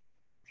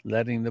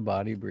 letting the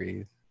body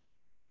breathe.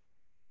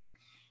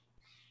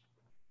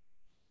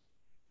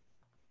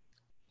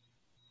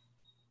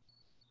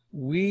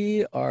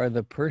 We are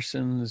the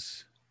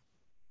persons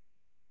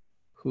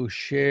who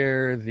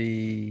share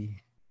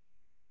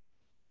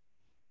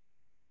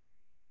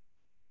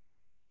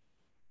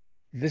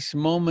this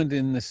moment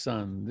in the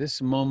sun,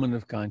 this moment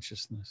of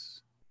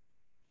consciousness.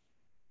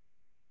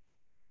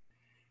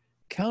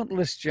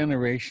 Countless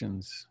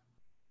generations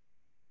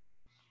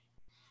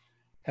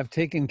have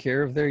taken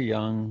care of their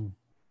young,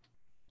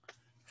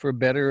 for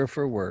better or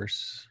for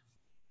worse,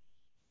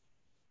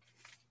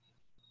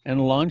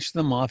 and launched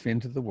them off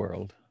into the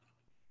world.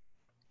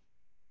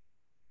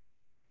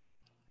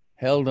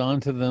 Held on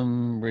to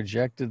them,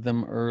 rejected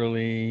them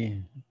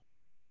early,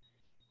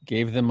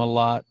 gave them a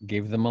lot,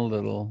 gave them a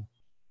little.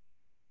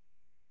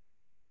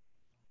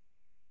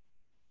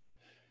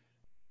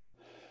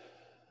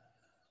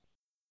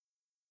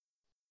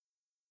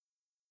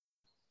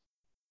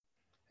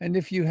 And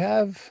if you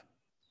have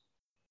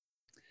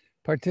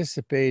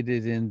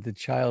participated in the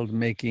child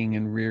making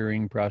and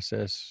rearing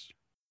process,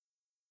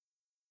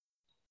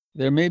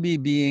 there may be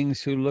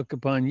beings who look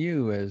upon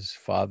you as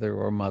father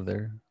or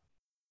mother.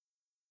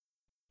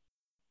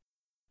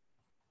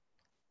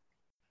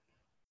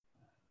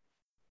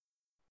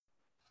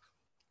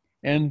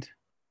 And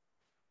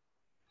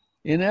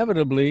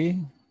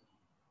inevitably,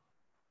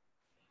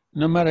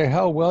 no matter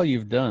how well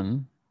you've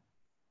done,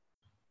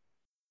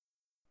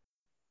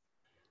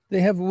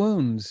 they have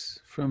wounds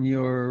from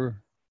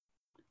your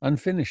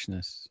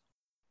unfinishedness.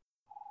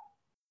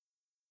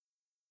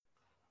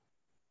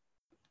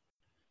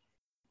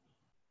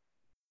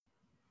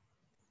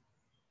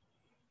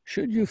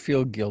 Should you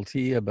feel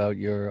guilty about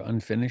your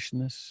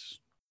unfinishedness?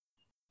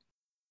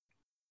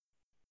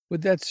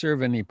 Would that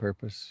serve any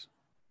purpose?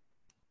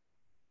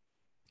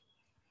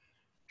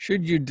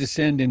 Should you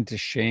descend into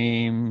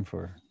shame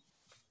for,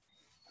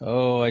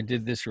 oh, I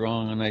did this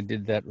wrong and I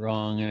did that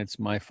wrong and it's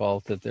my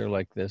fault that they're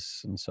like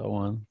this and so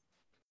on?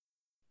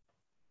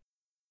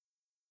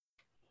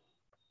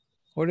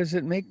 Or does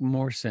it make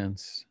more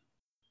sense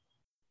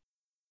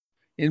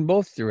in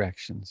both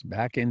directions,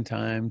 back in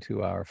time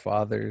to our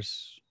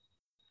fathers,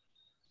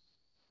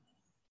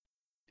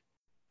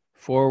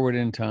 forward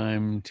in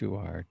time to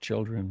our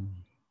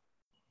children?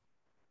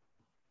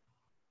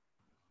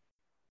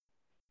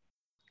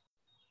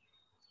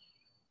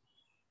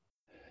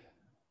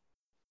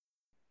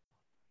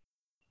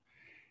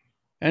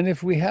 And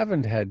if we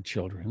haven't had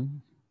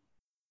children,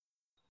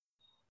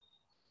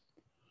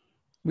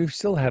 we've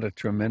still had a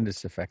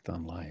tremendous effect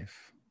on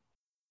life.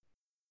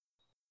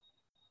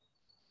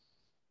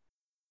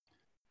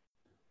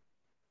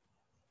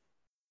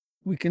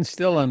 We can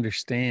still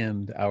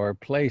understand our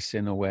place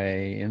in a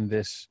way in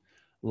this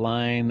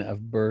line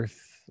of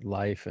birth,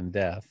 life, and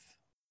death.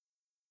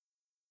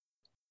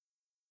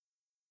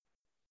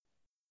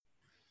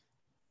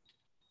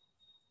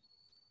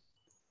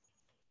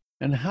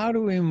 And how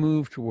do we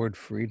move toward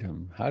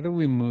freedom? How do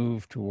we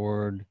move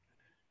toward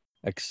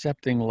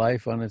accepting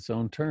life on its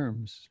own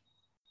terms?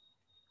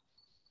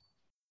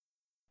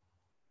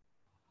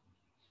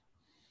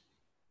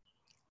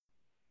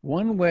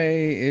 One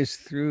way is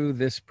through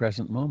this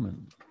present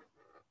moment.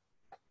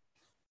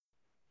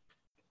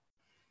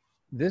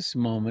 This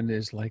moment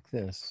is like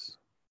this.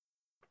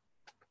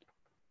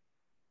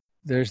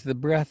 There's the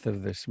breath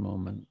of this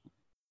moment,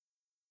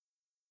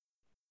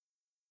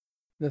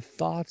 the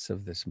thoughts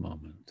of this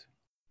moment,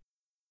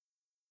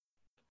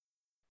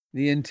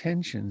 the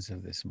intentions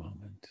of this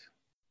moment,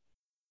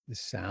 the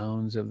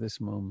sounds of this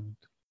moment,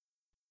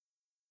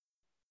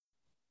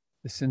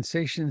 the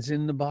sensations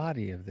in the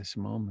body of this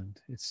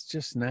moment. It's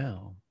just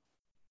now.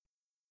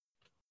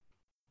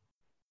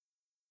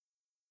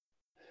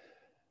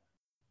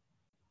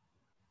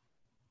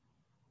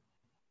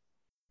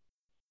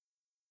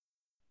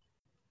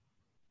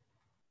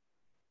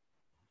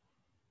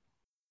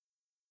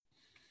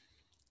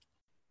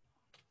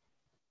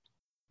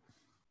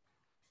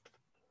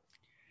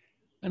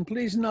 And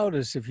please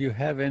notice if you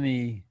have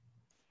any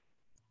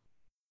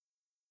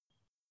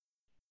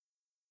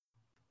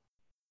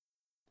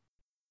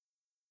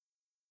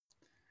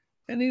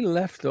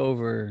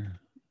leftover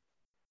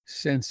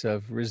sense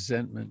of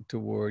resentment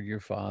toward your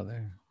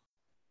father.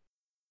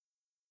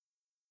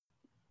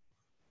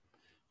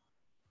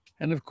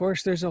 And of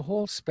course, there's a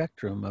whole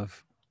spectrum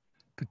of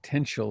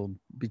potential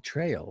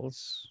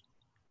betrayals.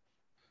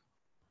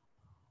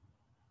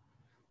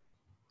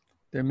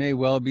 There may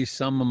well be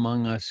some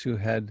among us who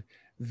had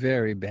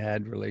very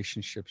bad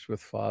relationships with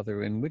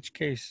father, in which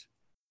case,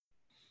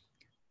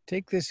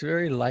 take this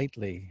very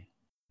lightly.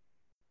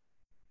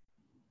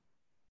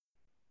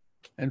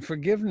 And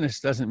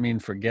forgiveness doesn't mean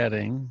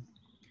forgetting.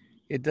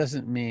 It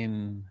doesn't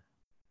mean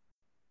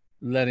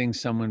letting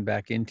someone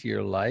back into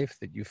your life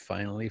that you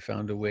finally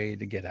found a way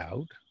to get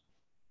out.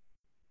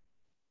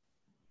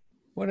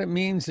 What it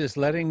means is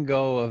letting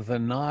go of the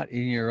knot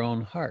in your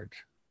own heart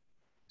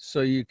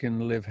so you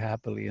can live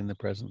happily in the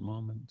present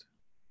moment.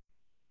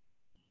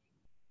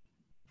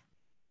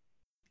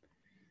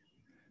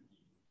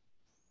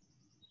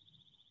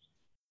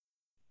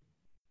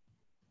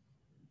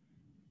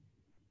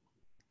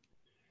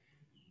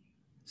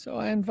 So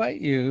I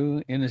invite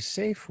you in a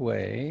safe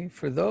way,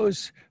 for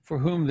those for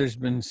whom there's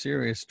been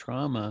serious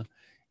trauma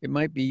it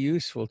might be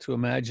useful to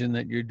imagine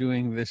that you're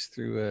doing this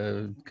through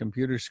a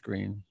computer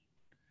screen,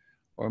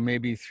 or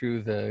maybe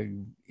through the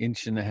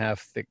 1.5 inch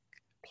thick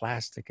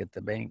plastic at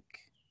the bank.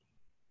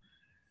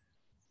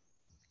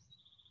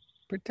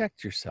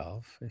 Protect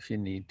yourself if you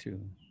need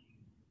to.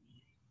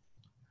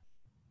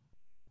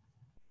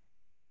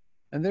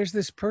 And there's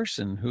this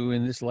person who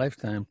in this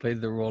lifetime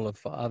played the role of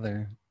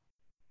father.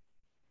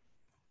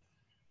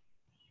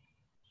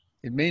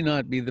 It may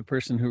not be the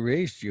person who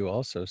raised you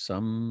also.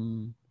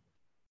 Some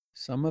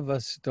of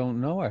us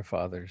don't know our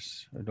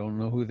fathers or don't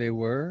know who they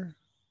were.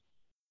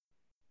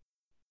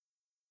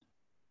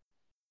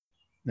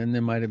 Then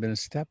there might have been a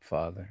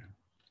stepfather.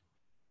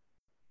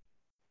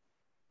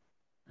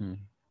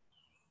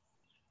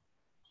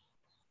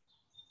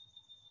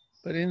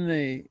 But in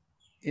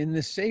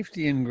the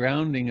safety and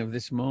grounding of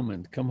this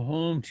moment, come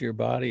home to your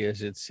body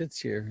as it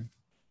sits here.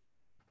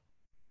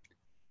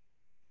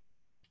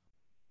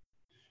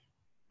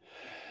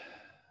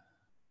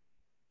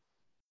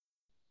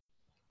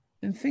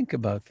 And think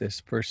about this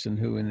person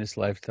who in this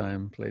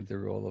lifetime played the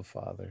role of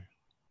father.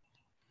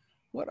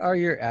 What are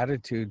your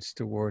attitudes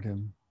toward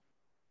him?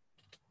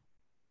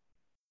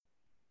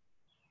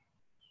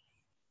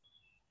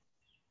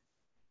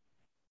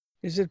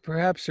 Is it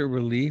perhaps a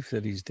relief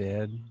that he's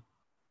dead?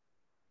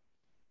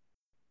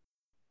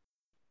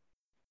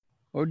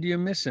 Or do you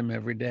miss him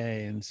every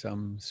day in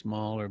some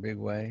small or big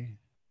way?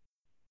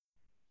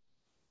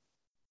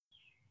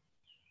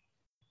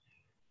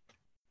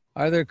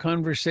 Are there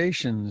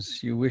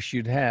conversations you wish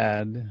you'd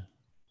had,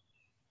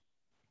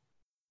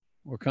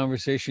 or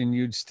conversation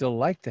you'd still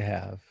like to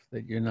have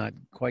that you're not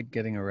quite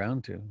getting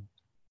around to?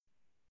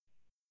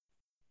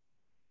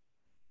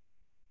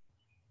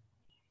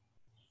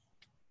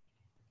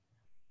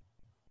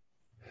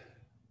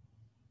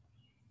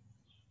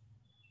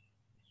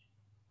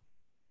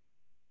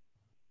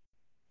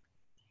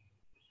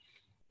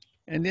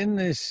 And in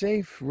the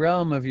safe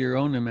realm of your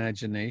own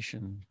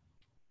imagination,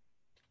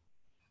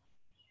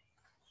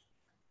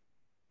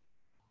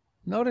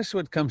 notice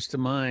what comes to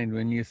mind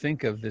when you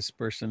think of this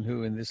person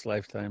who in this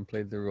lifetime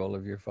played the role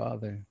of your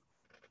father.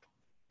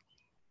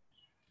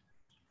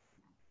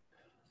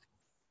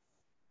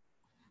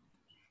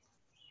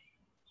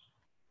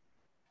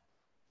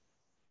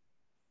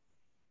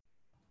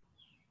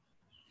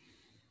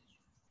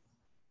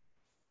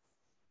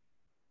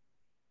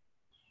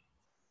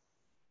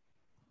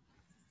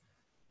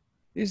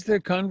 Is there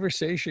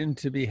conversation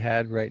to be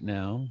had right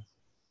now?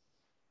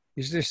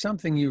 Is there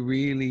something you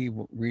really,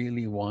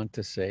 really want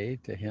to say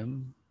to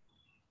him?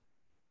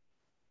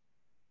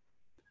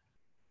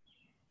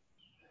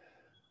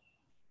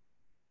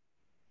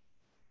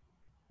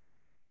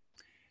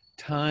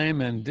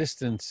 Time and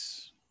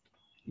distance,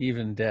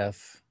 even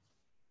death,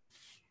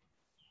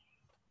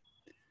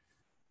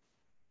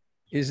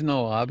 is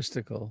no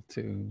obstacle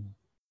to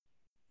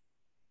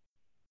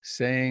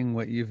saying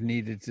what you've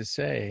needed to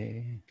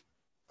say,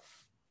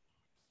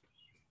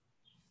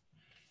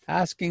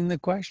 asking the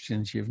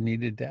questions you've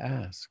needed to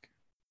ask.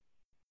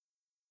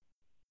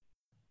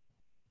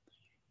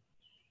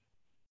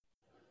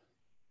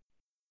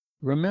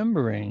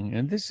 Remembering,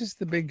 and this is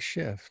the big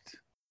shift,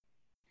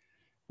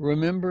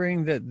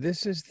 remembering that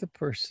this is the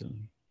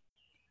person,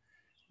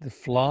 the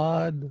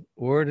flawed,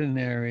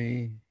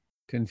 ordinary,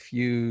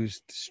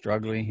 confused,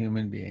 struggling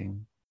human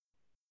being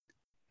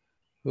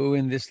who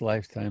in this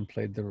lifetime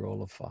played the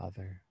role of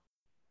father,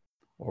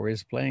 or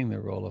is playing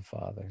the role of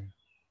father.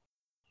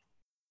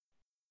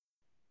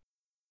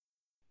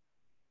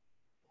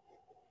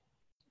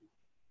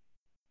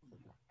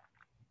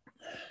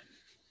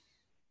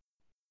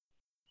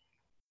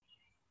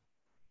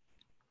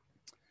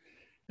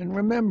 And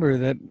remember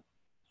that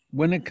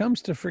when it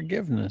comes to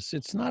forgiveness,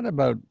 it's not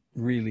about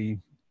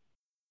really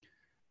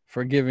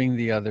forgiving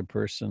the other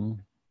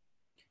person.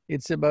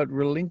 It's about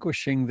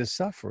relinquishing the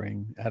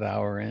suffering at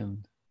our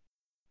end.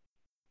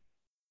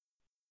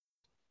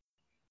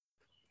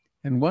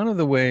 And one of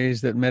the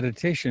ways that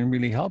meditation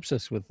really helps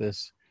us with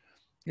this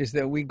is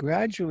that we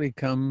gradually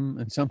come,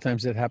 and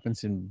sometimes it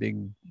happens in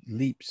big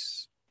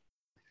leaps,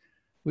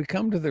 we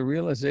come to the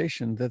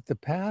realization that the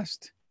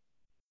past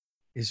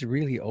is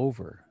really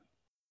over.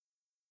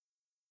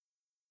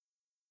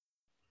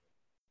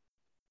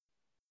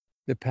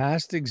 The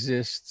past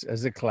exists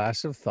as a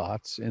class of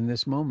thoughts in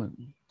this moment.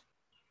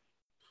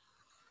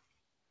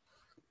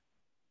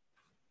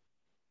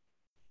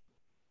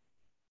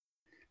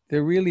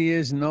 There really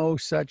is no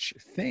such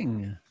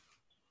thing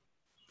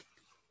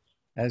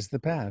as the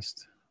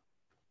past.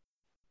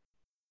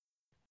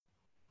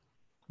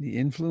 The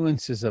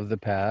influences of the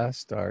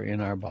past are in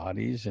our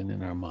bodies and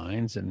in our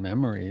minds and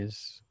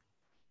memories.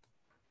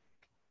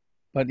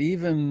 But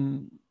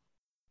even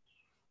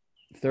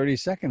 30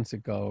 seconds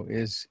ago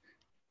is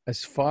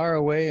as far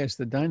away as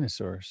the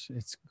dinosaurs.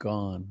 It's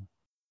gone.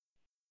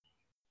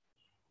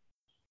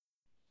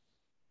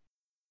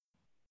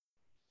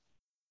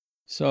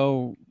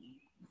 So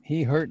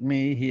he hurt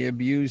me, he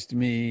abused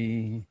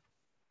me,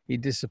 he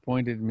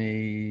disappointed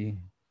me.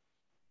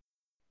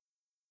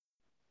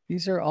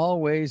 These are all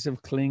ways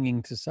of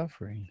clinging to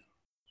suffering.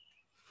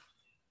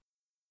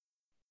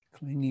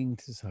 clinging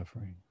to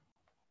suffering.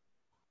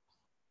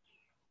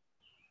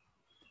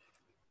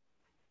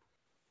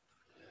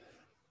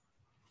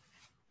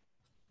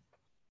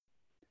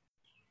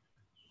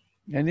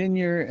 And in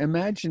your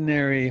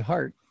imaginary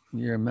heart,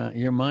 your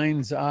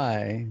mind's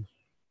eye,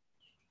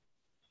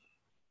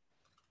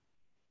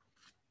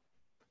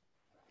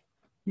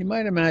 you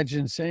might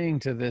imagine saying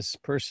to this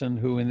person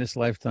who in this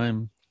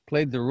lifetime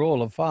played the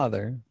role of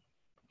father,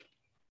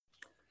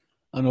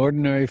 an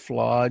ordinary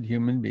flawed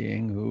human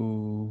being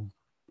who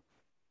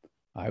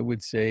I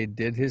would say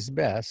did his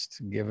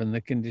best given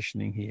the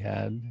conditioning he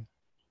had.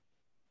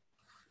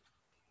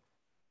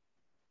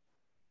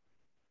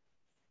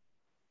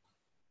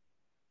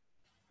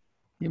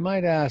 You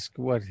might ask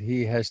what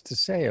he has to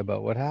say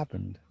about what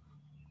happened.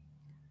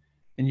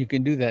 And you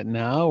can do that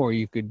now, or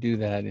you could do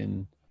that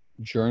in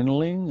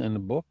journaling, in a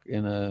book,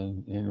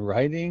 in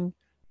writing,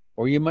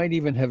 or you might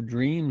even have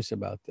dreams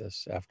about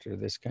this after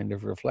this kind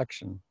of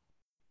reflection.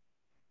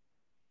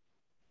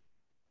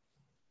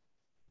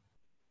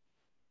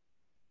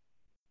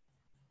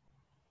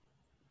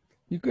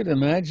 You could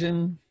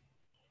imagine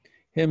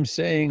him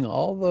saying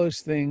all those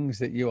things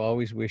that you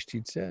always wished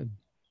he'd said,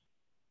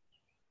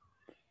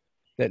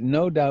 that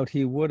no doubt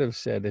he would have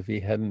said if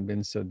he hadn't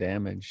been so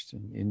damaged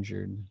and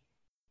injured.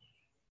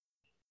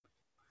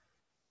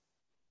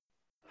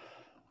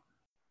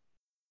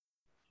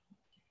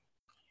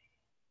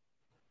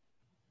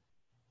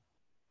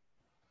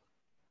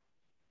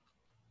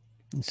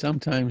 And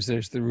sometimes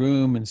there's the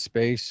room and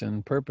space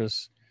and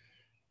purpose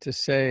to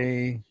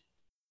say,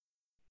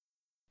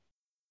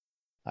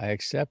 I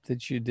accept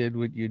that you did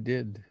what you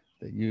did,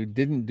 that you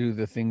didn't do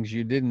the things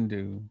you didn't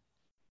do.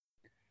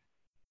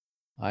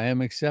 I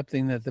am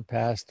accepting that the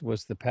past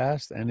was the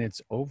past and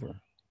it's over.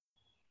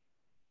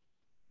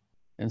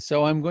 And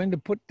so I'm going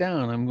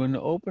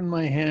to open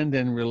my hand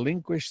and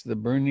relinquish the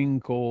burning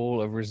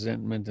coal of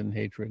resentment and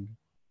hatred.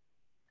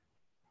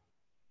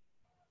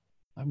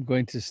 I'm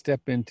going to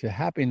step into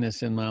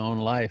happiness in my own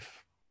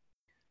life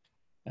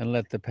and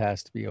let the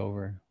past be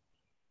over.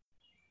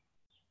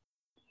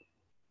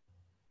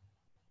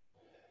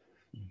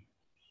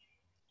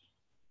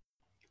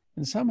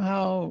 And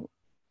somehow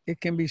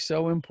it can be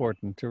so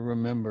important to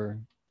remember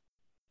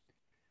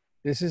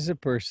this is a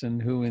person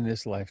who in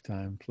this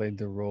lifetime played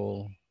the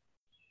role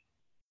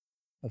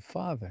of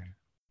father.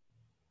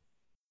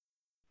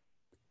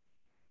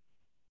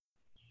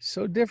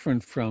 So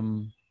different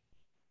from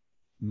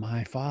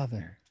my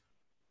father.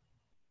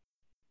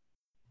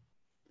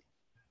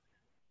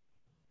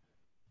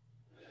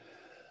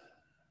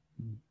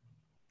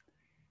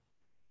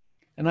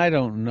 And I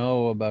don't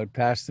know about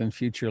past and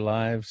future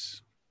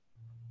lives.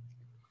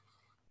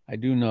 I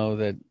do know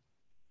that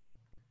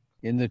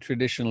in the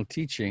traditional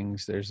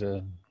teachings, there's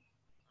a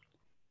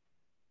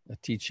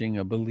teaching,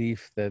 a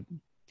belief that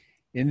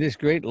in this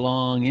great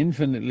long,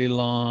 infinitely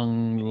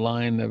long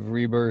line of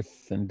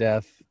rebirth and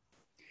death,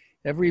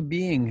 every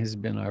being has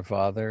been our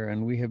father,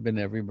 and we have been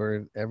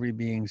every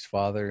being's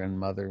father and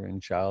mother and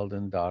child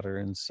and daughter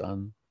and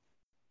son.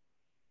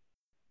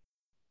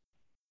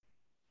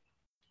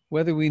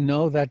 Whether we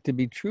know that to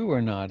be true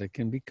or not, it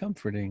can be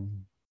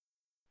comforting.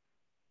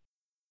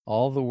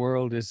 All the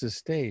world is a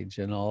stage,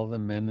 and all the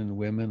men and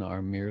women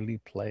are merely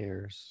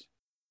players.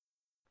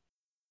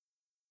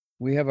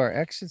 We have our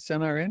exits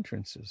and our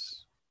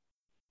entrances,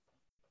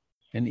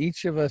 and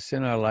each of us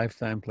in our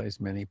lifetime plays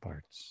many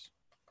parts.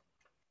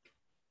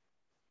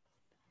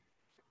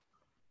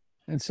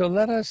 And so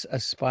let us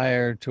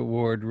aspire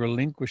toward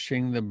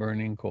relinquishing the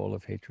burning coal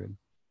of hatred.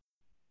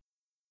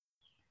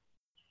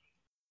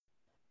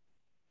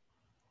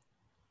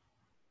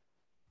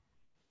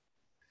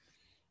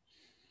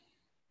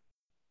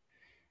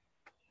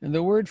 And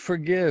the word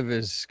forgive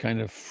is kind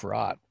of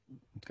fraught.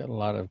 It's got a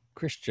lot of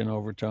Christian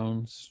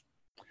overtones.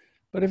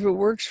 But if it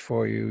works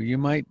for you, you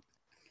might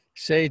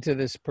say to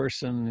this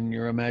person in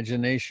your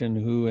imagination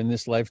who in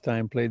this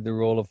lifetime played the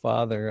role of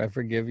father, I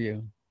forgive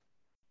you.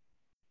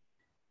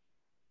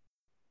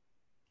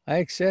 I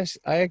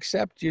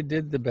accept you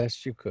did the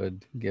best you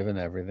could, given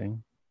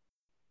everything.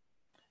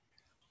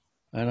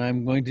 And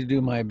I'm going to do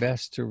my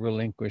best to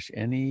relinquish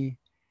any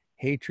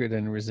hatred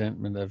and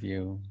resentment of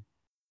you.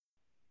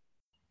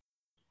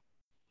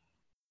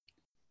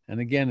 And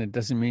again, it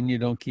doesn't mean you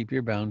don't keep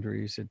your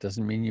boundaries. It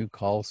doesn't mean you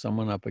call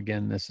someone up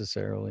again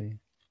necessarily.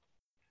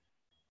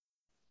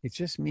 It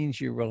just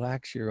means you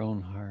relax your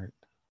own heart.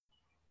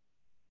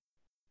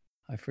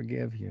 I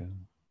forgive you.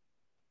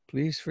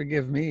 Please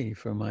forgive me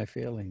for my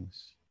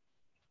failings.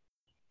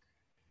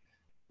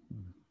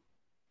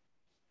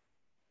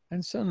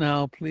 And so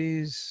now,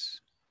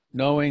 please,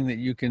 knowing that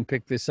you can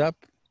pick this up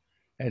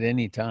at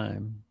any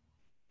time,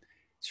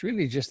 it's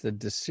really just a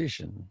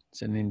decision.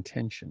 It's an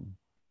intention.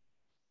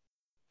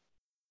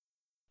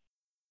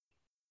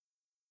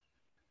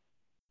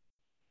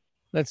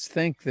 Let's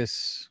thank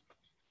this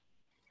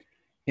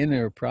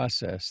inner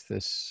process,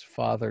 this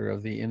father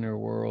of the inner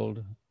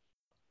world.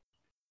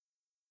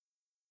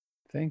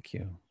 Thank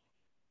you.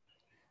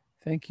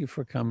 Thank you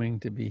for coming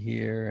to be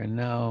here and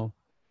now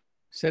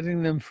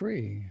setting them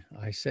free.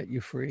 I set you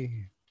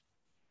free.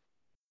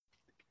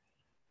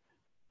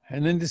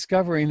 And then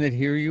discovering that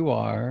here you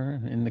are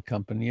in the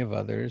company of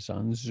others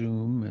on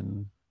Zoom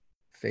and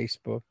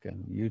Facebook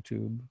and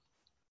YouTube.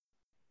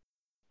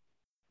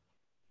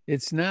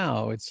 It's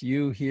now, it's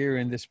you here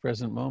in this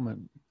present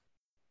moment.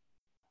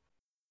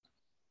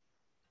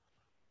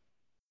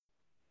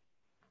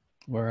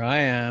 Where I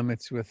am,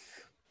 it's with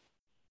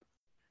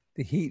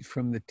the heat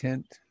from the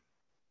tent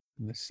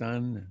and the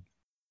sun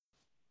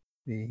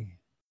and the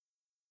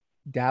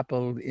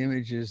dappled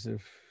images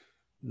of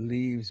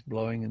leaves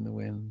blowing in the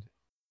wind.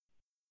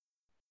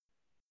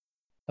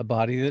 A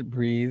body that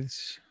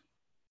breathes.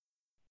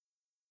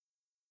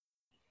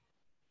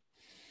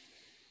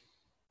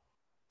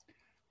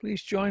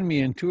 Please join me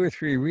in 2 or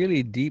 3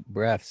 really deep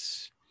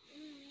breaths.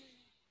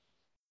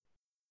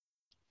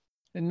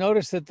 And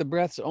notice that the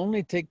breaths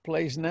only take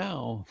place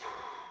now.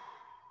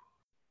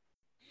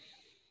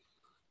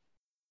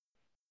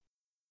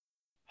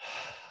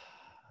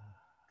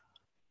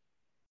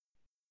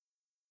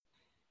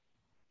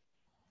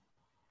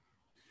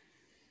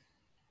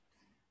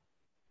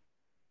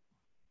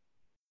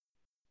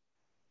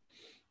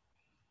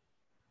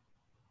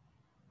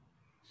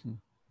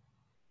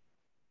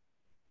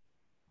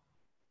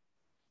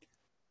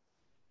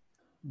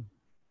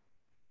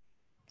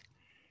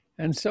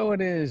 And so it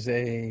is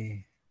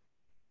an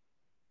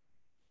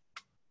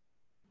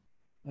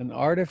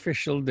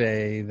artificial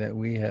day that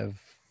we have,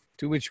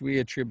 to which we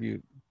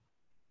attribute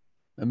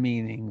a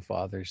meaning,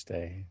 Father's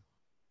Day.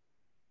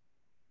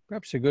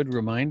 Perhaps a good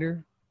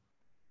reminder,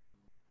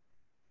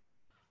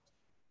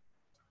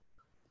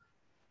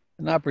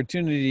 an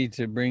opportunity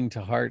to bring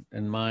to heart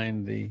and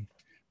mind the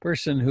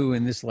person who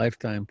in this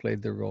lifetime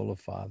played the role of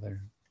father.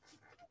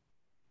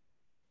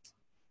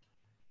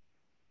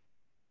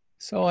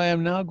 So I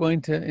am now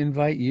going to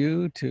invite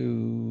you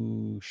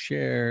to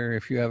share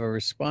if you have a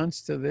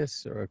response to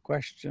this or a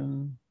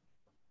question,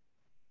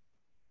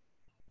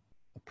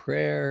 a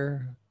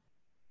prayer,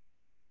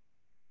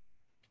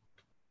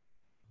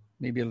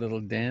 maybe a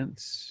little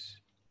dance.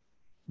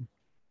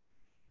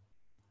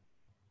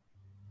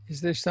 Is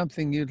there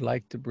something you'd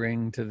like to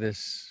bring to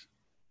this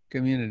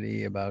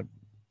community about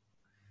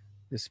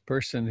this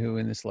person who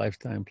in this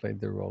lifetime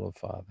played the role of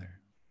father?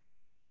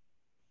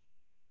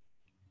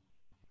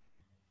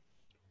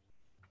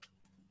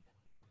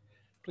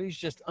 Please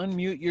just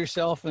unmute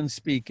yourself and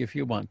speak if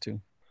you want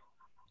to.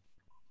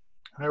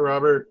 Hi,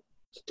 Robert.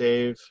 It's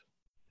Dave.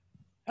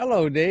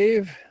 Hello,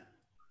 Dave.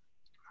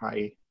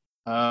 Hi.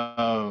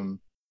 Father's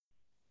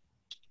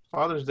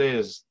Day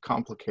is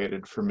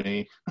complicated for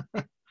me.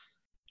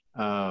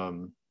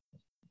 To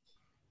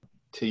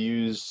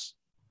use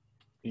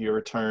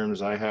your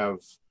terms, I have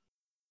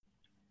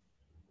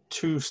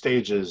 2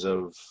 stages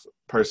of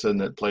person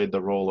that played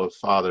the role of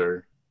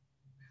father.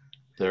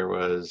 There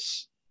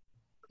was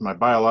my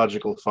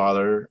biological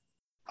father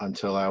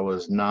until I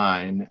was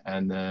 9,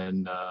 and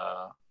then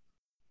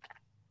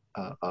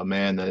a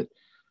man that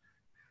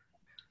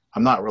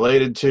I'm not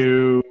related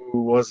to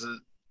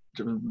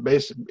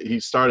basically, he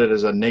started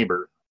as a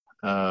neighbor,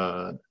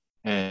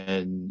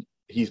 and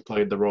he's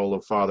played the role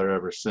of father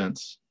ever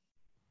since.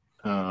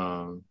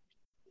 And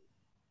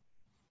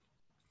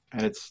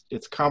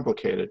it's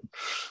complicated.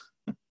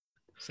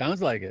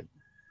 Sounds like it.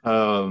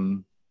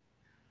 The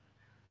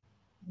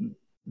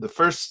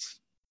first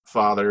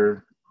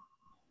father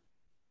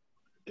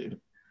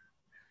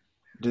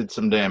did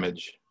some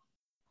damage,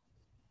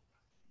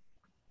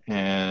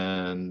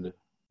 and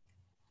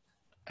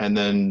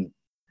then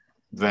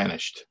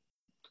vanished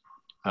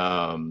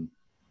to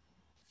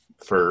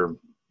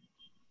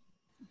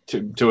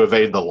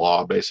evade the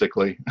law,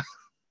 basically.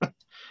 And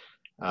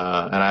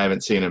I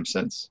haven't seen him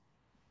since,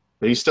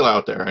 but he's still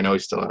out there. I know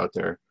he's still out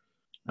there.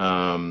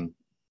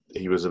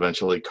 He was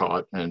eventually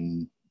caught,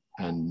 and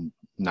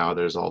now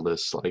there's all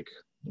this, like,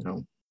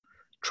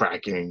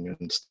 tracking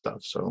and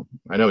stuff. So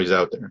I know he's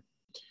out there.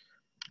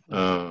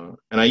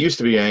 And I used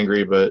to be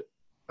angry, but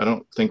I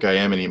don't think I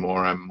am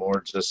anymore. I'm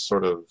more just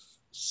sort of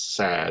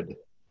sad.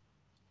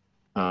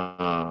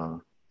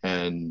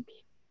 And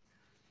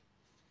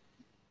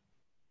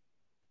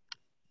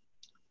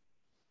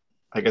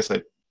I guess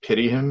I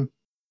pity him,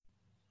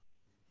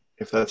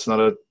 if that's not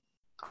a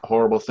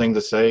horrible thing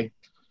to say.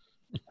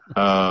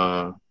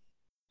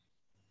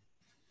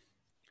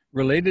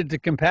 Related to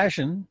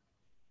compassion.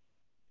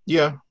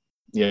 Yeah.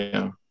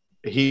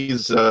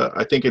 He's,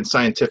 I think in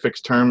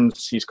scientific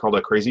terms, he's called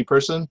a crazy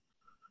person.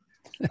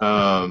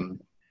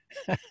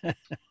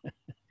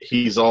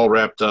 He's all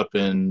wrapped up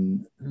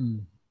in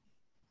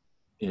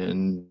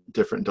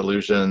different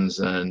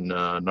delusions and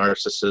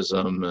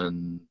narcissism,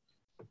 and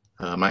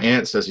my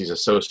aunt says he's a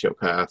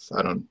sociopath.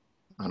 I don't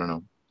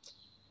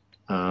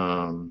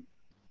know.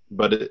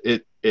 But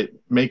it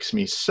makes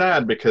me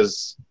sad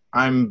because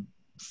I'm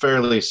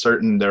fairly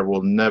certain there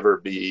will never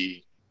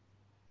be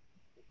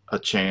a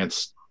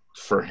chance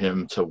for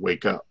him to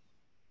wake up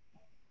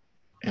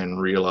and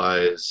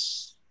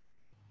realize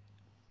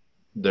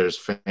there's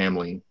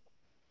family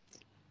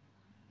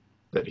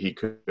that he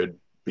could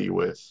be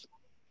with.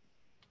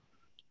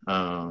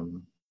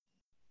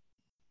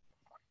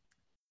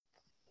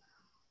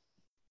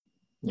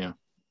 Yeah.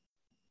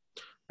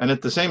 And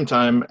at the same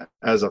time,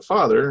 as a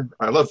father,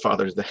 I love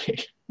Father's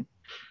Day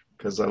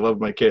because I love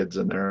my kids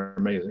and they're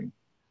amazing.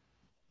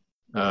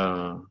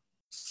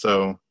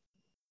 So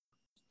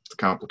it's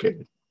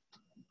complicated.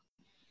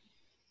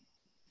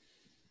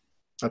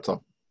 That's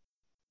all.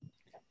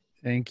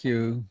 Thank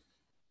you.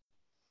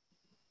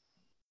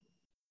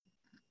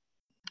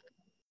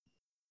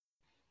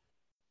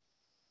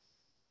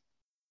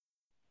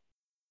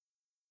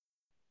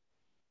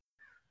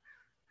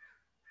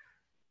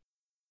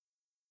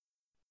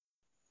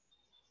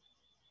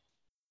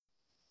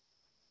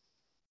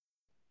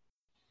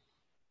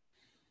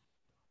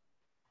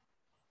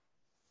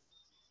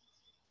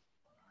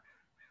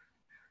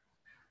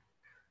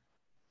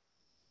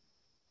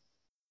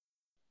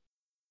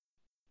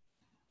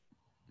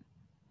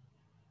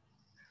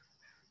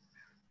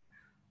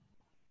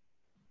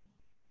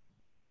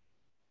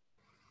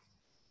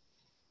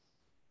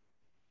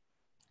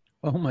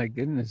 Oh my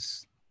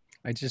goodness.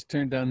 I just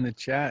turned on the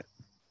chat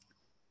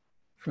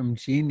from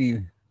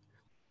Jeannie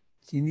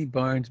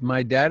Barnes.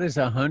 My dad is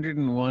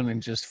 101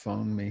 and just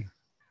phoned me.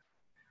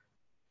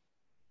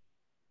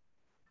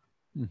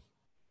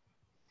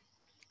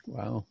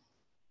 Wow.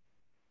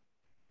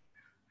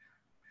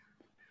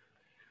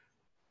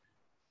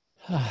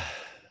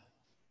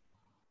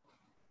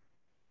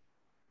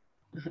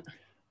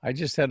 I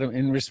just had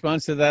in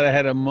response to that, I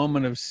had a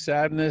moment of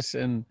sadness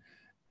and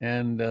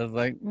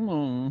like,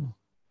 oh,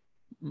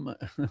 my,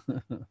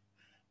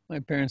 my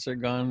parents are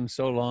gone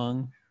so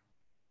long.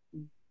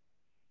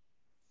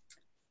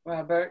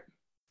 Robert,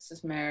 this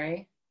is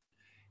Mary.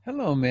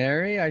 Hello,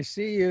 Mary. I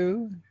see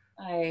you.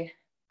 Hi.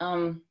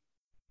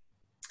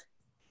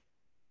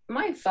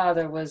 My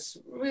father was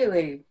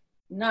really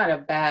not a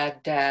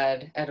bad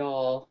dad at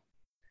all.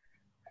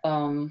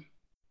 But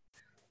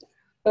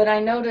I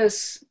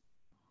notice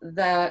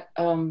that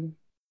the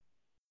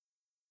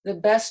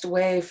best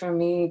way for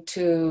me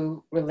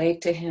to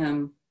relate to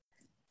him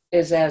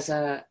is as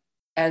a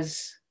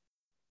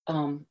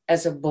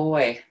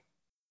boy.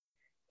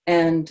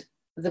 And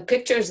the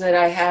pictures that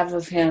I have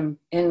of him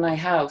in my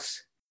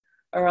house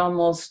are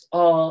almost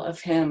all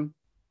of him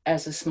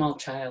as a small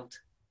child.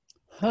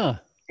 Huh.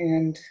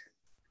 And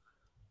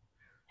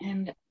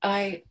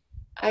I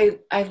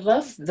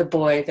love the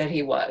boy that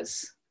he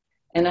was.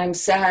 And I'm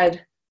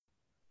sad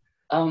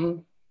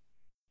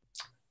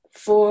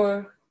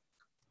for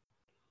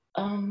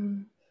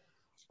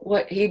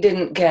what he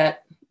didn't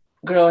get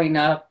growing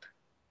up,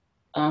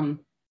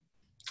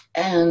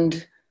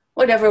 and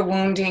whatever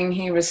wounding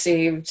he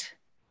received,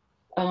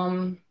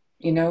 in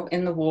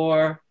the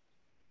war,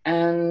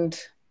 and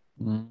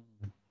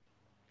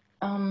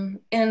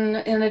in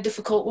a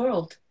difficult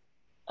world.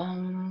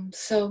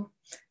 So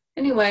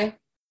anyway,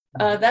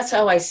 that's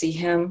how I see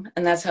him,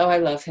 and that's how I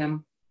love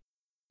him.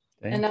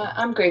 And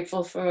I'm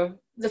grateful for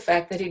the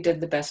fact that he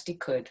did the best he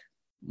could.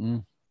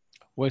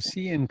 Was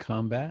he in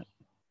combat?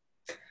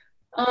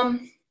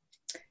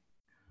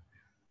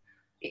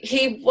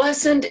 He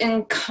wasn't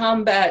in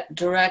combat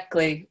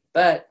directly,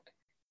 but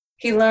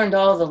he learned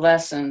all the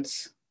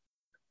lessons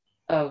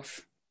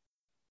of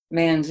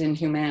man's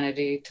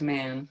inhumanity to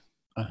man.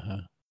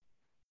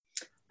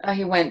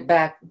 He went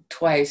back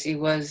twice. He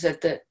was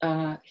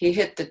he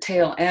hit the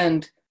tail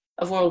end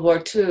of World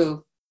War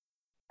II,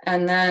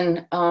 and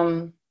then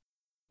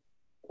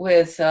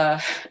with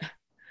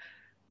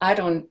I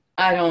don't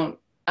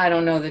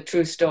know the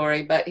true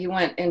story, but he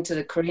went into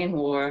the Korean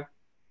War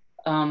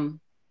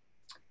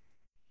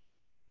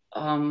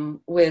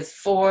with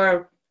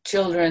 4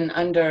 children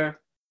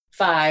under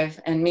 5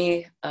 and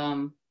me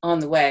on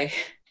the way.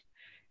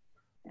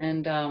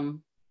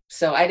 And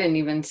so I didn't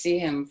even see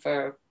him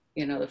for,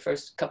 the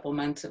first couple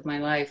months of my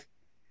life.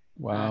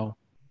 Wow.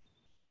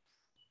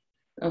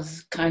 It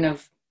was kind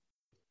of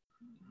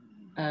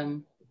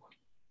a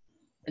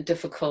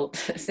difficult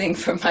thing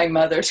for my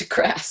mother to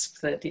grasp,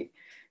 that he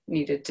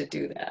needed to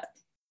do that.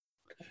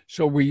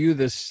 So were you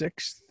the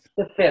 6th?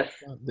 The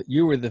 5th.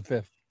 You were the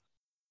 5th.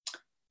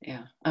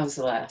 Yeah, I was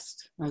the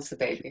last. I was the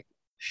baby.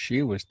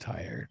 She was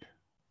tired.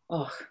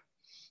 Oh.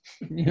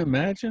 Can you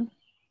imagine?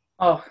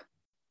 Oh.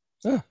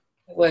 It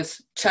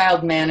was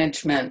child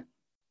management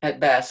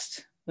at best.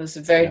 It was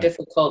very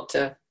difficult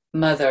to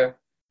mother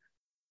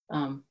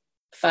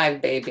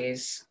 5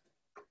 babies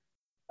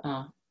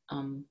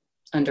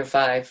under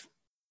 5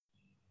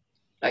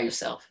 by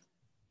yourself.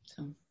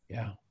 So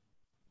yeah,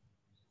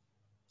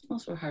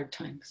 those were hard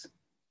times,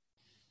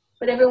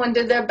 but everyone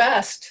did their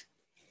best.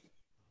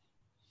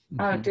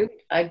 I do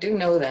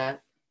know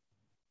that,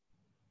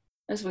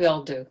 as we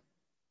all do.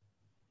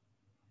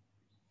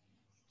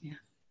 Yeah.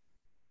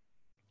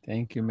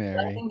 Thank you, Mary.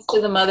 Blessings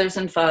to the mothers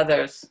and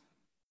fathers.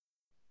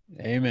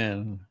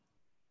 Amen.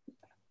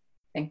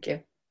 Thank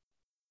you.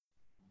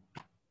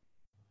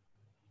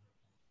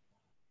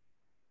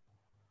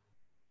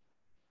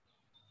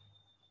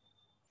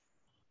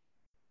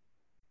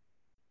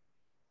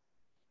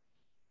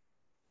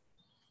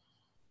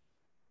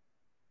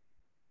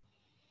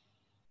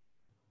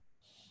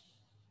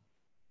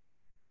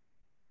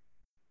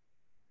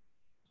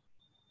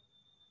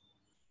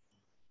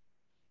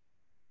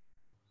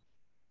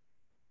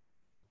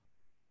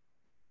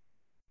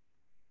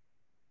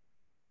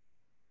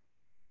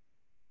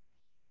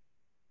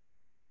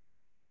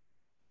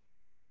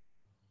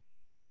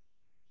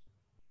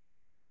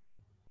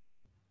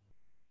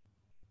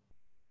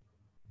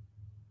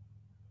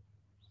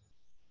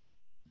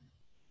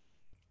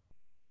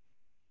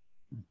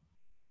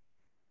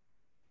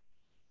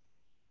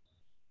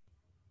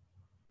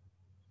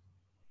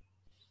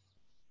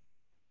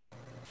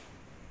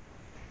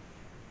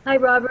 Hi,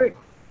 Robert.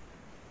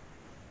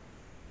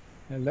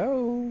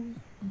 Hello.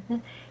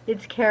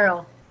 It's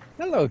Carol.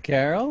 Hello,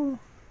 Carol.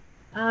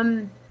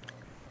 Um,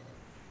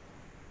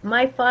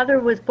 my father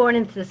was born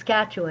in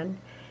Saskatchewan,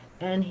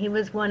 and he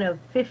was one of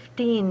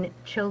 15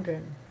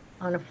 children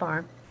on a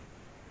farm.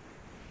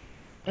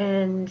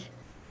 And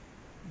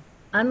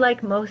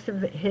unlike most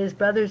of his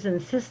brothers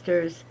and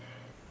sisters,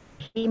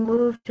 he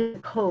moved to the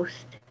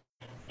coast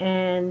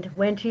and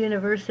went to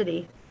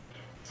university.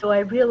 So I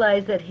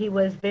realized that he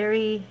was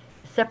very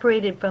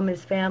separated from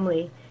his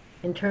family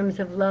in terms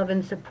of love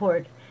and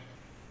support.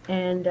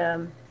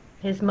 And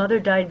his mother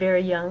died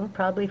very young,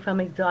 probably from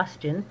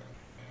exhaustion.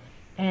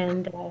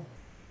 And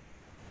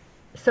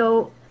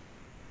so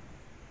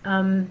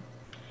um,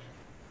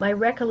 my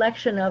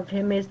recollection of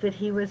him is that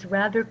he was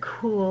rather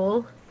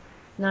cool,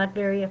 not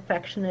very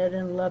affectionate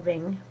and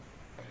loving,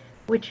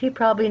 which he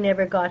probably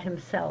never got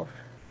himself.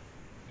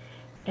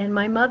 And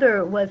my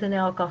mother was an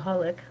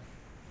alcoholic.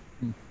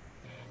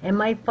 And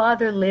my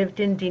father lived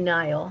in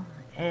denial,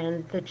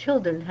 and the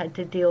children had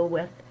to deal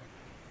with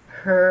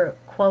her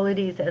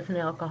qualities as an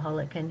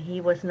alcoholic, and he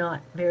was not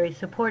very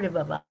supportive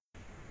of us.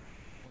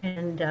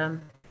 And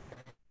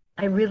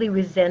I really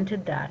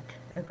resented that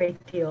a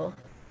great deal.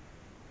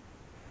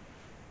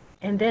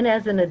 And then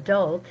as an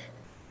adult,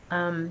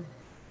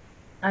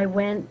 I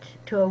went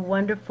to a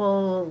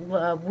wonderful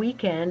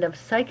weekend of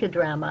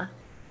psychodrama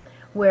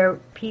where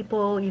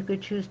you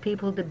could choose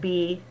people to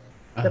be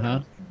the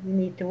person you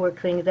need to work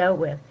things out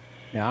with.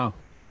 Yeah.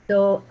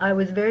 So I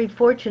was very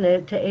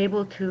fortunate to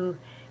able to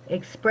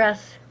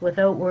express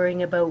without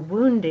worrying about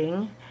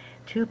wounding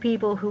two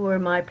people who were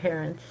my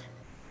parents.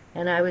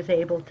 And I was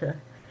able to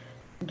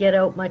get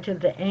out much of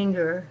the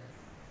anger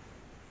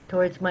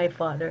towards my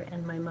father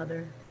and my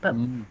mother. But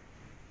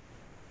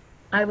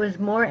I was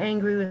more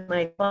angry with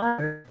my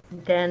father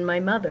than my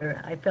mother.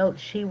 I felt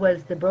she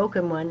was the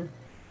broken one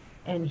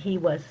and he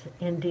was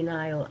in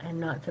denial and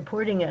not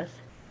supporting us.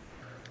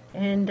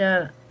 And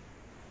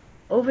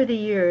over the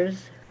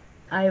years,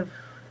 I've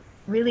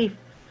really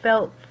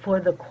felt for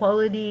the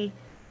quality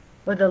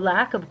or the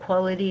lack of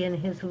quality in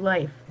his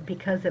life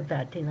because of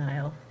that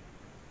denial.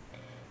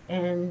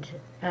 And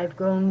I've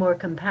grown more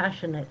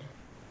compassionate.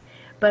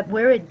 But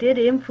where it did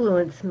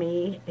influence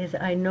me is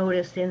I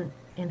noticed in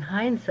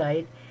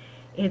hindsight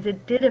is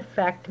it did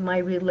affect my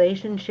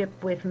relationship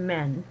with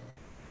men.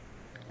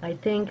 I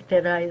think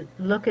that I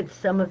look at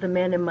some of the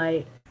men in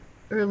my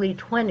early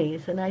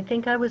 20s and I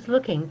think I was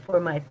looking for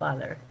my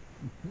father.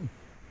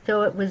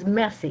 So it was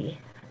messy.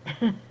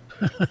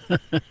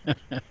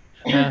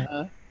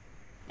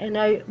 And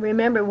I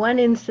remember one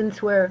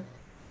instance where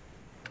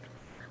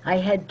I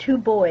had two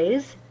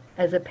boys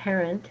as a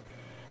parent,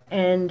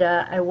 and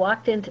I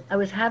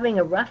was having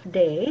a rough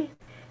day,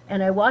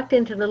 and I walked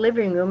into the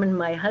living room, and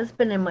my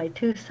husband and my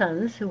two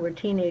sons, who were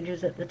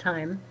teenagers at the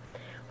time,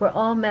 were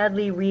all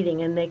madly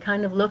reading, and they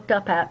kind of looked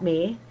up at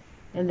me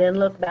and then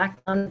looked back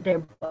on their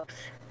books.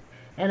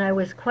 And I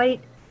was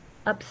quite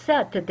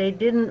upset that they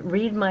didn't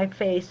read my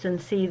face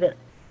and see that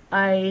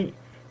I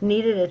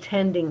needed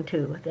attending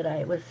to, that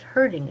I was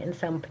hurting in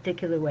some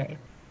particular way.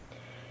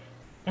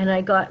 And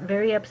I got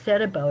very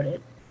upset about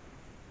it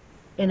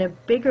in a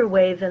bigger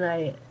way than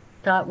I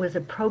thought was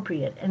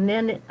appropriate. And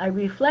then I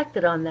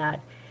reflected on that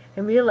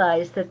and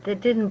realized that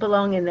it didn't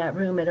belong in that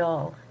room at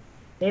all.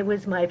 It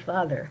was my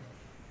father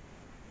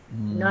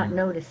not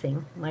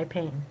noticing my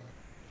pain.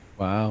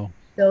 Wow.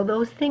 So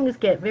those things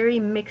get very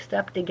mixed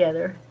up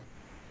together.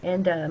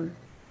 And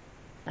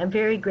I'm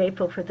very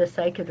grateful for the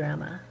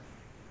psychodrama.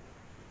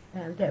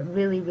 That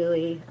really,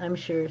 really, I'm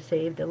sure,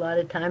 saved a lot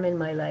of time in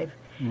my life.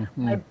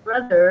 My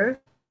brother,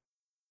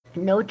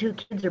 no two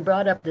kids are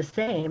brought up the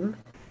same,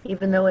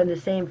 even though in the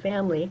same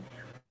family,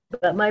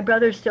 but my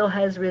brother still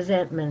has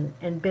resentment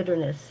and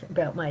bitterness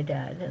about my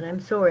dad, and I'm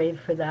sorry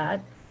for that.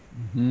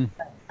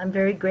 I'm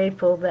very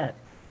grateful that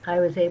I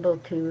was able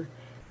to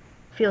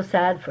feel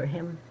sad for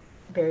him,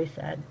 very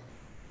sad.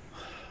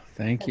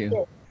 Thank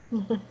you.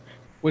 That's it.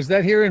 Was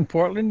that here in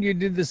Portland you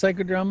did the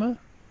psychodrama?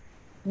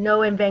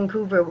 No, in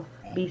Vancouver,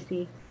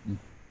 BC.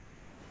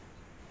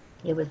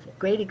 It was a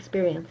great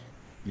experience.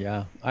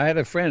 Yeah. I had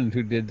a friend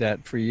who did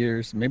that for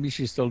years. Maybe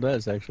she still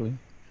does, actually.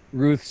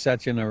 Ruth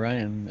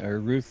Satyanarayan,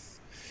 or Ruth,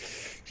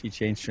 she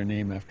changed her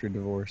name after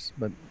divorce.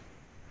 But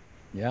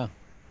yeah,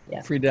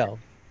 Friedel.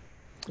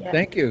 Yeah.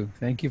 Thank you.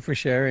 Thank you for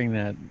sharing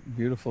that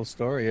beautiful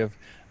story of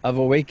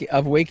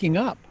waking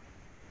up.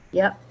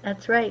 Yep,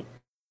 that's right.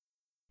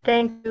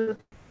 Thank you.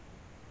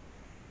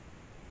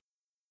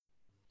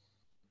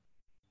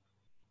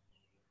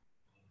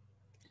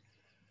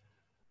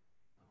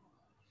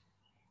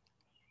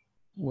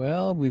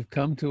 Well, we've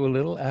come to a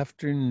little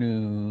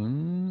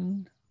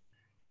afternoon.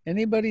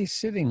 Anybody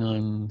sitting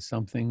on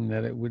something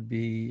that it would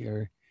be,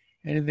 or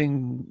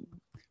anything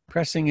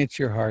pressing at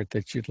your heart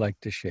that you'd like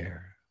to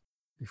share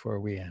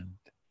before we end?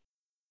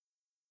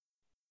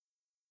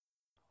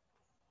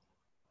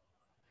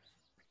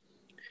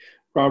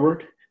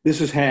 Robert, this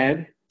is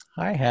Had.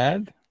 Hi,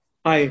 Had.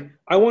 I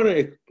want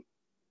to.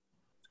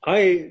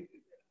 I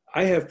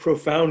have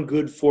profound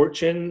good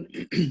fortune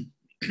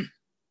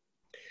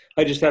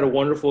I just had a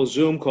wonderful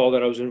Zoom call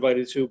that I was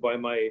invited to by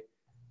my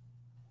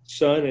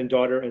son and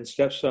daughter and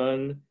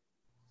stepson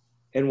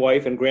and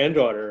wife and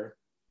granddaughter.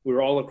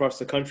 We're all across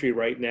the country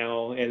right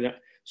now. And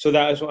so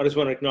I just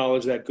want to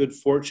acknowledge that good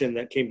fortune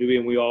that came to me,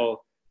 and we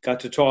all got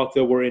to talk,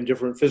 though we're in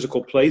different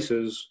physical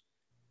places,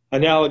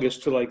 analogous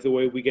to like the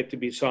way we get to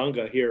be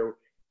Sangha here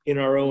in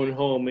our own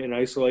home in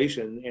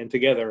isolation and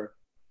together.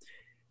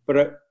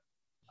 But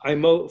I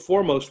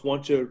foremost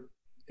want to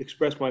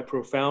express my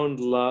profound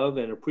love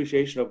and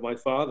appreciation of my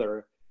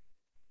father.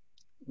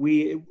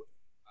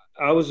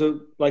 I was,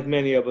 like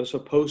many of us, a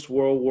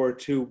post-World War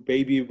II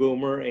baby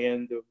boomer,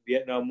 and the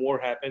Vietnam War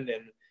happened,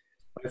 and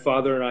my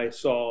father and I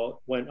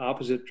went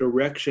opposite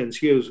directions.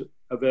 He was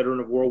a veteran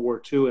of World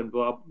War II and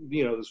blah,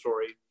 you know the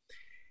story.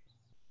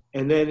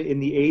 And then in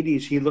the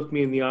 80s, he looked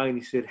me in the eye and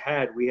he said,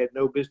 "Had, we had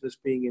no business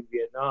being in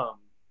Vietnam,"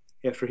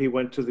 after he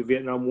went to the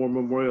Vietnam War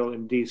Memorial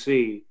in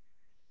DC.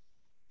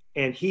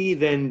 And he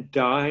then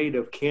died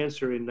of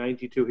cancer in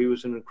 92. He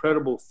was an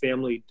incredible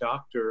family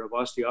doctor of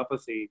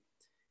osteopathy.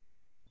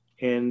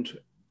 And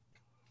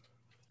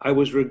I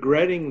was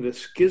regretting the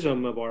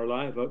schism of our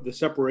life, of the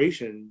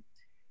separation.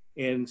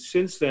 And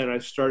since then,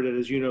 I've started,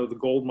 as you know, the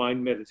Gold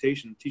Mind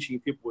meditation, teaching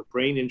people with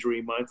brain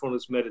injury,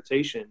 mindfulness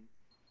meditation.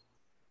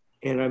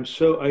 And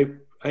I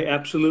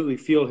absolutely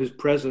feel his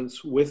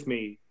presence with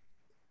me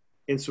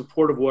in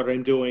support of what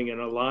I'm doing and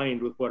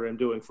aligned with what I'm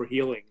doing for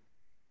healing.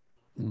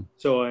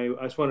 So I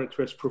just want to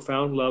express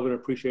profound love and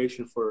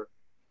appreciation for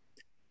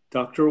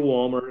Dr.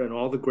 Walmer and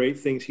all the great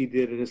things he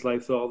did in his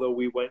life. So although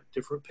we went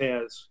different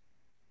paths,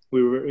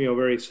 we were,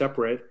 very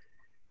separate,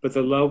 but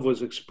the love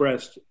was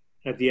expressed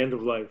at the end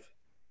of life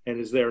and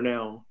is there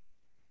now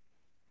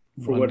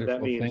for Wonderful. what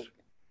that means.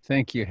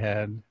 Thank you,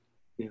 Had.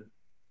 Yeah.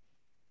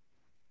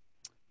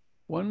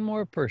 One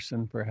more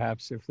person,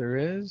 perhaps, if there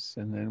is,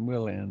 and then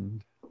we'll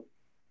end.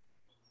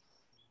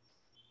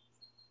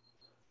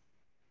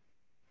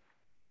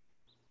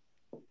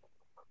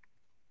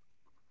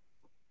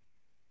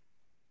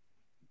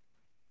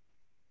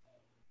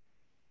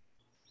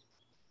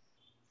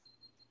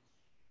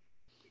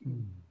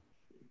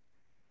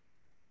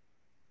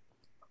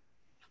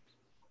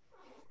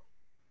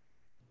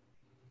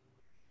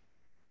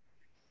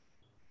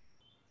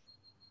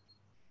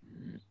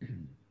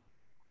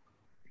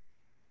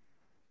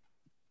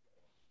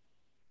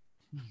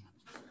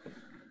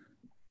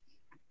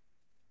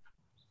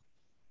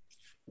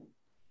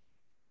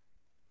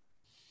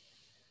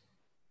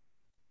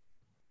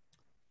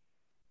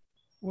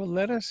 Well,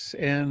 let us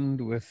end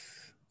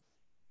with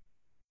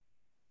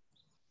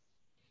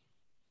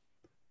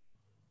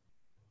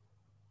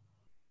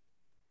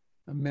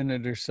a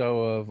minute or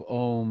so of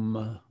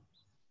Om.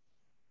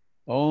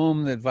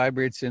 Om that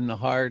vibrates in the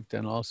heart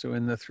and also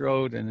in the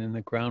throat and in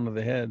the crown of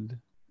the head.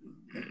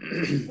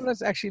 Well,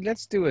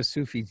 let's do a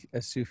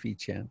Sufi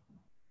chant.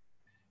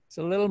 It's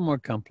a little more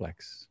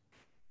complex.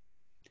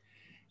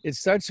 It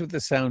starts with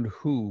the sound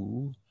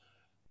hu,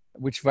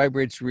 which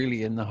vibrates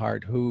really in the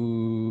heart,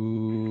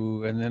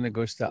 hu, and then it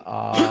goes to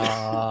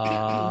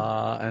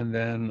ah, and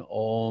then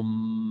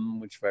om,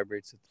 which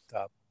vibrates at the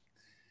top.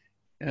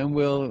 And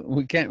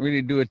we can't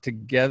really do it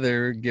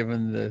together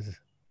given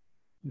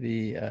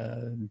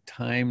the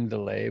time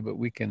delay, but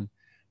we can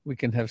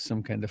have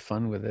some kind of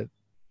fun with it.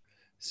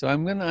 So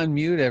I'm going to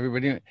unmute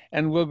everybody,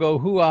 and we'll go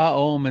hu-ah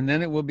om, and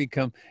then it will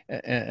become,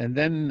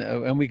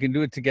 and we can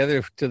do it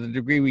together to the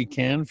degree we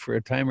can for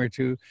a time or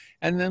two,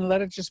 and then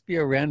let it just be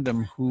a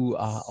random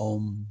hu-ah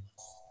om.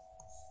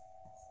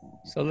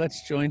 So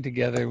let's join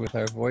together with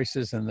our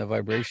voices and the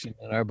vibration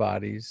in our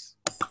bodies.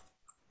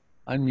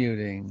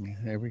 Unmuting.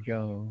 There we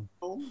go.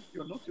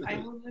 I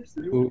will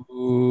listen.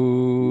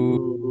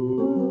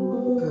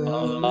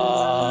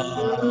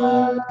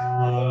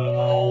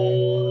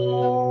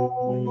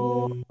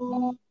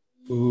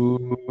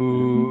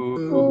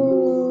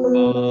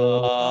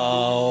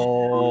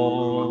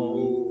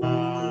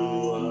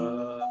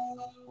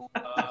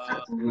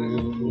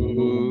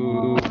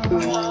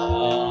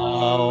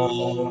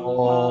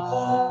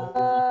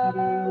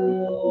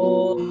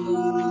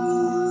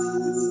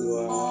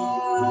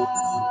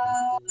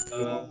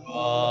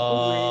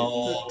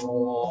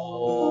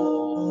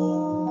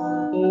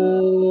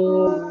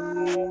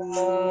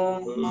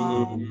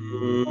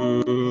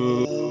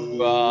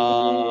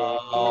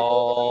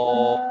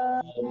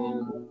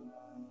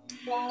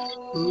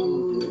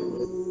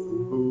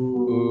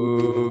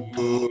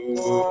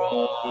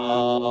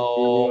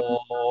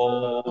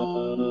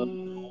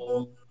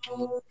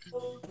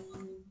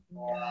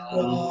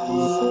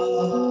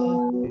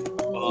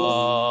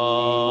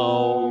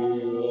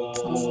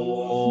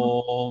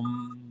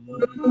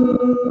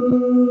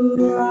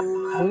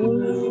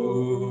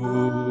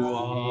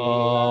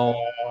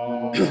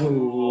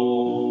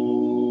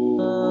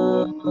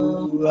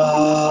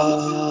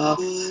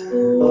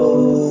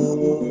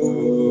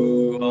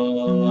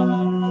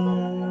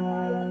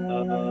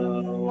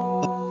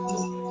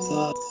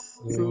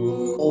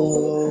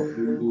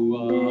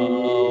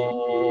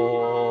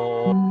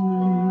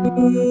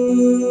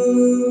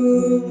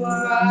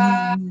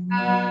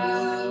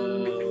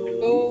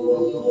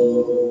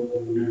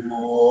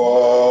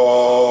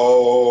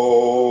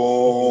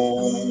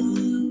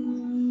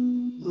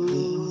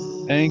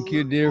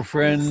 Thank you, dear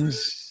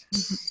friends.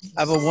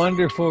 Have a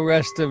wonderful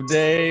rest of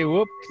day.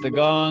 Whoop, the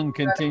gong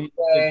continues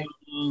to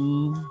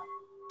gong.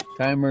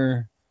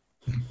 Timer.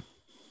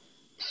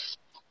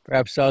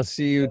 Perhaps I'll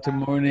see you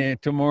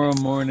tomorrow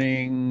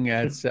morning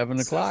at 7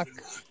 o'clock.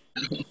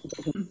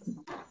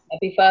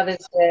 Happy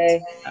Father's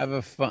Day.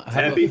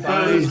 Happy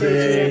Father's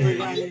Day.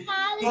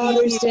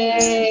 Father's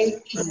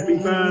Day. Happy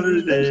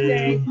Father's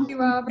Day. Thank you,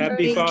 Robert.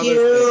 Happy Thank Father's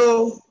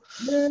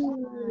Day.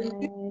 you.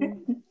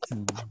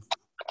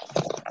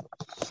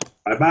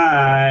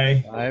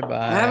 Bye-bye. Bye-bye.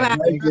 Bye-bye.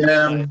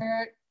 Again.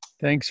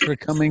 Thanks for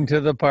coming to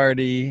the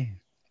party.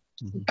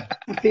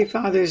 Happy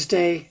Father's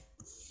Day.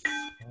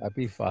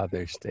 Happy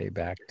Father's Day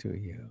back to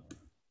you.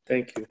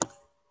 Thank you.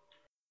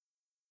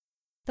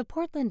 The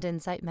Portland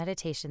Insight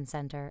Meditation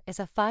Center is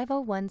a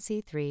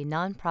 501c3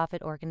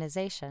 nonprofit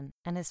organization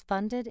and is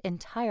funded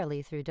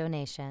entirely through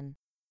donation.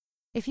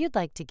 If you'd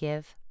like to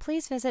give,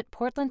 please visit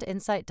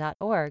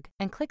portlandinsight.org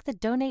and click the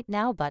Donate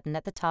Now button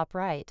at the top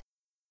right.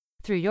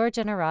 Through your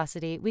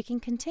generosity, we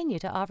can continue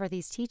to offer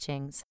these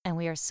teachings, and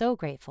we are so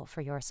grateful for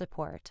your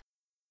support.